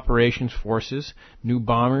special operations forces, new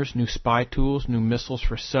bombers, new spy tools, new missiles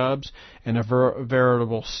for subs, and a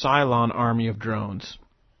veritable Cylon army of drones.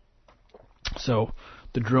 So,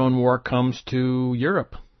 the drone war comes to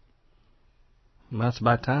Europe. That's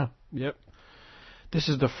about time. Yep. This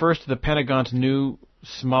is the first of the Pentagon's new,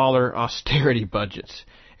 smaller austerity budgets.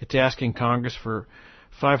 It's asking Congress for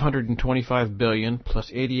 $525 billion plus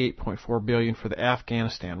 $88.4 billion for the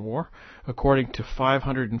Afghanistan war, according to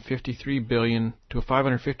 $553 billion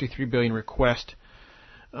request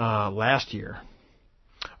last year.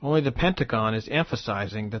 Only the Pentagon is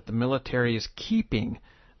emphasizing that the military is keeping,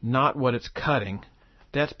 not what it's cutting.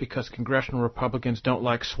 That's because congressional Republicans don't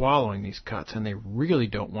like swallowing these cuts, and they really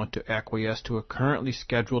don't want to acquiesce to a currently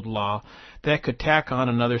scheduled law that could tack on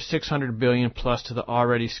another $600 billion plus to the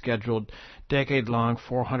already scheduled decade-long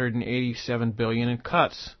 $487 billion in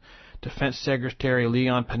cuts. Defense Secretary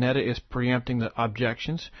Leon Panetta is preempting the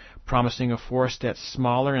objections, promising a force that's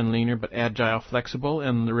smaller and leaner but agile, flexible,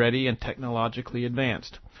 and ready and technologically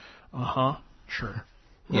advanced. Sure.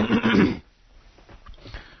 Yeah.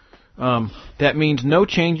 That means no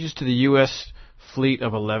changes to the U.S. fleet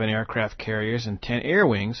of 11 aircraft carriers and 10 air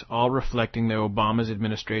wings, all reflecting the Obama's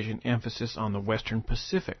administration emphasis on the Western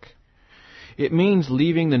Pacific. It means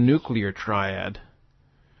leaving the nuclear triad,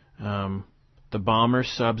 the bombers,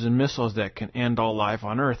 subs, and missiles that can end all life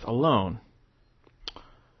on Earth alone.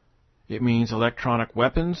 It means electronic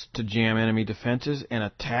weapons to jam enemy defenses and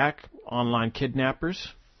attack online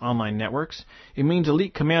networks. It means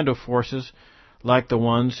elite commando forces like the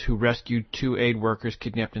ones who rescued 2 aid workers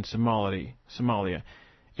kidnapped in Somalia.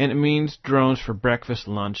 And it means drones for breakfast,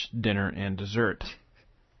 lunch, dinner, and dessert.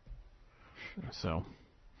 So,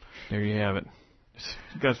 there you have it.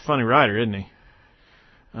 He's got a funny writer, isn't he?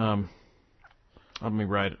 I'll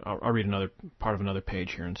read another part of another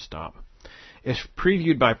page here and stop. As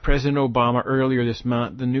previewed by President Obama earlier this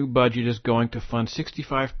month, the new budget is going to fund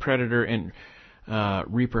 65 Predator and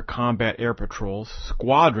Reaper combat air patrols,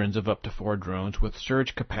 squadrons of up to 4 drones with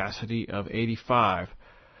surge capacity of 85,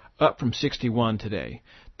 up from 61 today.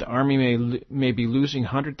 The Army may be losing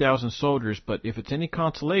 100,000 soldiers, but if it's any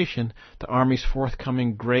consolation, the Army's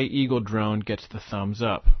forthcoming Gray Eagle drone gets the thumbs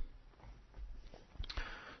up.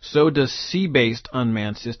 So does sea-based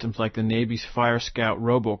unmanned systems like the Navy's Fire Scout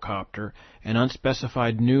Robocopter, an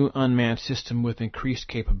unspecified new unmanned system with increased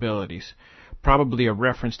capabilities. Probably a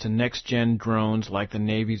reference to next-gen drones like the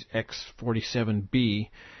Navy's X-47B,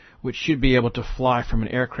 which should be able to fly from an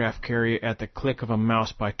aircraft carrier at the click of a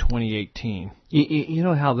mouse by 2018. You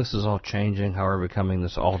know how this is all changing, how we're becoming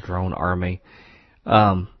this all-drone army?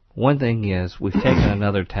 One thing is, we've taken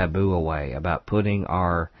another taboo away about putting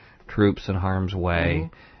our troops in harm's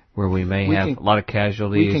way, where we have a lot of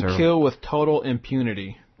casualties. We can kill with total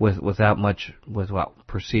impunity. Without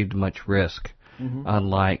perceived much risk,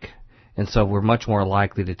 and so we're much more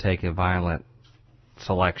likely to take a violent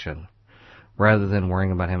selection. Rather than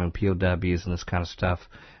worrying about having POWs and this kind of stuff,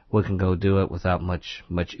 we can go do it without much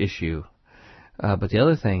issue. But the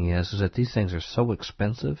other thing is that these things are so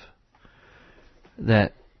expensive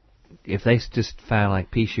that if they just find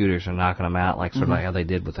like pea shooters and knocking them out, like sort of like how they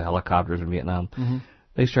did with the helicopters in Vietnam,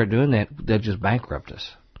 they start doing that, they'll just bankrupt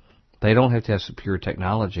us. They don't have to have superior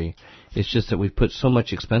technology. It's just that we put so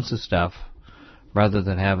much expensive stuff rather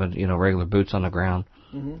than having, regular boots on the ground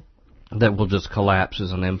that will just collapse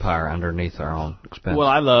as an empire underneath our own expense. What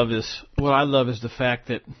I love is the fact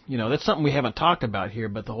that, that's something we haven't talked about here,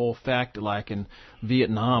 but the whole fact that like in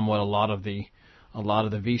Vietnam, what a lot of the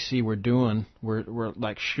VC were doing were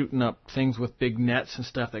like shooting up things with big nets and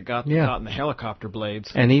stuff that got in the helicopter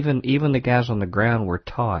blades. And even the guys on the ground were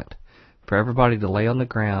taught for everybody to lay on the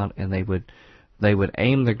ground, and they would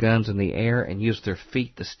aim their guns in the air and use their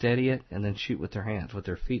feet to steady it, and then shoot with their hands, with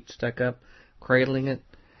their feet stuck up, cradling it,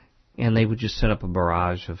 and they would just set up a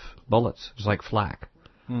barrage of bullets. It was like flak.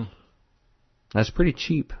 That's pretty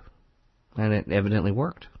cheap, and it evidently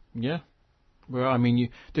worked. Yeah. Well, I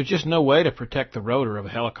mean, there's just no way to protect the rotor of a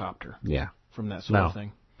helicopter. Yeah. From that sort of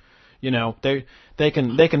thing. They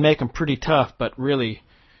can make them pretty tough, but really,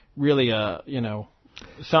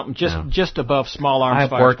 something just above small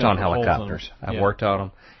arms. I've worked on helicopters. I've worked on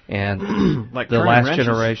them, and like the last wrenches.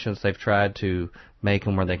 generations they've tried to make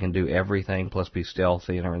them where they can do everything plus be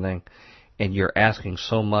stealthy and everything, and you're asking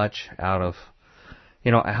so much out of,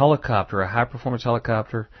 a helicopter, a high performance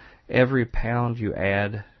helicopter. Every pound you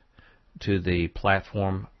add to the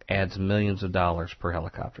platform adds millions of dollars per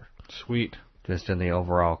helicopter. Sweet. Just in the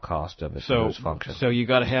overall cost of its function. So you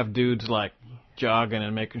got to have dudes like jogging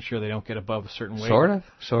and making sure they don't get above a certain weight. Sort of.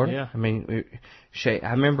 Yeah. I mean,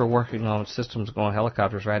 I remember working on systems going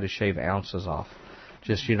helicopters where I had to shave ounces off.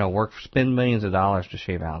 Just, spend millions of dollars to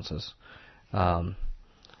shave ounces.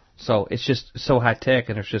 So it's just so high tech,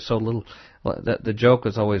 and there's just so little. The joke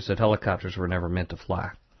was always that helicopters were never meant to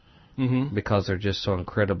fly. Because they're just so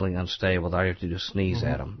incredibly unstable. All you have to do is sneeze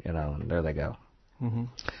at them, and there they go.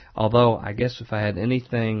 Although, I guess if I had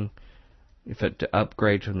anything, to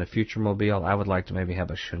upgrade from the Future Mobile, I would like to maybe have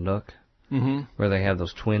a Chinook where they have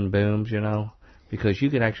those twin booms, you know, because you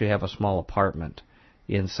could actually have a small apartment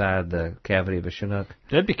inside the cavity of a Chinook.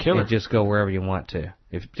 That'd be killer. And just go wherever you want to.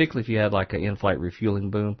 Particularly if you had like an in-flight refueling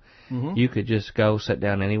boom, you could just go sit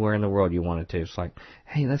down anywhere in the world you wanted to. It's like,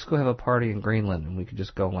 hey, let's go have a party in Greenland, and we could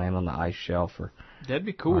just go land on the ice shelf, or that'd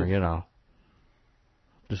be cool. Or, you know,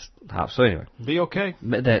 just hop. So anyway, be okay.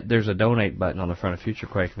 There's a donate button on the front of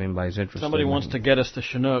FutureQuake if anybody's interested. Somebody wants to get us the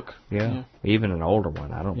Chinook. Yeah, even an older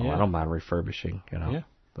one. I don't know. I don't mind refurbishing. You know. Yeah,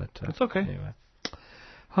 but it's okay. Anyway.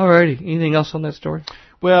 Alrighty. Anything else on that story?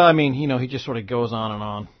 Well, I mean, you know, he just sort of goes on and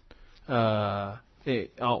on.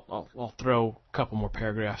 I'll throw a couple more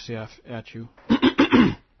paragraphs at you.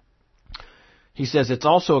 He says, it's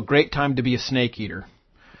also a great time to be a snake eater.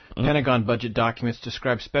 Pentagon budget documents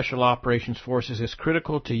describe Special Operations Forces as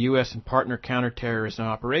critical to U.S. and partner counterterrorism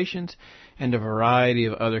operations and a variety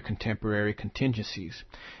of other contemporary contingencies.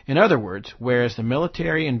 In other words, whereas the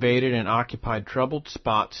military invaded and occupied troubled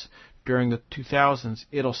spots during the 2000s,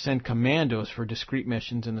 it'll send commandos for discrete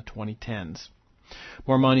missions in the 2010s.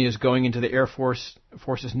 More money is going into the Air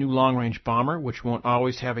Force's new long-range bomber, which won't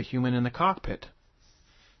always have a human in the cockpit.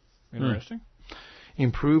 Interesting.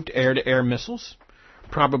 Improved air-to-air missiles,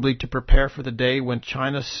 probably to prepare for the day when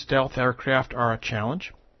China's stealth aircraft are a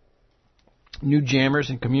challenge. New jammers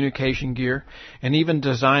and communication gear, and even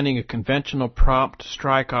designing a conventional prompt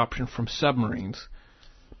strike option from submarines.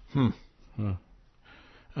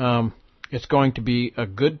 It's going to be a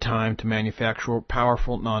good time to manufacture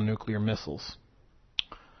powerful non-nuclear missiles.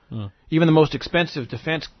 Even the most expensive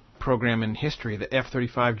defense program in history, the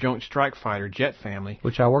F-35 Joint Strike Fighter jet family.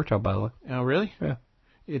 Which I worked on, by the way. Oh, really? Yeah.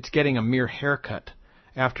 It's getting a mere haircut.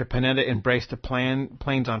 After Panetta embraced the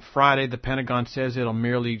planes on Friday, the Pentagon says it'll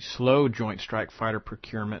merely slow Joint Strike Fighter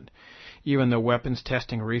procurement, even though weapons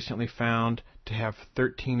testing recently found to have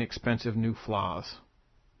 13 expensive new flaws.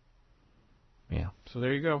 Yeah. So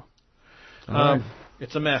there you go. Right.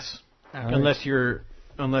 It's a mess. Right. Unless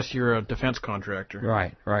you're a defense contractor.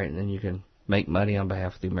 Right. And then you can make money on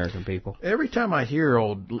behalf of the American people. Every time I hear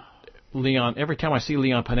every time I see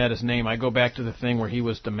Leon Panetta's name, I go back to the thing where he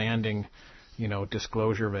was demanding,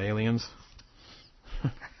 disclosure of aliens.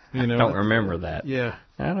 I don't remember that. Yeah.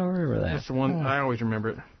 I don't remember that. That's the one, I always remember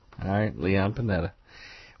it. All right, Leon Panetta.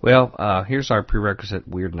 Well, here's our prerequisite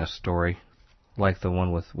weirdness story, like the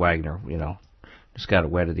one with Wagner, just got it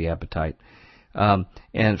whetted the appetite.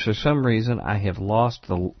 And for some reason, I have lost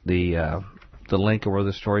the link of where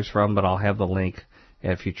the story's from, but I'll have the link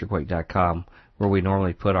at futurequake.com, where we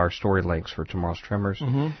normally put our story links for tomorrow's Tremors.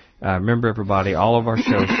 Remember, everybody, all of our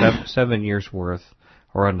shows, 7 years worth,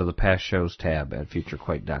 are under the past shows tab at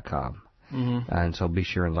futurequake.com. And so be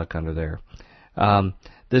sure and look under there.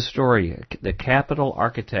 This story, the Capitol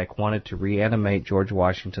architect wanted to reanimate George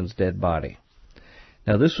Washington's dead body.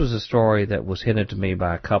 Now, this was a story that was hinted to me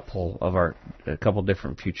by a couple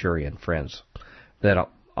different Futurian friends that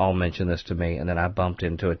all mentioned this to me, and then I bumped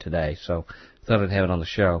into it today, so thought I'd have it on the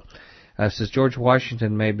show. It says, George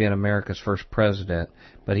Washington may have been America's first president,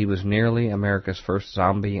 but he was nearly America's first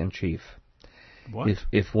zombie-in-chief. What?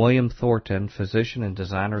 If William Thornton, physician and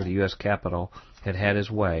designer of the U.S. Capitol, had had his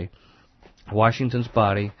way, Washington's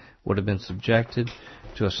body would have been subjected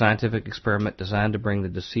to a scientific experiment designed to bring the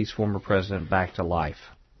deceased former president back to life.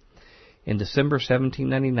 In December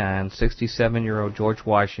 1799, 67-year-old George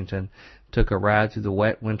Washington took a ride through the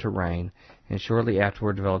wet winter rain and shortly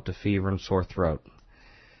afterward developed a fever and sore throat.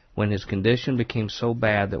 When his condition became so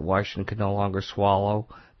bad that Washington could no longer swallow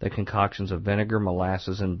the concoctions of vinegar,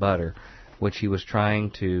 molasses, and butter, which he was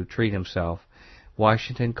trying to treat himself,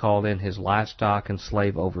 Washington called in his livestock and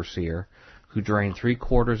slave overseer, who drained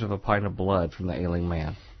 3/4 of a pint of blood from the ailing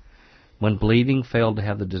man. When bleeding failed to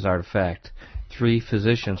have the desired effect, 3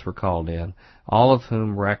 physicians were called in, all of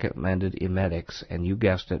whom recommended emetics and, you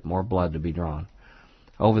guessed it, more blood to be drawn.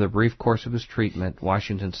 Over the brief course of his treatment,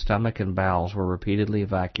 Washington's stomach and bowels were repeatedly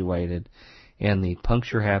evacuated, and the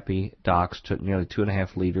puncture-happy docs took nearly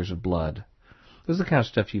 2.5 liters of blood. This is the kind of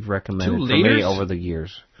stuff you've recommended for me over the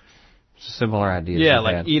years. Similar ideas. Yeah,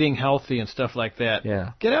 like eating healthy and stuff like that.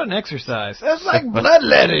 Yeah. Get out and exercise. That's like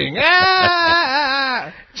bloodletting.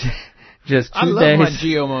 Just 2 days. I love my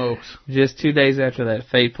GMOs. Just 2 days after that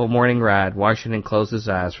fateful morning ride, Washington closed his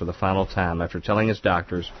eyes for the final time after telling his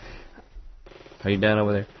doctors, "Are you done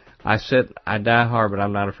over there? I said I die hard, but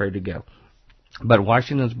I'm not afraid to go." But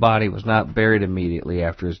Washington's body was not buried immediately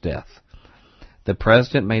after his death. The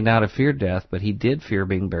president may not have feared death, but he did fear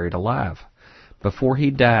being buried alive. Before he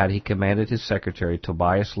died, he commanded his secretary,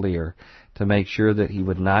 Tobias Lear, to make sure that he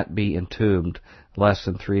would not be entombed less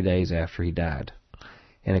than 3 days after he died.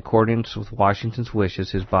 In accordance with Washington's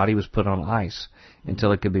wishes, his body was put on ice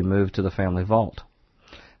until it could be moved to the family vault.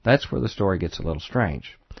 That's where the story gets a little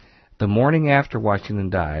strange. The morning after Washington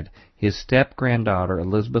died, his step-granddaughter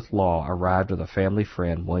Elizabeth Law arrived with a family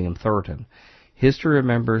friend, William Thornton. History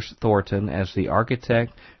remembers Thornton as the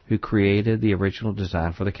architect who created the original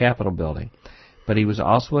design for the Capitol building, but he was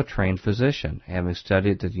also a trained physician, having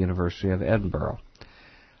studied at the University of Edinburgh.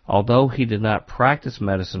 Although he did not practice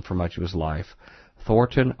medicine for much of his life,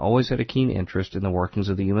 Thornton always had a keen interest in the workings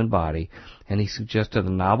of the human body, and he suggested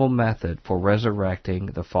a novel method for resurrecting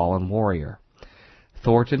the fallen warrior.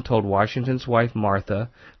 Thornton told Washington's wife Martha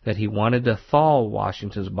that he wanted to thaw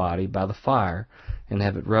Washington's body by the fire and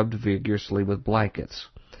have it rubbed vigorously with blankets.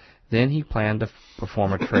 Then he planned to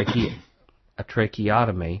perform a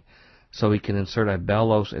tracheotomy so he could insert a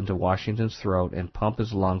bellows into Washington's throat and pump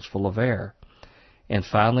his lungs full of air, and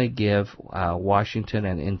finally give Washington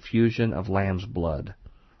an infusion of lamb's blood.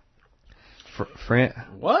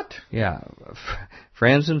 What? Yeah.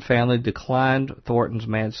 Friends and family declined Thornton's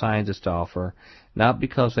mad scientist offer, not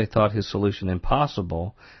because they thought his solution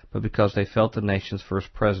impossible, but because they felt the nation's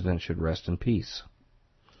first president should rest in peace.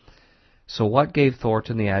 So what gave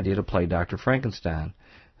Thornton the idea to play Dr. Frankenstein?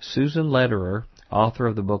 Susan Lederer, author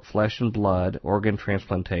of the book Flesh and Blood, Organ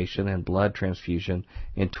Transplantation and Blood Transfusion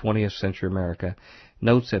in 20th Century America,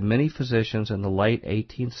 notes that many physicians in the late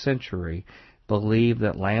 18th century believed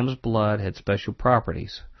that lamb's blood had special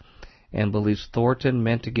properties, and believes Thornton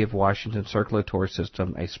meant to give Washington's circulatory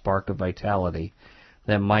system a spark of vitality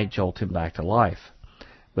that might jolt him back to life.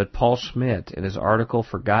 But Paul Schmidt, in his article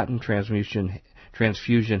Forgotten Transfusion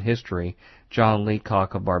History, John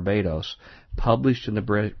Leacock of Barbados, published in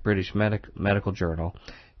the British Medical Journal,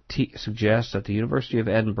 suggests that the University of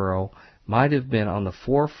Edinburgh might have been on the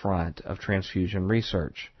forefront of transfusion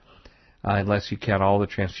research, unless you count all the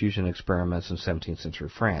transfusion experiments in 17th century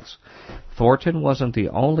France. Thornton wasn't the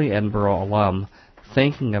only Edinburgh alum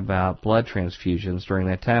thinking about blood transfusions during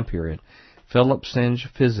that time period. Philip Synge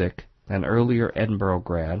Physick, an earlier Edinburgh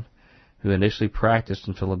grad who initially practiced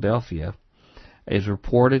in Philadelphia, is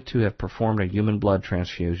reported to have performed a human blood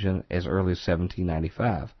transfusion as early as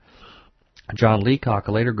 1795. John Leacock,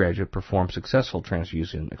 a later graduate, performed successful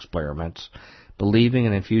transfusion experiments, believing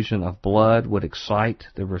an infusion of blood would excite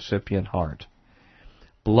the recipient heart.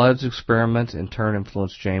 Blood's experiments in turn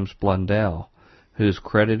influenced James Blundell, who is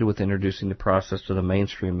credited with introducing the process to the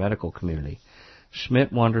mainstream medical community.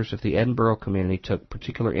 Schmidt wonders if the Edinburgh community took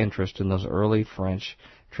particular interest in those early French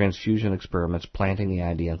transfusion experiments, planting the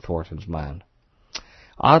idea in Thornton's mind.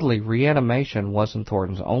 Oddly, reanimation wasn't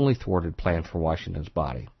Thornton's only thwarted plan for Washington's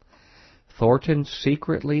body. Thornton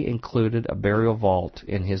secretly included a burial vault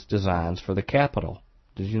in his designs for the Capitol.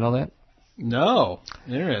 Did you know that? No.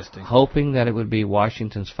 Interesting. Hoping that it would be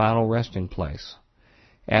Washington's final resting place.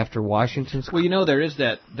 After Washington's... Well, you know, there is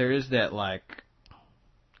that like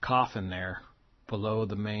coffin there below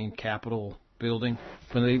the main Capitol building.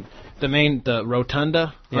 The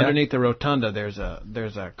rotunda. Yeah. Underneath the rotunda, there's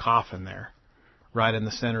a coffin there, right in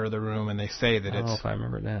the center of the room, and they say that I don't know if I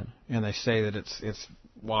remember that. And they say that it's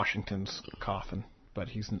Washington's coffin, but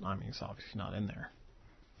he's obviously not in there.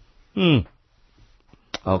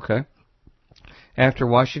 Okay. After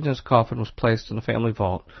Washington's coffin was placed in the family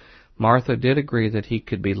vault, Martha did agree that he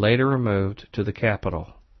could be later removed to the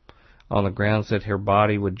Capitol, on the grounds that her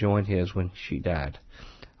body would join his when she died.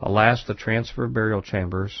 Alas, the transfer of burial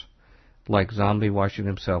chambers, like zombie Washington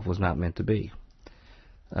himself, was not meant to be.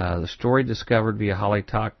 The story discovered via Holly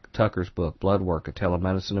Tucker's book, Blood Work, A Tale of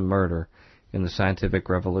Medicine and Murder in the Scientific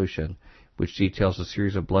Revolution, which details a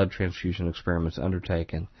series of blood transfusion experiments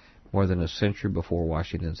undertaken more than a century before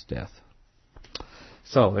Washington's death.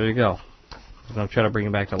 So, there you go. I'm going to try to bring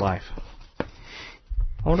him back to life. I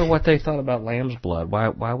wonder what they thought about lamb's blood.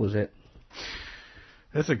 Why was it?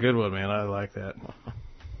 That's a good one, man. I like that.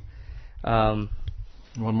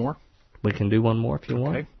 One more? We can do one more if you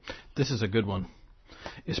want. Okay. This is a good one.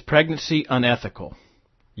 Is pregnancy unethical?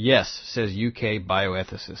 Yes, says UK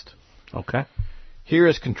bioethicist. Okay. Here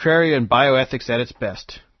is contrarian bioethics at its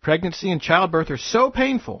best. Pregnancy and childbirth are so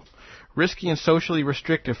painful, risky, and socially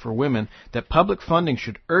restrictive for women that public funding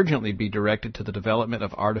should urgently be directed to the development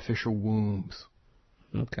of artificial wombs.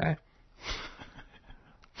 Okay.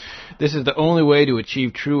 This is the only way to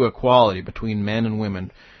achieve true equality between men and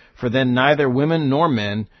women, for then neither women nor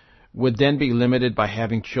men would then be limited by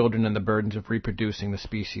having children, and the burdens of reproducing the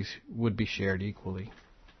species would be shared equally.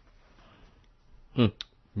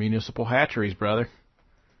 Municipal hatcheries, brother.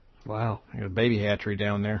 Wow. I got a baby hatchery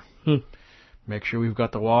down there. Make sure we've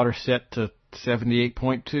got the water set to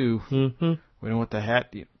 78.2. We don't want the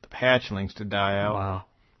hatchlings to die out. Wow.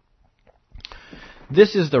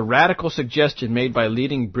 This is the radical suggestion made by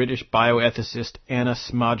leading British bioethicist Anna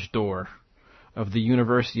Smajdor of the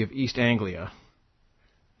University of East Anglia.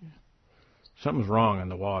 Something's wrong in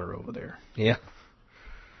the water over there. Yeah.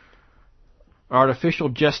 Artificial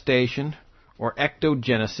gestation, or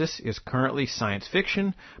ectogenesis, is currently science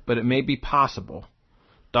fiction, but it may be possible.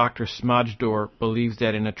 Dr. Smajdor believes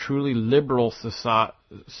that in a truly liberal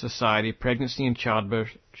society, pregnancy and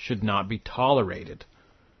childbirth should not be tolerated.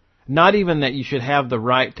 Not even that you should have the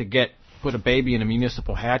right to put a baby in a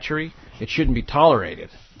municipal hatchery. It shouldn't be tolerated.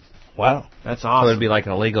 Wow. That's awesome. So it'd be like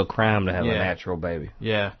an illegal crime to have a natural baby.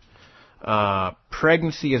 Yeah.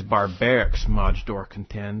 Pregnancy is barbaric, Smajdor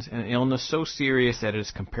contends, an illness so serious that it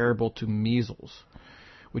is comparable to measles,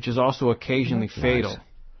 which is also occasionally fatal,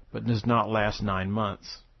 but does not last 9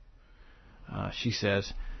 months. She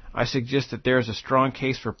says, I suggest that there is a strong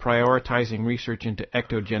case for prioritizing research into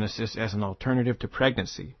ectogenesis as an alternative to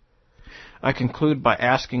pregnancy. I conclude by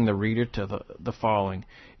asking the reader the following.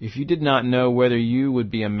 If you did not know whether you would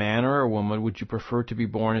be a man or a woman, would you prefer to be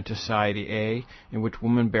born in Society A, in which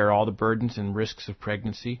women bear all the burdens and risks of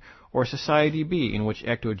pregnancy, or Society B, in which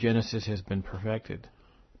ectogenesis has been perfected?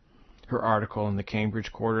 Her article in the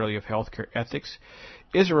Cambridge Quarterly of Healthcare Ethics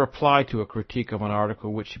is a reply to a critique of an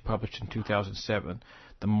article which she published in 2007,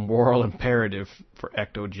 The Moral Imperative for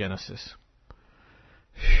Ectogenesis.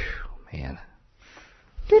 Phew, man.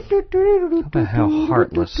 About how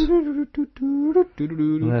heartless.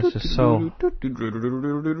 That's just so...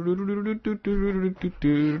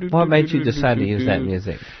 What made you decide to use that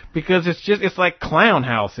music? Because it's like Clown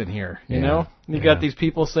House in here, you know? You got these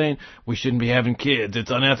people saying, we shouldn't be having kids,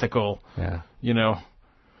 it's unethical. Yeah. You know?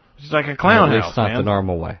 It's like a clown house, It's not the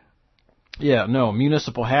normal way. Yeah, no,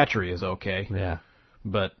 municipal hatchery is okay. Yeah.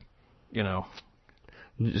 But, you know...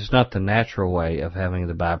 It's not the natural way of having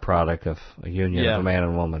the byproduct of a union of a man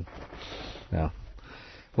and woman. No.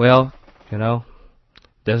 Well, you know,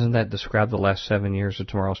 doesn't that describe the last 7 years of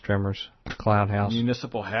Tomorrow's Tremors? Clown House?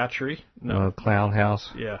 Municipal hatchery? No. Clown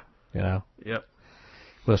House? Yeah. You know? Yep.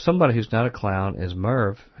 Well, somebody who's not a clown is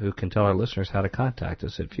Merv, who can tell our listeners how to contact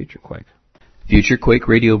us at FutureQuake. FutureQuake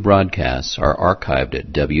radio broadcasts are archived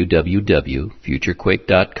at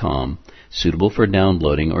www.futurequake.com, suitable for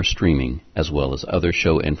downloading or streaming, as well as other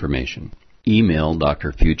show information. Email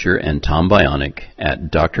Dr. Future and Tom Bionic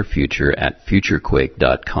at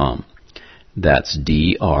drfuture@futurequake.com. That's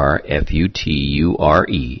DRFUTURE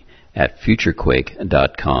at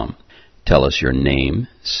futurequake.com. Tell us your name,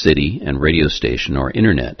 city, and radio station or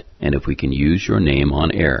internet, and if we can use your name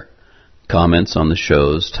on air. Comments on the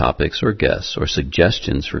show's topics or guests, or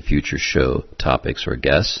suggestions for future show topics or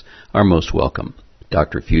guests are most welcome.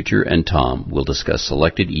 Dr. Future and Tom will discuss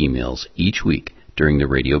selected emails each week during the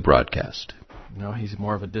radio broadcast. No, he's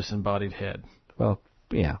more of a disembodied head. Well,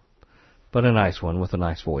 yeah, but a nice one with a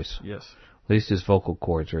nice voice. Yes. At least his vocal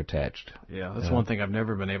cords are attached. Yeah, that's one thing I've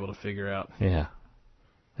never been able to figure out. Yeah.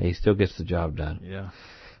 He still gets the job done. Yeah.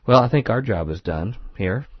 Well, I think our job is done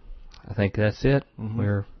here. I think that's it.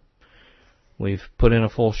 Mm-hmm. We've put in a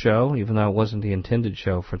full show, even though it wasn't the intended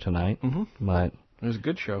show for tonight. Mm-hmm. But it was a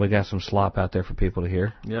good show. We got some slop out there for people to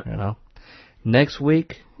hear. Yep. You know. Next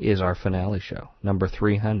week is our finale show, number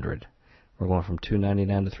 300. We're going from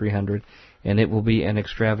 299 to 300, and it will be an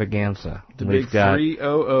extravaganza. We've got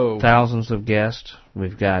 300. Thousands of guests.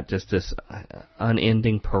 We've got just this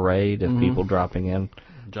unending parade of people dropping in.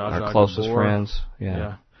 Our closest friends.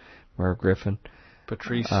 Yeah. Merv Griffin.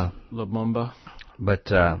 Patrice Lumumba.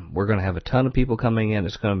 But we're going to have a ton of people coming in.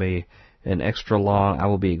 It's going to be an extra long. I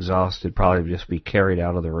will be exhausted. Probably just be carried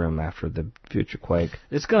out of the room after the Future Quake.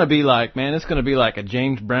 It's going to be like, man, it's going to be like a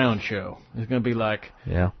James Brown show. It's going to be like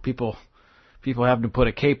people having to put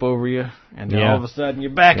a cape over you, and then all of a sudden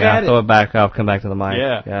you're back at it. Throw it back up, come back to the mic.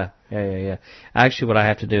 Yeah. Actually, what I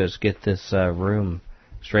have to do is get this room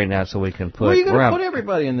straightened out so we can put... Well, you got to put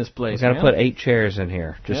everybody in this place, We've got to put 8 chairs in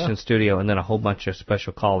here, just in studio, and then a whole bunch of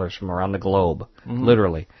special callers from around the globe,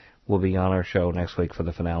 literally, will be on our show next week for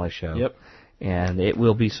the finale show. Yep. And it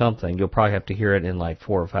will be something. You'll probably have to hear it in like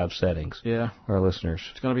 4 or 5 settings. Yeah. Our listeners.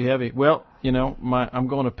 It's going to be heavy. Well, you know, I'm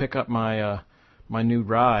going to pick up my my new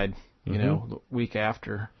ride, you know, the week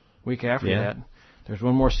after that. There's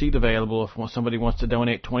one more seat available if somebody wants to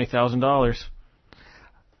donate $20,000.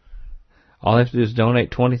 All they have to do is donate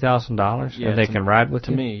 $20,000, and they can ride with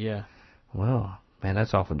you? To me, yeah. Well, man,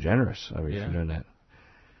 that's awful generous of you for doing that.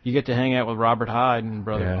 You get to hang out with Robert Hyde and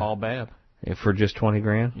brother Paul Babb. For just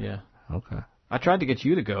 $20,000? Yeah. Okay. I tried to get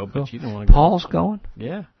you to go, but you didn't want to go. Paul's going?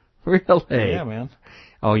 Yeah. Really? Yeah, man.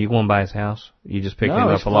 Oh, you going by his house? You just picked him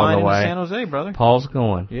he's up along the way? San Jose, brother. Paul's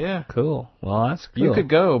going. Yeah. Cool. Well, that's cool. You could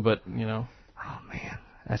go, but, you know. Oh, man.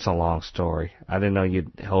 That's a long story. I didn't know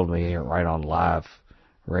you'd hold me here right on live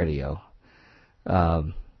radio.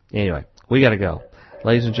 Anyway, we got to go.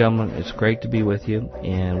 Ladies and gentlemen, it's great to be with you,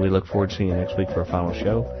 and we look forward to seeing you next week for our final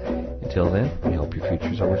show. Until then, we hope your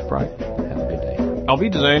future is always bright. Have a good day. Auf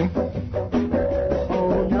Wiedersehen.